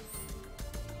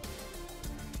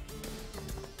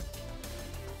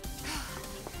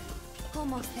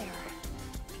 Almost there.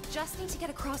 Just need to get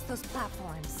across those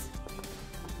platforms.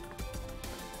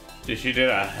 Dude, she did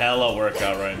a hella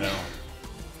workout right now.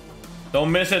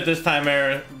 Don't miss it this time,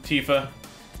 Tifa.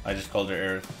 I just called her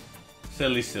Aerith.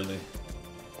 Silly, silly.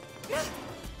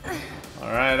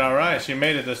 Alright, alright. She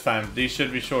made it this time. These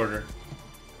should be shorter.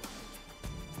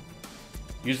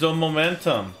 Use the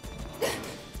momentum.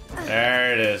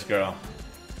 There it is, girl.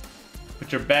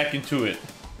 Put your back into it.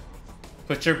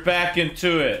 Put your back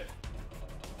into it.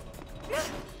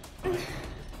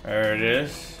 There it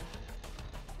is.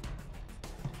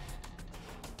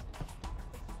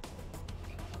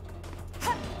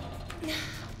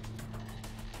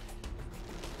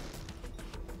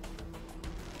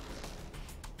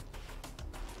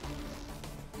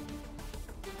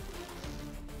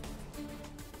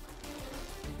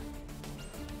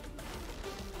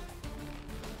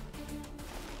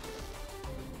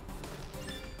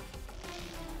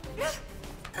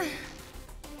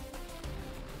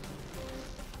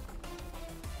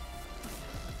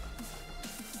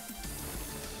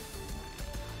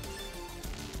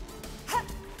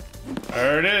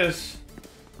 There it is.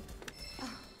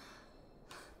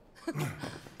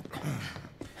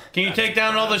 Can you take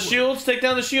down all the shields? Take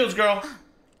down the shields, girl.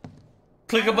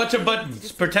 Click a bunch of buttons.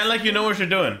 Pretend like you know what you're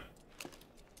doing.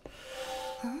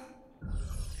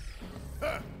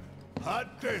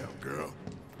 Hot damn, girl.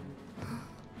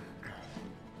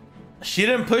 She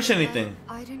didn't push anything.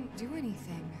 I didn't do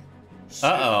anything.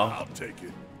 Uh-oh. I'll take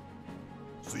it.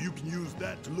 So you can use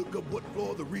that to look up what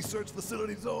floor the research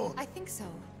facility's on? I think so.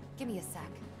 Give me a sec.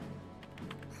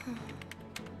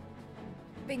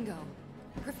 Bingo.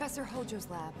 Professor Hojo's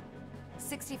lab.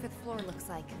 65th floor looks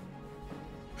like.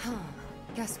 Huh.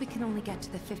 Guess we can only get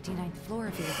to the 59th floor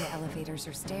via the elevators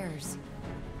or stairs.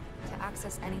 To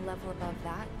access any level above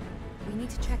that, we need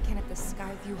to check in at the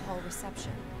Skyview Hall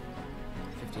reception.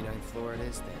 59th floor it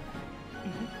is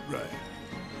then. Right.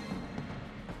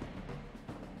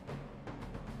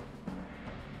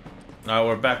 Now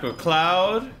we're back with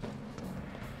Cloud.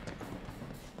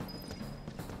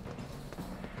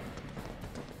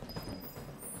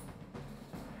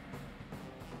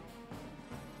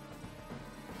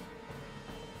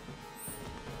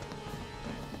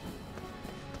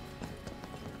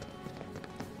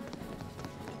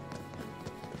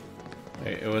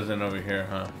 Hey, it wasn't over here,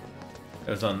 huh? It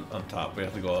was on top. We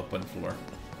have to go up one floor.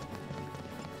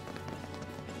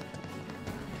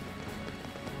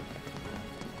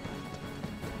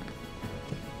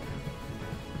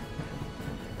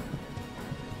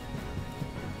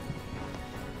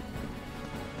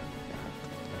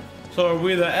 So are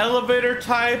we the elevator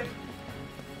type,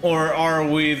 or are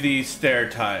we the stair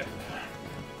type?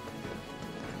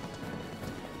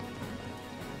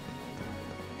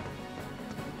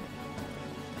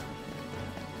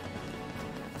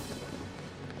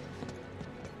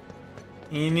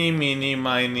 Eeny, meeny,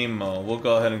 miny, mo. We'll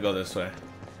go ahead and go this way.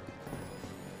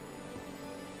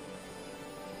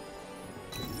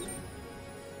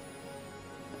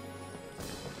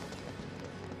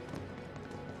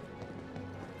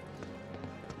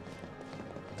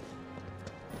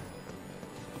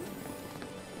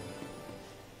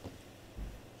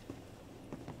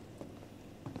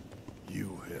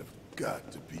 You have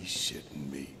got to be shitting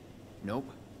me.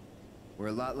 Nope. We're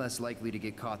a lot less likely to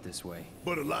get caught this way.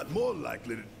 But a lot more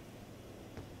likely to...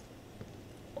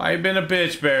 Why you been a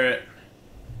bitch, Barrett?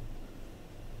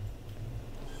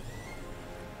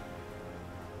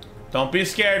 Don't be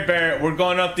scared, Barrett. We're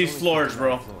going up these floors,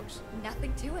 bro.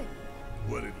 Nothing to it.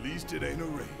 Well, at least it ain't a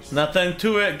race. Nothing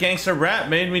to it. Gangster rap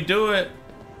made me do it.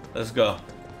 Let's go.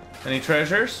 Any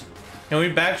treasures? Can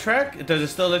we backtrack? Does it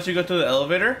still let you go to the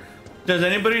elevator? Does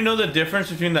anybody know the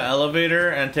difference between the elevator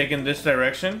and taking this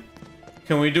direction?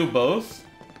 Can we do both?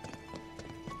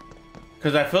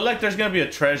 Because I feel like there's going to be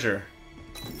a treasure.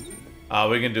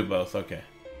 We can do both. Okay.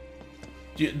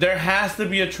 There has to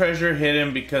be a treasure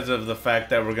hidden because of the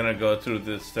fact that we're going to go through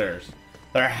the stairs.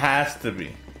 There has to be.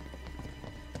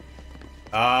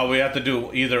 We have to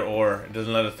do either or. It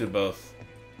doesn't let us do both.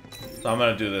 So I'm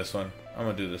going to do this one. I'm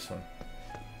going to do this one.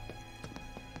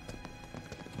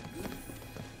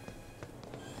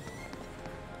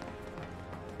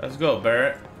 Let's go,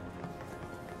 Barrett.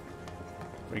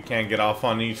 We can't get off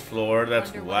on each floor.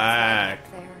 That's whack.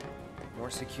 More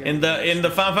secure. In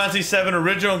the Final Fantasy VII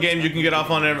original game, you can get off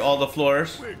on all the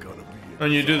floors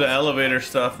when you do the elevator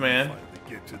stuff, man.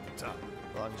 Get to the top.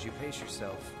 As long as you pace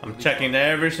yourself. I'm checking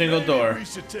every single door. We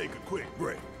should take a quick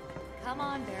break. Come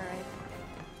on, Barrett.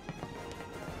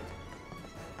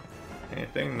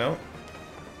 Anything? Nope.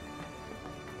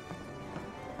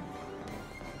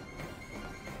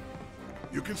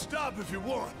 You can stop if you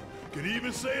want. Can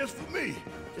even say it's for me.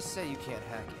 Just say you can't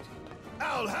hack it.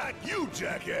 I'll hack you,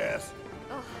 jackass.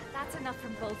 Ugh, that's enough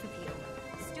from both of you.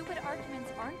 Stupid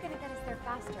arguments aren't gonna get us there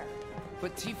faster.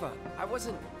 But Tifa, I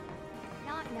wasn't...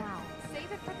 Not now.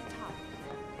 Save it for the top.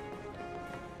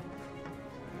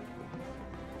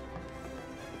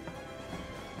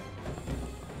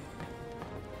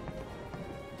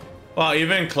 Wow,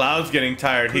 even Cloud's getting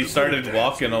tired. He started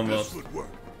walking almost.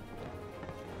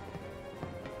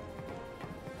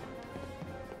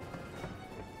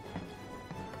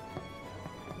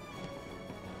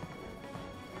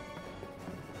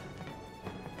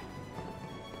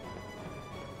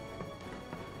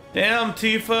 Damn,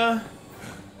 Tifa.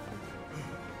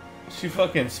 She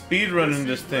fucking speedrunning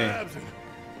this thing.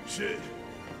 Shit.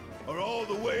 Are all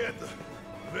the way at the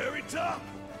very top.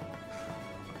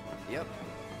 Yep.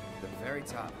 The very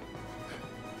top.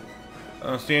 I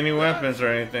don't see any weapons or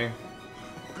anything.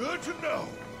 Good to know.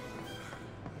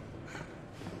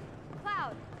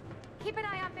 Cloud, keep an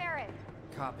eye on Barrett.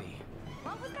 Copy.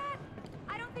 What was that?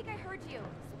 I don't think I heard you.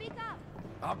 Speak up.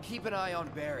 I'll keep an eye on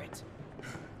Barrett.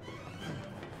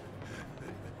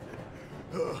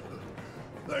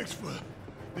 Thanks for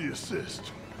the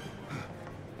assist.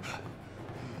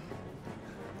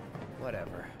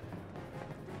 Whatever.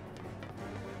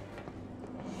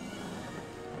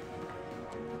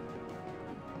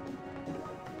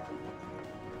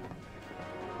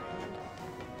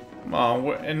 Come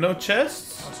on, and no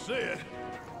chests? I said,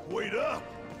 wait up.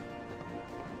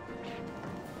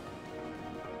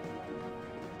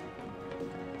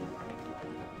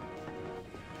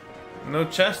 No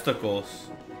chesticles.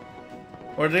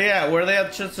 Where they at? Where they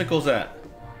have chesticles at?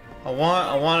 I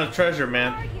want a treasure,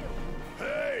 man.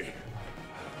 Hey,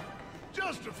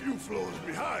 just a few floors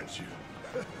behind you.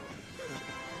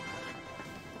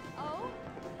 Oh,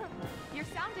 you're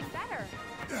sounding better.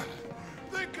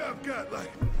 Think I've got like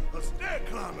a stair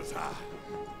climber's high.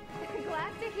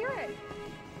 Glad to hear it.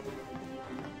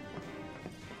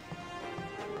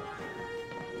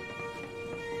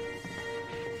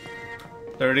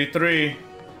 $33.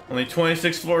 Only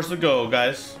 26 floors to go,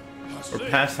 guys. We're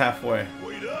past halfway.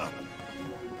 Wait up.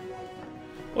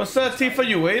 What's that, Tifa?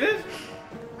 You waited?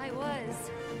 I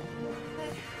was. But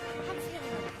I'm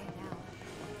feeling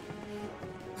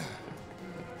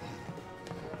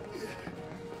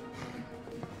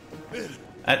okay now.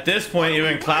 At this point,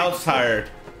 even Cloud's tired.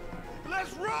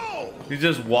 Let's roll. He's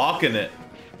just walking it.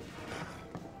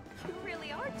 You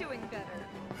really are doing better.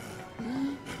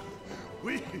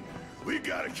 We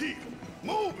gotta keep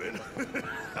moving.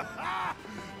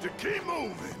 To keep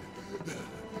moving.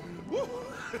 Woo.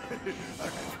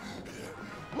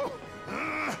 Woo.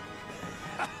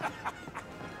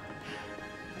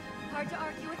 Hard to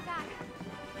argue with that.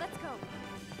 Let's go.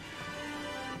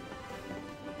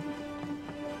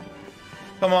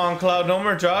 Come on, Cloud. No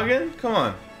more jogging? Come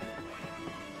on.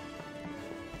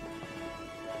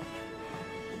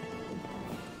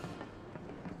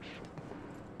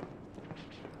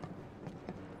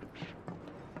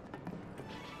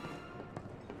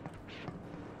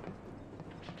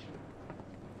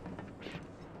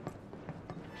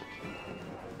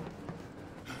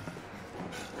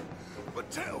 But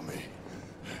tell me,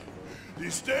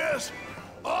 these stairs,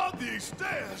 are these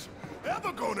stairs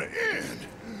ever gonna end?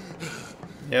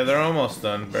 Yeah, they're almost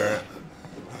done, Barrett.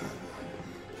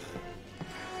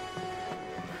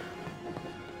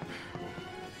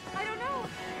 I don't know.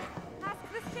 Ask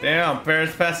the stairs. Damn,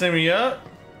 Barrett's passing me up?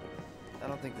 I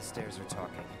don't think the stairs are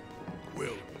talking.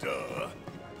 Well, duh.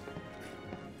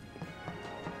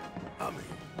 I mean,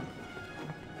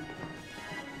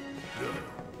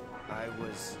 duh. I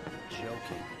was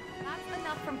joking. That's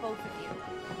enough from both of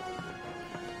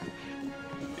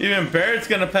you. Even Barrett's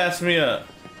gonna pass me up.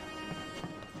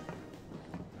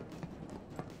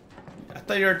 I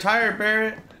thought you were tired,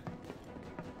 Barrett.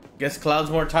 Guess Cloud's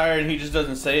more tired and he just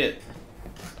doesn't say it.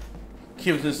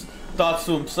 Keeps his thoughts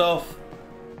to himself.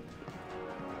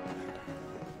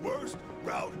 Worst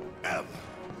route ever.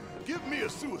 Give me a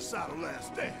suicidal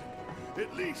last stand.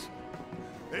 At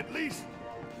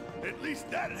least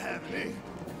that'd have an end.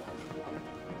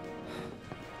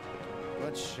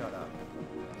 Let's shut up.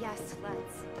 Yes,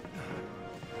 let's.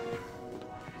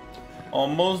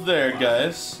 Almost there,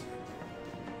 guys.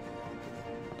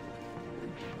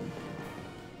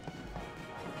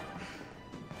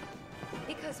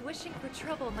 Because wishing for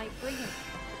trouble might bring it.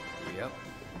 Yep.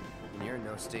 And you're in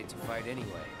no state to fight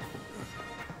anyway.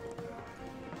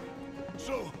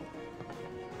 So,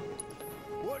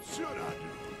 what should I do?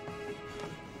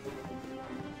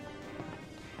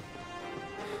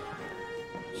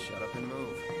 Shut up and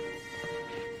move.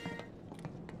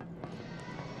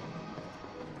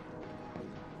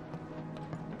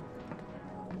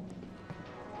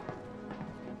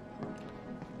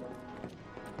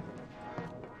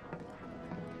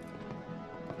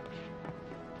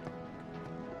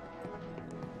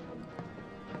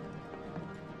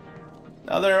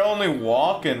 Now they're only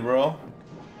walking, bro.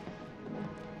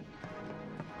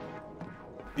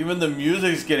 Even the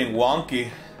music's getting wonky.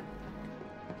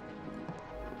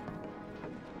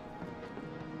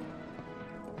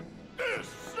 This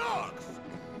sucks.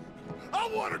 I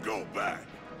want to go back.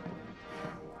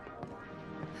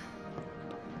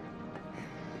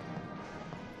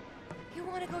 You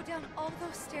want to go down all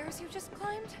those stairs you just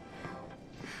climbed?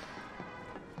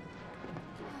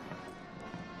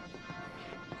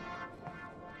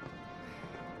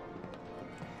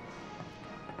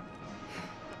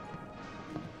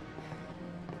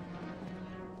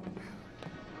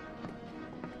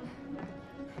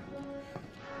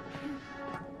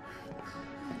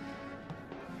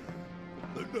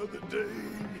 Another day,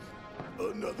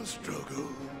 another struggle.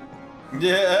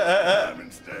 Yeah.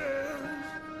 Climbing stairs,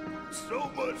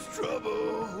 so much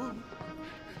trouble.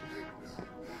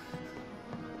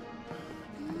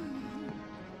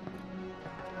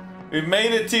 We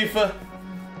made it, Tifa.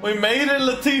 We made it,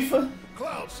 Latifah.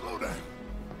 Cloud, slow down.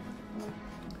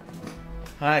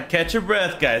 Alright, catch your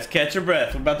breath, guys. Catch your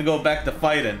breath. We're about to go back to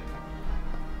fighting.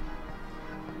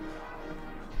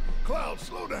 Cloud,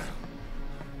 slow down.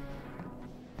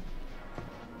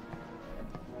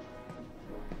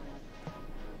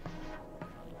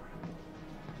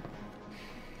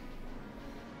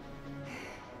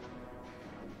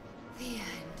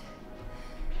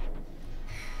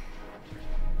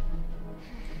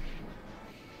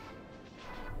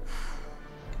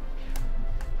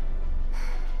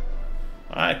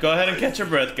 Alright, go ahead and catch your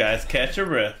breath, guys. Catch your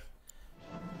breath.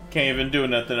 Can't even do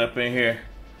nothing up in here.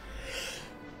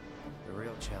 The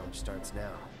real challenge starts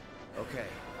now. Okay.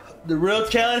 The real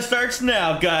challenge starts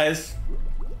now, guys.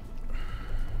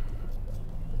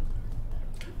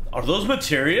 Are those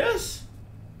materias?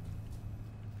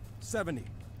 70,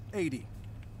 80,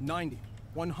 90,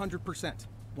 100%,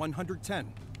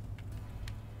 110.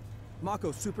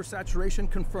 Mako supersaturation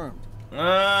confirmed.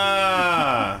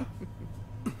 Ah.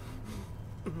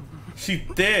 She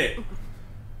did.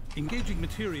 Engaging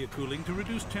materia cooling to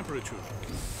reduce temperature.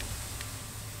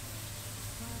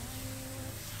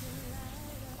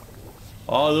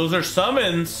 Oh, those are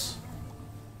summons.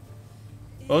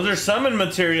 Those are summon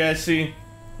materia, I see.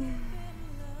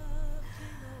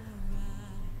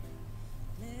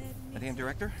 Madame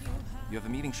Director, you have a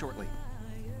meeting shortly.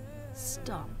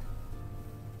 Stop.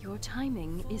 Your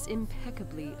timing is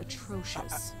impeccably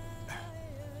atrocious.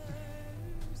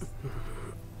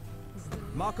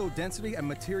 Mako density and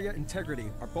materia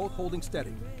integrity are both holding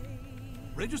steady.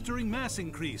 Registering mass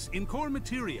increase in core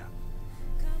materia.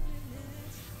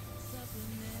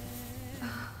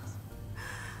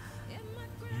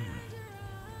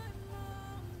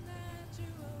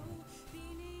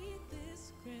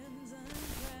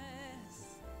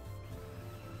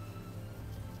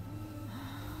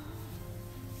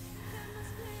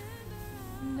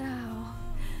 Now,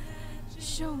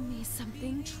 show me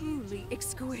something truly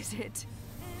exquisite.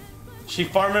 She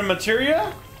farming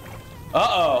materia?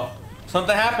 Uh-oh.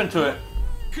 Something happened to it.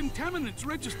 Contaminants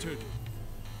registered.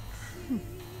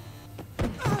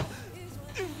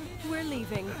 We're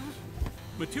leaving.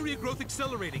 Materia growth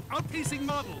accelerating, outpacing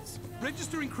models.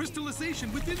 Registering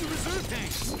crystallization within the reserve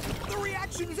tanks. The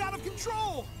reaction is out of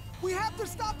control! We have to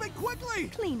stop it quickly!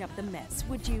 Clean up the mess,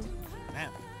 would you?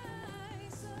 Ma'am.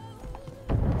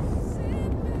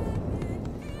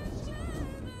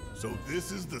 So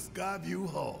this is the Skyview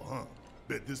Hall, huh?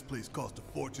 Bet this place cost a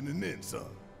fortune and then some.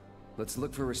 Let's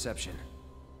look for reception.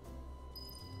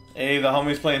 Hey, the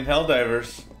homie's playing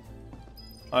Helldivers.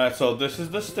 Alright, so this is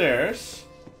the stairs.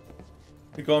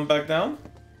 We going back down?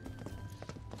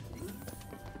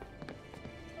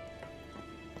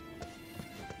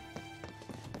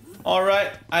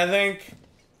 Alright, I think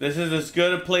this is as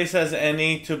good a place as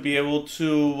any to be able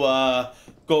to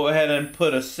go ahead and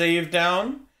put a save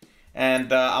down.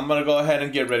 And I'm going to go ahead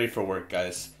and get ready for work,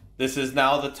 guys. This is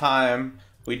now the time.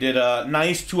 We did a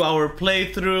nice 2-hour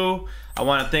playthrough. I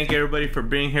want to thank everybody for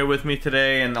being here with me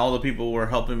today and all the people who were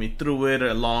helping me through it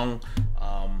along.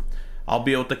 I'll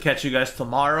be able to catch you guys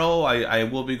tomorrow. I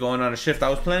will be going on a shift. I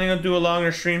was planning on doing a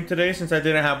longer stream today since I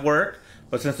didn't have work.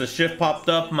 But since the shift popped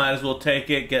up, might as well take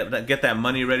it, get that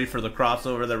money ready for the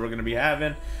crossover that we're going to be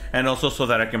having. And also so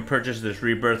that I can purchase this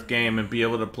Rebirth game and be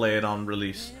able to play it on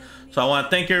release. So I want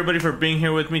to thank everybody for being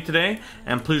here with me today.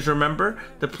 And please remember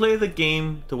to play the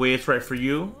game the way it's right for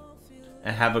you.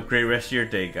 And have a great rest of your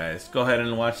day, guys. Go ahead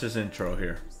and watch this intro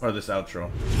here. Or this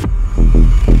outro.